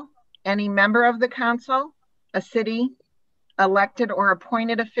council, any member of the council, a city elected or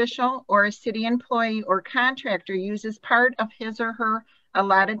appointed official or a city employee or contractor uses part of his or her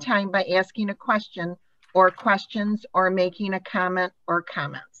allotted time by asking a question or questions or making a comment or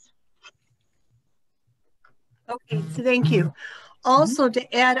comments. Okay, so thank you. Also,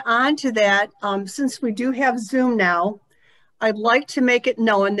 to add on to that, since we do have Zoom now, I'd like to make it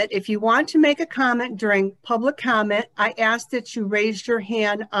known that if you want to make a comment during public comment, I ask that you raise your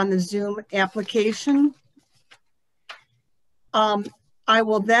hand on the Zoom application. I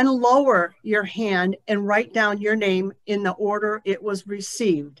will then lower your hand and write down your name in the order it was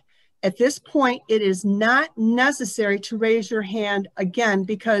received. At this point, it is not necessary to raise your hand again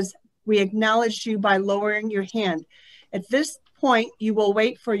because we acknowledged you by lowering your hand. At this point, you will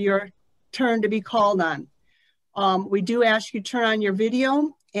wait for your turn to be called on. We do ask you to turn on your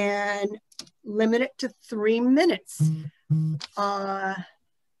video and limit it to 3 minutes. At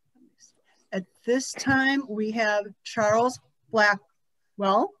this time, we have Charles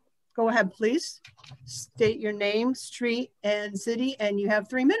Blackwell. Go ahead, please. State your name, street, and city, and you have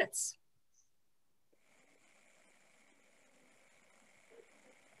 3 minutes.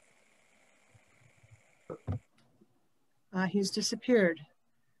 He's disappeared.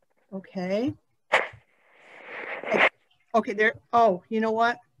 Okay. Okay, there. Oh, you know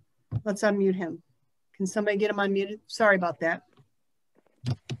what? Let's unmute him. Can somebody get him unmuted? Sorry about that.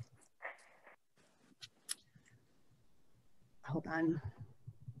 Hold on.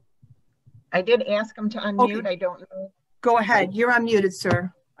 I did ask him to unmute. Okay. I don't know. Go ahead. You're unmuted,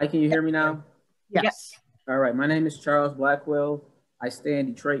 sir. Hi, can you hear me now? Yes. All right. My name is Charles Blackwell. I stay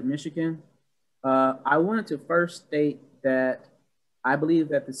in Detroit, Michigan. I wanted to first state that I believe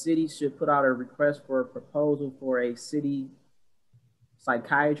that the city should put out a request for a proposal for a city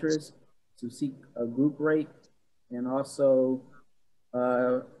psychiatrist to seek a group rate and also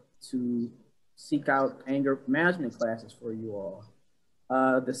to seek out anger management classes for you all.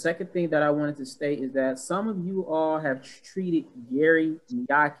 The second thing that I wanted to state is that some of you all have treated Gary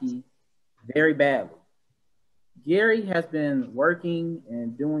Miyake very badly. Gary has been working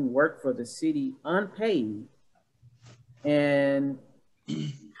and doing work for the city unpaid. And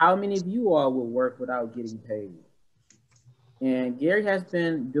how many of you all will work without getting paid? And Gary has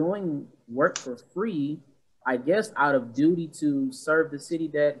been doing work for free, I guess, out of duty to serve the city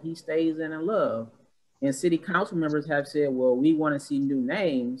that he stays in and love. And city council members have said, well, we want to see new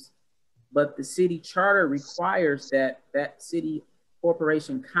names, but the city charter requires that that city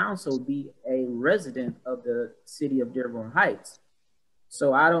corporation council be a resident of the city of Dearborn Heights.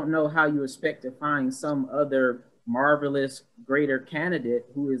 So I don't know how you expect to find some other marvelous, greater candidate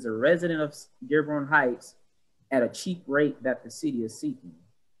who is a resident of Dearborn Heights at a cheap rate that the city is seeking.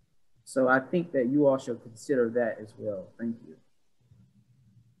 So I think that you all should consider that as well. Thank you.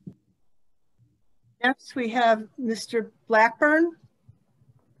 Next, we have Mr. Blackburn.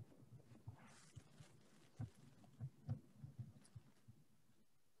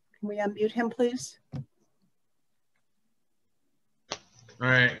 Can we unmute him, please? All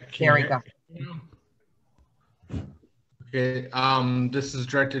right. There we go. Okay. This is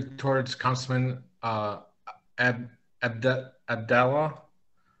directed towards Councilman Abdallah.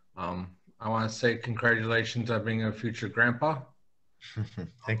 I want to say congratulations on being a future grandpa.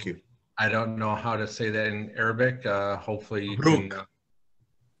 Thank you. I don't know how to say that in Arabic. Hopefully you can.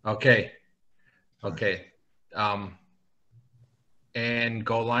 Okay. Okay. And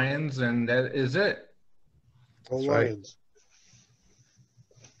go Lions, and that is it. Go Lions.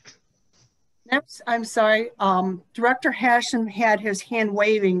 Next, I'm sorry. Director Hashem had his hand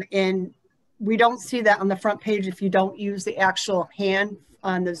waving, and we don't see that on the front page if you don't use the actual hand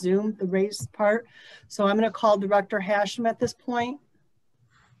on the Zoom, the raised part. So I'm going to call Director Hashem at this point.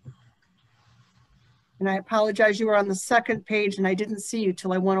 And I apologize, you were on the second page and I didn't see you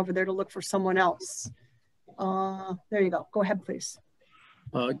till I went over there to look for someone else. There you go. Go ahead, please.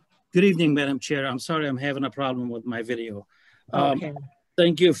 Good evening, Madam Chair. I'm sorry I'm having a problem with my video. Okay.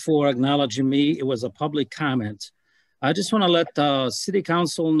 Thank you for acknowledging me. It was a public comment. I just want to let the City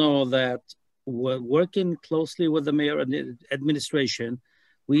Council know that we're working closely with the mayor and the administration.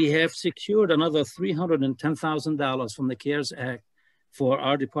 We have secured another $310,000 from the CARES Act for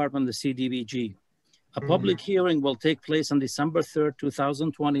our department, the CDBG. A public hearing will take place on December 3rd,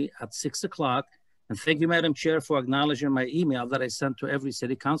 2020 at 6 o'clock. And thank you, Madam Chair, for acknowledging my email that I sent to every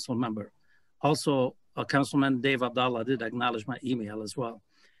city council member. Also, Councilman Dave Abdallah did acknowledge my email as well.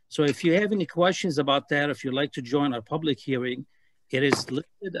 So if you have any questions about that, if you'd like to join our public hearing, it is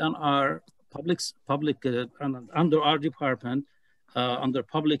listed on our under our department, under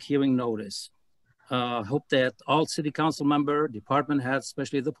public hearing notice. Hope that all city council member, department heads,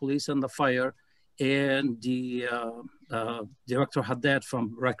 especially the police and the fire, and the Director Haddad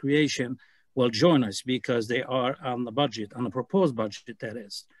from Recreation will join us because they are on the budget, on the proposed budget, that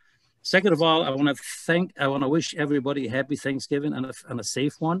is. Second of all, I want to wish everybody happy Thanksgiving and a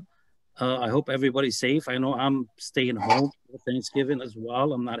safe one. I hope everybody's safe. I know I'm staying home for Thanksgiving as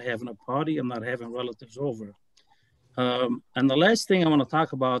well. I'm not having a party. I'm not having relatives over. And the last thing I want to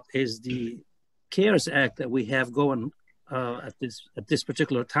talk about is the CARES Act that we have going at this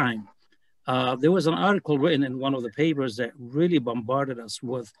particular time. There was an article written in one of the papers that really bombarded us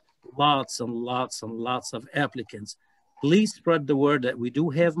with lots and lots and lots of applicants. Please spread the word that we do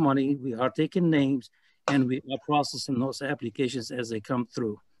have money, we are taking names, and we are processing those applications as they come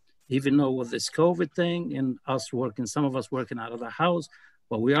through. Even though with this COVID thing and some of us working out of the house,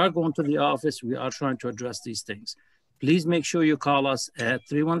 but we are going to the office, we are trying to address these things. Please make sure you call us at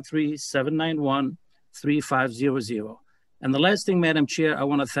 313-791-3500. And the last thing, Madam Chair, I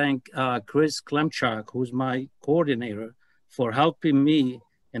want to thank Chris Klemchak, who's my coordinator, for helping me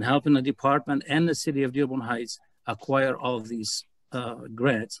and helping the department and the city of Dearborn Heights acquire all of these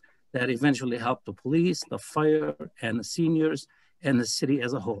grants that eventually help the police, the fire, and the seniors, and the city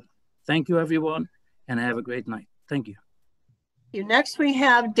as a whole. Thank you, everyone, and have a great night. Thank you. Next, we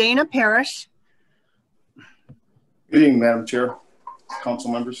have Dana Parrish. Good evening, Madam Chair,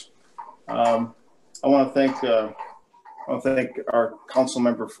 council members. I want to thank our council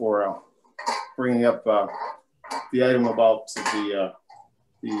member for bringing up the item about the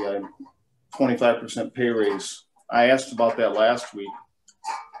 25% pay raise. I asked about that last week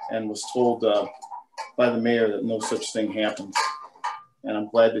and was told by the mayor that no such thing happened. And I'm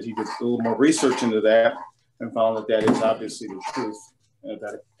glad that he did a little more research into that and found that that is obviously the truth, and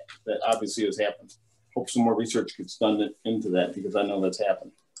that obviously has happened. Hope some more research gets done into that, because I know that's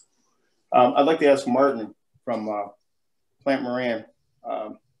happened. I'd like to ask Martin from Plant Moran,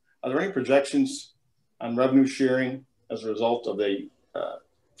 are there any projections on revenue sharing as a result of the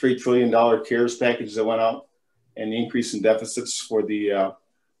 $3 trillion CARES package that went out and the increase in deficits for the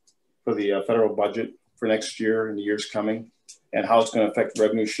federal budget for next year and the years coming, and how it's going to affect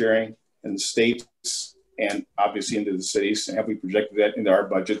revenue sharing in the states and obviously into the cities? And have we projected that into our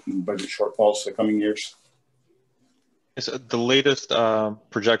budget and budget shortfalls for the coming years? So the latest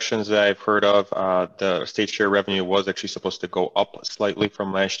projections that I've heard of, the state share revenue was actually supposed to go up slightly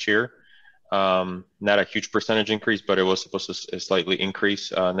from last year. Not a huge percentage increase, but it was supposed to slightly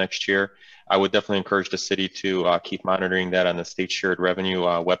increase next year. I would definitely encourage the city to keep monitoring that on the state shared revenue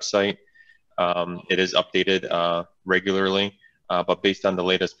website. It is updated regularly, but based on the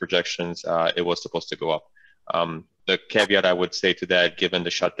latest projections, it was supposed to go up. The caveat I would say to that, given the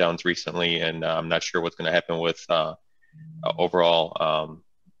shutdowns recently, and I'm not sure what's going to happen with overall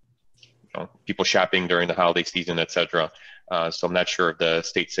people shopping during the holiday season, etc. So I'm not sure if the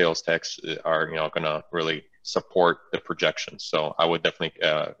state sales tax are going to really support the projections. So I would definitely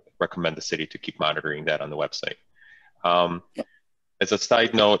recommend the city to keep monitoring that on the website. As a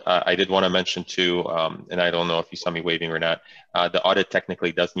side note, I did want to mention too, and I don't know if you saw me waving or not, the audit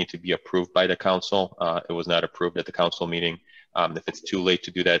technically does need to be approved by the council. It was not approved at the council meeting. If it's too late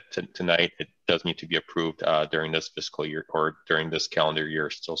to do that tonight, it does need to be approved during this fiscal year or during this calendar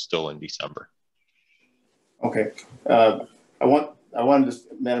year, still in December. Okay. I wanted to,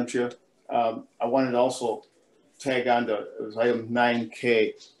 Madam Chair, I wanted to also tag on to item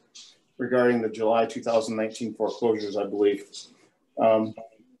 9K regarding the July 2019 foreclosures, I believe. And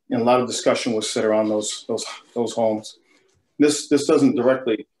a lot of discussion was set around those homes. This doesn't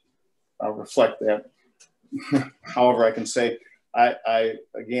directly reflect that. However, I can say I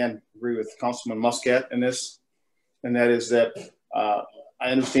again agree with Councilman Muscat in this, and that is that I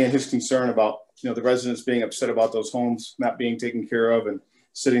understand his concern about the residents being upset about those homes not being taken care of and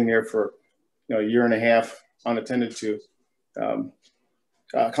sitting there for a year and a half unattended to.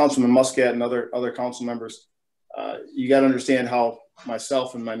 Councilman Muscat and other council members, you got to understand how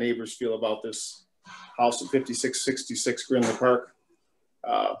myself and my neighbors feel about this house at 5666 Grinley Park.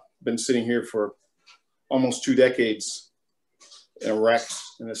 Been sitting here for almost 2 decades in a wreck,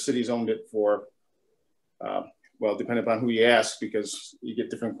 and the city's owned it for, well, depending upon who you ask, because you get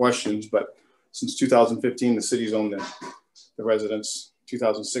different questions, but since 2015, the city's owned the residents,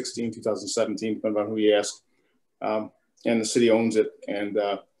 2016, 2017, depending on who you ask. And the city owns it, and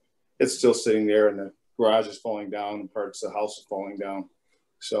it's still sitting there, and the garage is falling down, and parts of the house is falling down.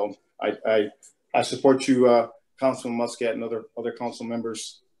 So I support you, Councilman Muscat and other council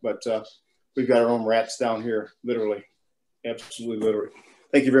members, but we've got our own rats down here, literally, absolutely literally.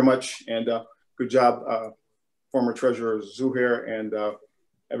 Thank you very much, and good job, former Treasurer Zuhair, and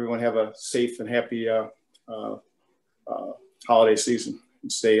everyone have a safe and happy holiday season,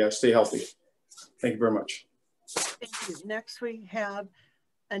 and stay healthy. Thank you very much. Thank you. Next, we have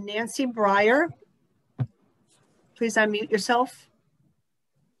a Nancy Breyer. Please unmute yourself.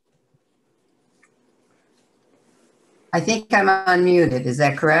 I think I'm unmuted. Is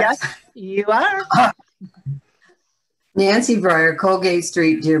that correct? Yes, you are. Nancy Breyer, Colgate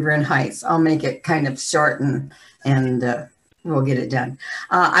Street, Dearborn Heights. I'll make it kind of short and we'll get it done.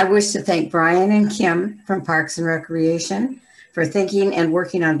 I wish to thank Brian and Kim from Parks and Recreation for thinking and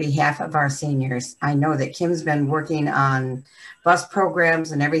working on behalf of our seniors. I know that Kim's been working on bus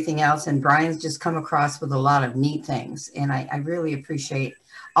programs and everything else, and Brian's just come across with a lot of neat things. And I really appreciate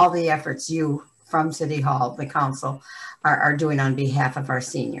all the efforts you from City Hall, the council, are doing on behalf of our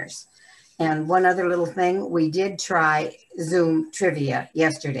seniors. And one other little thing, we did try Zoom trivia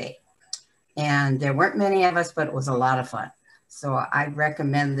yesterday. And there weren't many of us, but it was a lot of fun. So I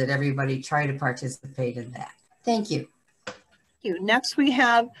recommend that everybody try to participate in that. Thank you. Thank you. Next, we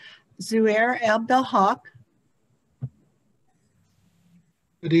have Zuhair Abdelhak.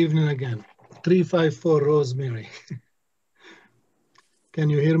 Good evening again. 354 Rosemary. Can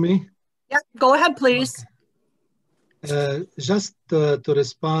you hear me? Yeah, go ahead, please. Just to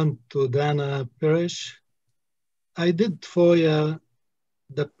respond to Dana Parrish, I did FOIA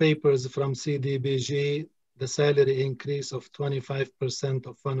the papers from CDBG, the salary increase of 25%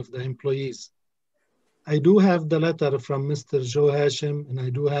 of one of the employees. I do have the letter from Mr. Joe Hashim, and I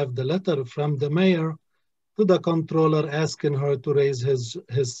do have the letter from the mayor to the controller asking her to raise his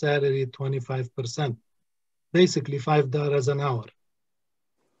salary 25%, basically $5 an hour.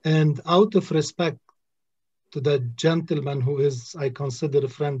 And out of respect to the gentleman who is, I consider, a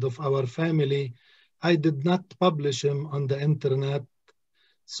friend of our family, I did not publish him on the internet,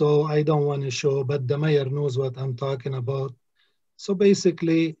 so I don't want to show, but the mayor knows what I'm talking about. So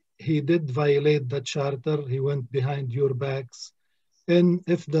basically, he did violate the charter. He went behind your backs. And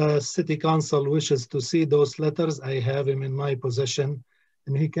if the city council wishes to see those letters, I have him in my possession,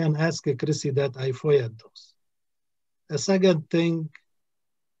 and he can ask Chrissy that I FOIA'd those. A second thing,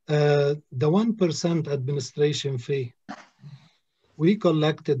 the 1% administration fee. We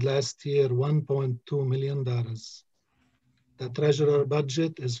collected last year $1.2 million. The treasurer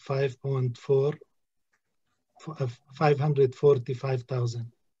budget is $545,000.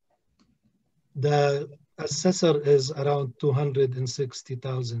 The assessor is around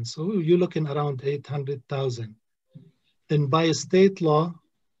 $260,000. So you're looking around $800,000. And by state law,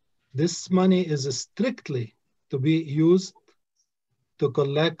 this money is strictly to be used to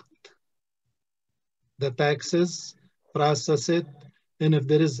collect the taxes, process it, and if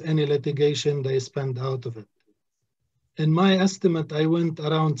there is any litigation, they spend out of it. In my estimate, I went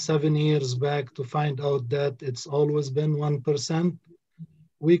around 7 years back to find out that it's always been 1%.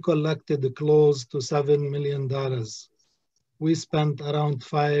 We collected close to $7 million. We spent around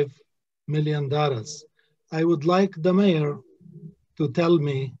 $5 million. I would like the mayor to tell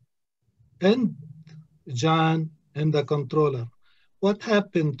me, and John and the controller, what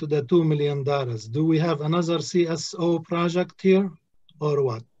happened to the $2 million? Do we have another CSO project here or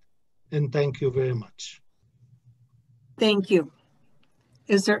what? And thank you very much. Thank you.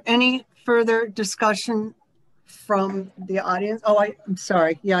 Is there any further discussion from the audience? Oh, I'm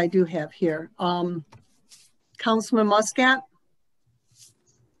sorry. Yeah, I do have here. Councilman Muscat.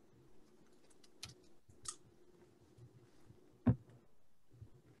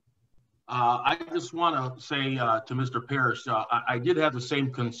 I just want to say to Mr. Parrish, I did have the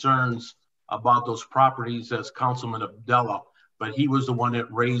same concerns about those properties as Councilman Abdullah, but he was the one that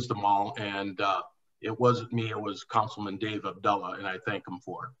raised them all, and it wasn't me, it was Councilman Dave Abdullah, and I thank him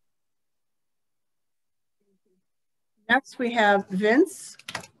for it. Next, we have Vince.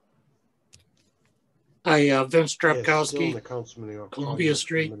 Hi, Vince Yeah, Drapkowski, Columbia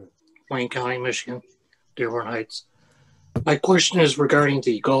Street, Wayne County, Michigan, Dearborn Heights. My question is regarding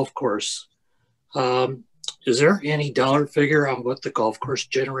the golf course. Is there any dollar figure on what the golf course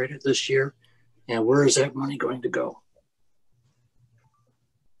generated this year? And where is that money going to go?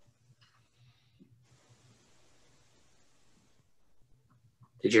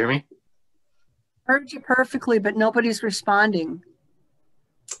 Did you hear me? Heard you perfectly, but nobody's responding.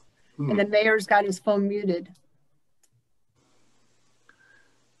 And the mayor's got his phone muted.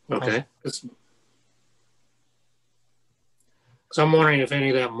 Okay. So I'm wondering if any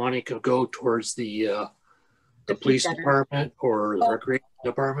of that money could go towards the police department or the recreation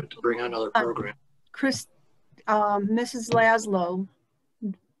department to bring on other programs. Mrs. Laszlo,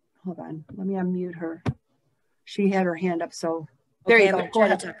 hold on, let me unmute her. She had her hand up, so there you go. Go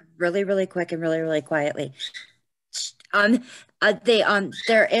ahead. Really, really quick and really, really quietly. There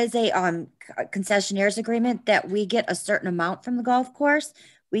is a concessionaires agreement that we get a certain amount from the golf course.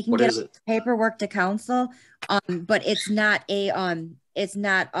 We can What get is it? paperwork to council, but it's not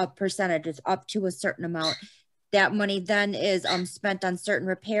a percentage. It's up to a certain amount. That money then is spent on certain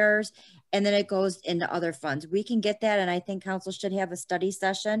repairs, and then it goes into other funds. We can get that, and I think council should have a study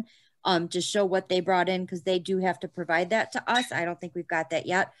session to show what they brought in, because they do have to provide that to us. I don't think we've got that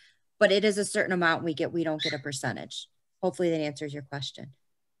yet, but it is a certain amount we get. We don't get a percentage. Hopefully that answers your question.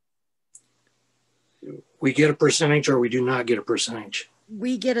 We get a percentage, or we do not get a percentage?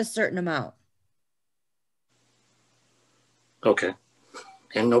 We get a certain amount. Okay.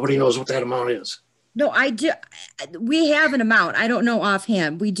 And nobody knows what that amount is? No, I do. We have an amount. I don't know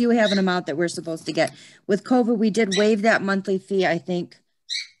offhand. We do have an amount that we're supposed to get. With COVID, we did waive that monthly fee, I think,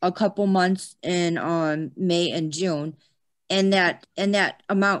 a couple months in May and June. And that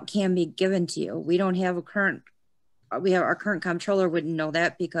amount can be given to you. We don't have our current comptroller wouldn't know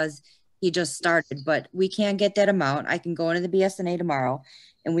that because he just started, but we can get that amount. I can go into the BSNA tomorrow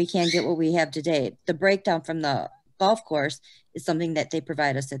and we can get what we have today. The breakdown from the golf course is something that they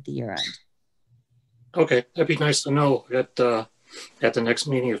provide us at the year end. Okay, that'd be nice to know at the next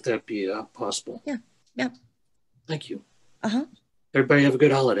meeting if that'd be possible. Yeah, yeah. Thank you. Uh-huh. Everybody have a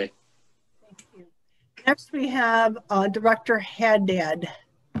good holiday. Thank you. Next we have Director Haddad.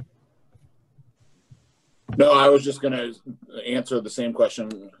 No, I was just going to answer the same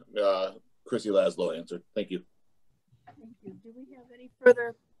question Chrissy Laszlo answered. Thank you. Thank you. Do we have any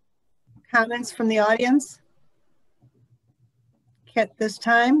further comments from the audience at this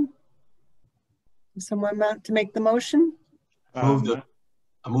time? Does someone want to make the motion? I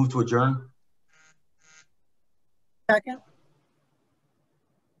move to adjourn. Second?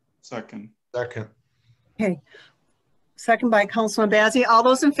 Second. Okay. Second by Councilman Bazey. All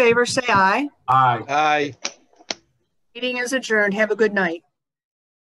those in favor say aye. Aye. Aye. Meeting is adjourned. Have a good night.